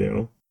Survivor, right? You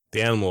know?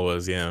 The Animal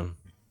was, yeah,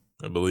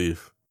 I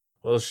believe.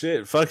 Well,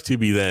 shit, fuck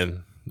Tubi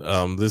then.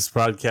 This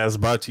podcast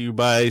brought to you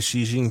by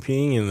Xi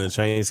Jinping and the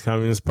Chinese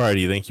Communist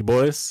Party. Thank you,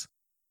 boys.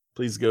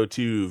 Please go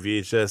to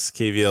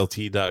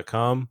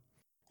vhskvlt.com.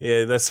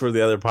 Yeah, that's where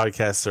the other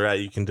podcasts are at.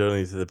 You can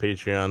donate to the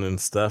Patreon and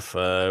stuff.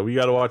 We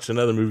got to watch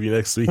another movie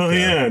next week. Oh,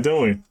 yeah,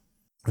 don't we?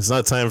 It's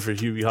not time for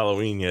Hubie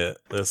Halloween yet.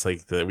 That's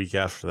like the week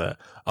after that.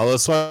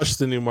 Let's watch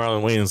the new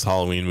Marlon Wayans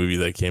Halloween movie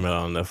that came out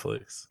on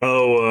Netflix.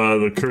 Oh,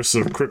 The Curse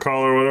of Crick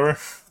Hall or whatever?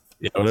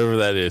 Yeah, whatever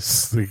that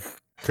is. The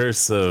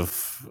Curse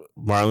of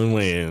Marlon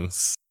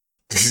Wayans.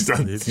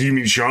 You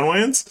mean Sean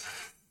Wayans?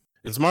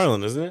 It's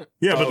Marlon, isn't it?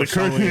 Yeah, but the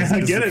curse,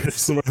 I get it.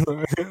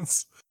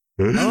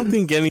 I don't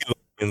think any of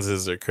the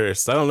Wayanses are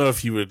cursed. I don't know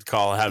if you would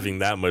call having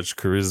that much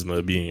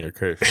charisma being a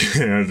curse.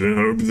 Yeah,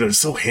 they're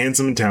so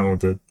handsome and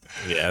talented.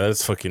 Yeah,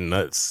 that's fucking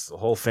nuts. The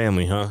whole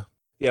family, huh?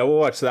 Yeah, we'll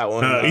watch that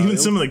one. Even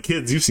some of the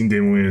kids, you've seen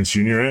Damon Wayans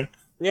Jr., right?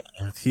 Yeah,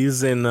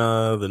 he's in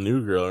The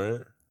New Girl,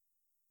 right?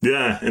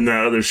 Yeah, and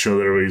that other show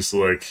that everybody used to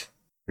like.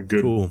 The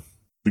Good Cool.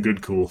 The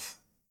Good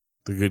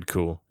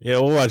Cool. Yeah,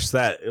 we'll watch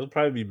that. It'll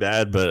probably be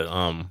bad, but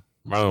Marlon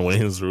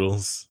Wayans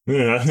rules.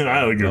 Yeah,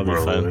 I like good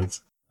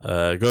Marlon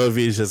Wayans. Go to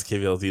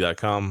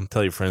vhskvlt.com.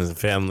 Tell your friends and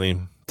family.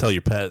 Tell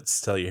your pets.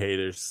 Tell your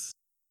haters.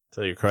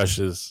 Tell your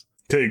crushes.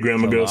 Tell your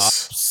grandma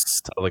ghosts.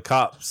 Tell the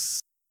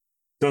cops.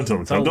 Don't tell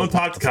the cops. Don't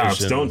talk to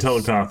cops. Don't tell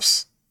the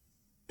cops.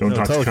 Don't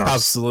talk to the cops.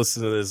 cops to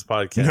listen to this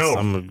podcast.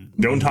 No,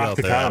 don't talk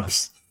to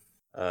cops.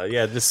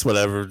 Yeah, just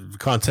whatever.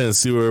 Content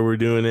sewer, we're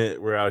doing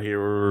it. We're out here.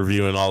 We're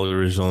reviewing all the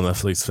original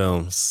Netflix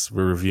films.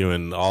 We're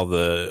reviewing all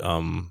the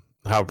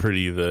how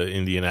pretty the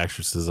Indian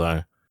actresses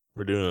are.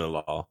 We're doing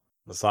it all.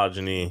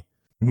 Misogyny,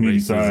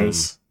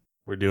 racism.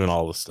 We're doing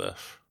all the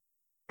stuff.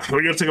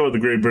 We gotta talk about the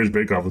Great British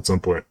Bake Off at some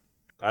point.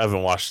 I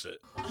haven't watched it.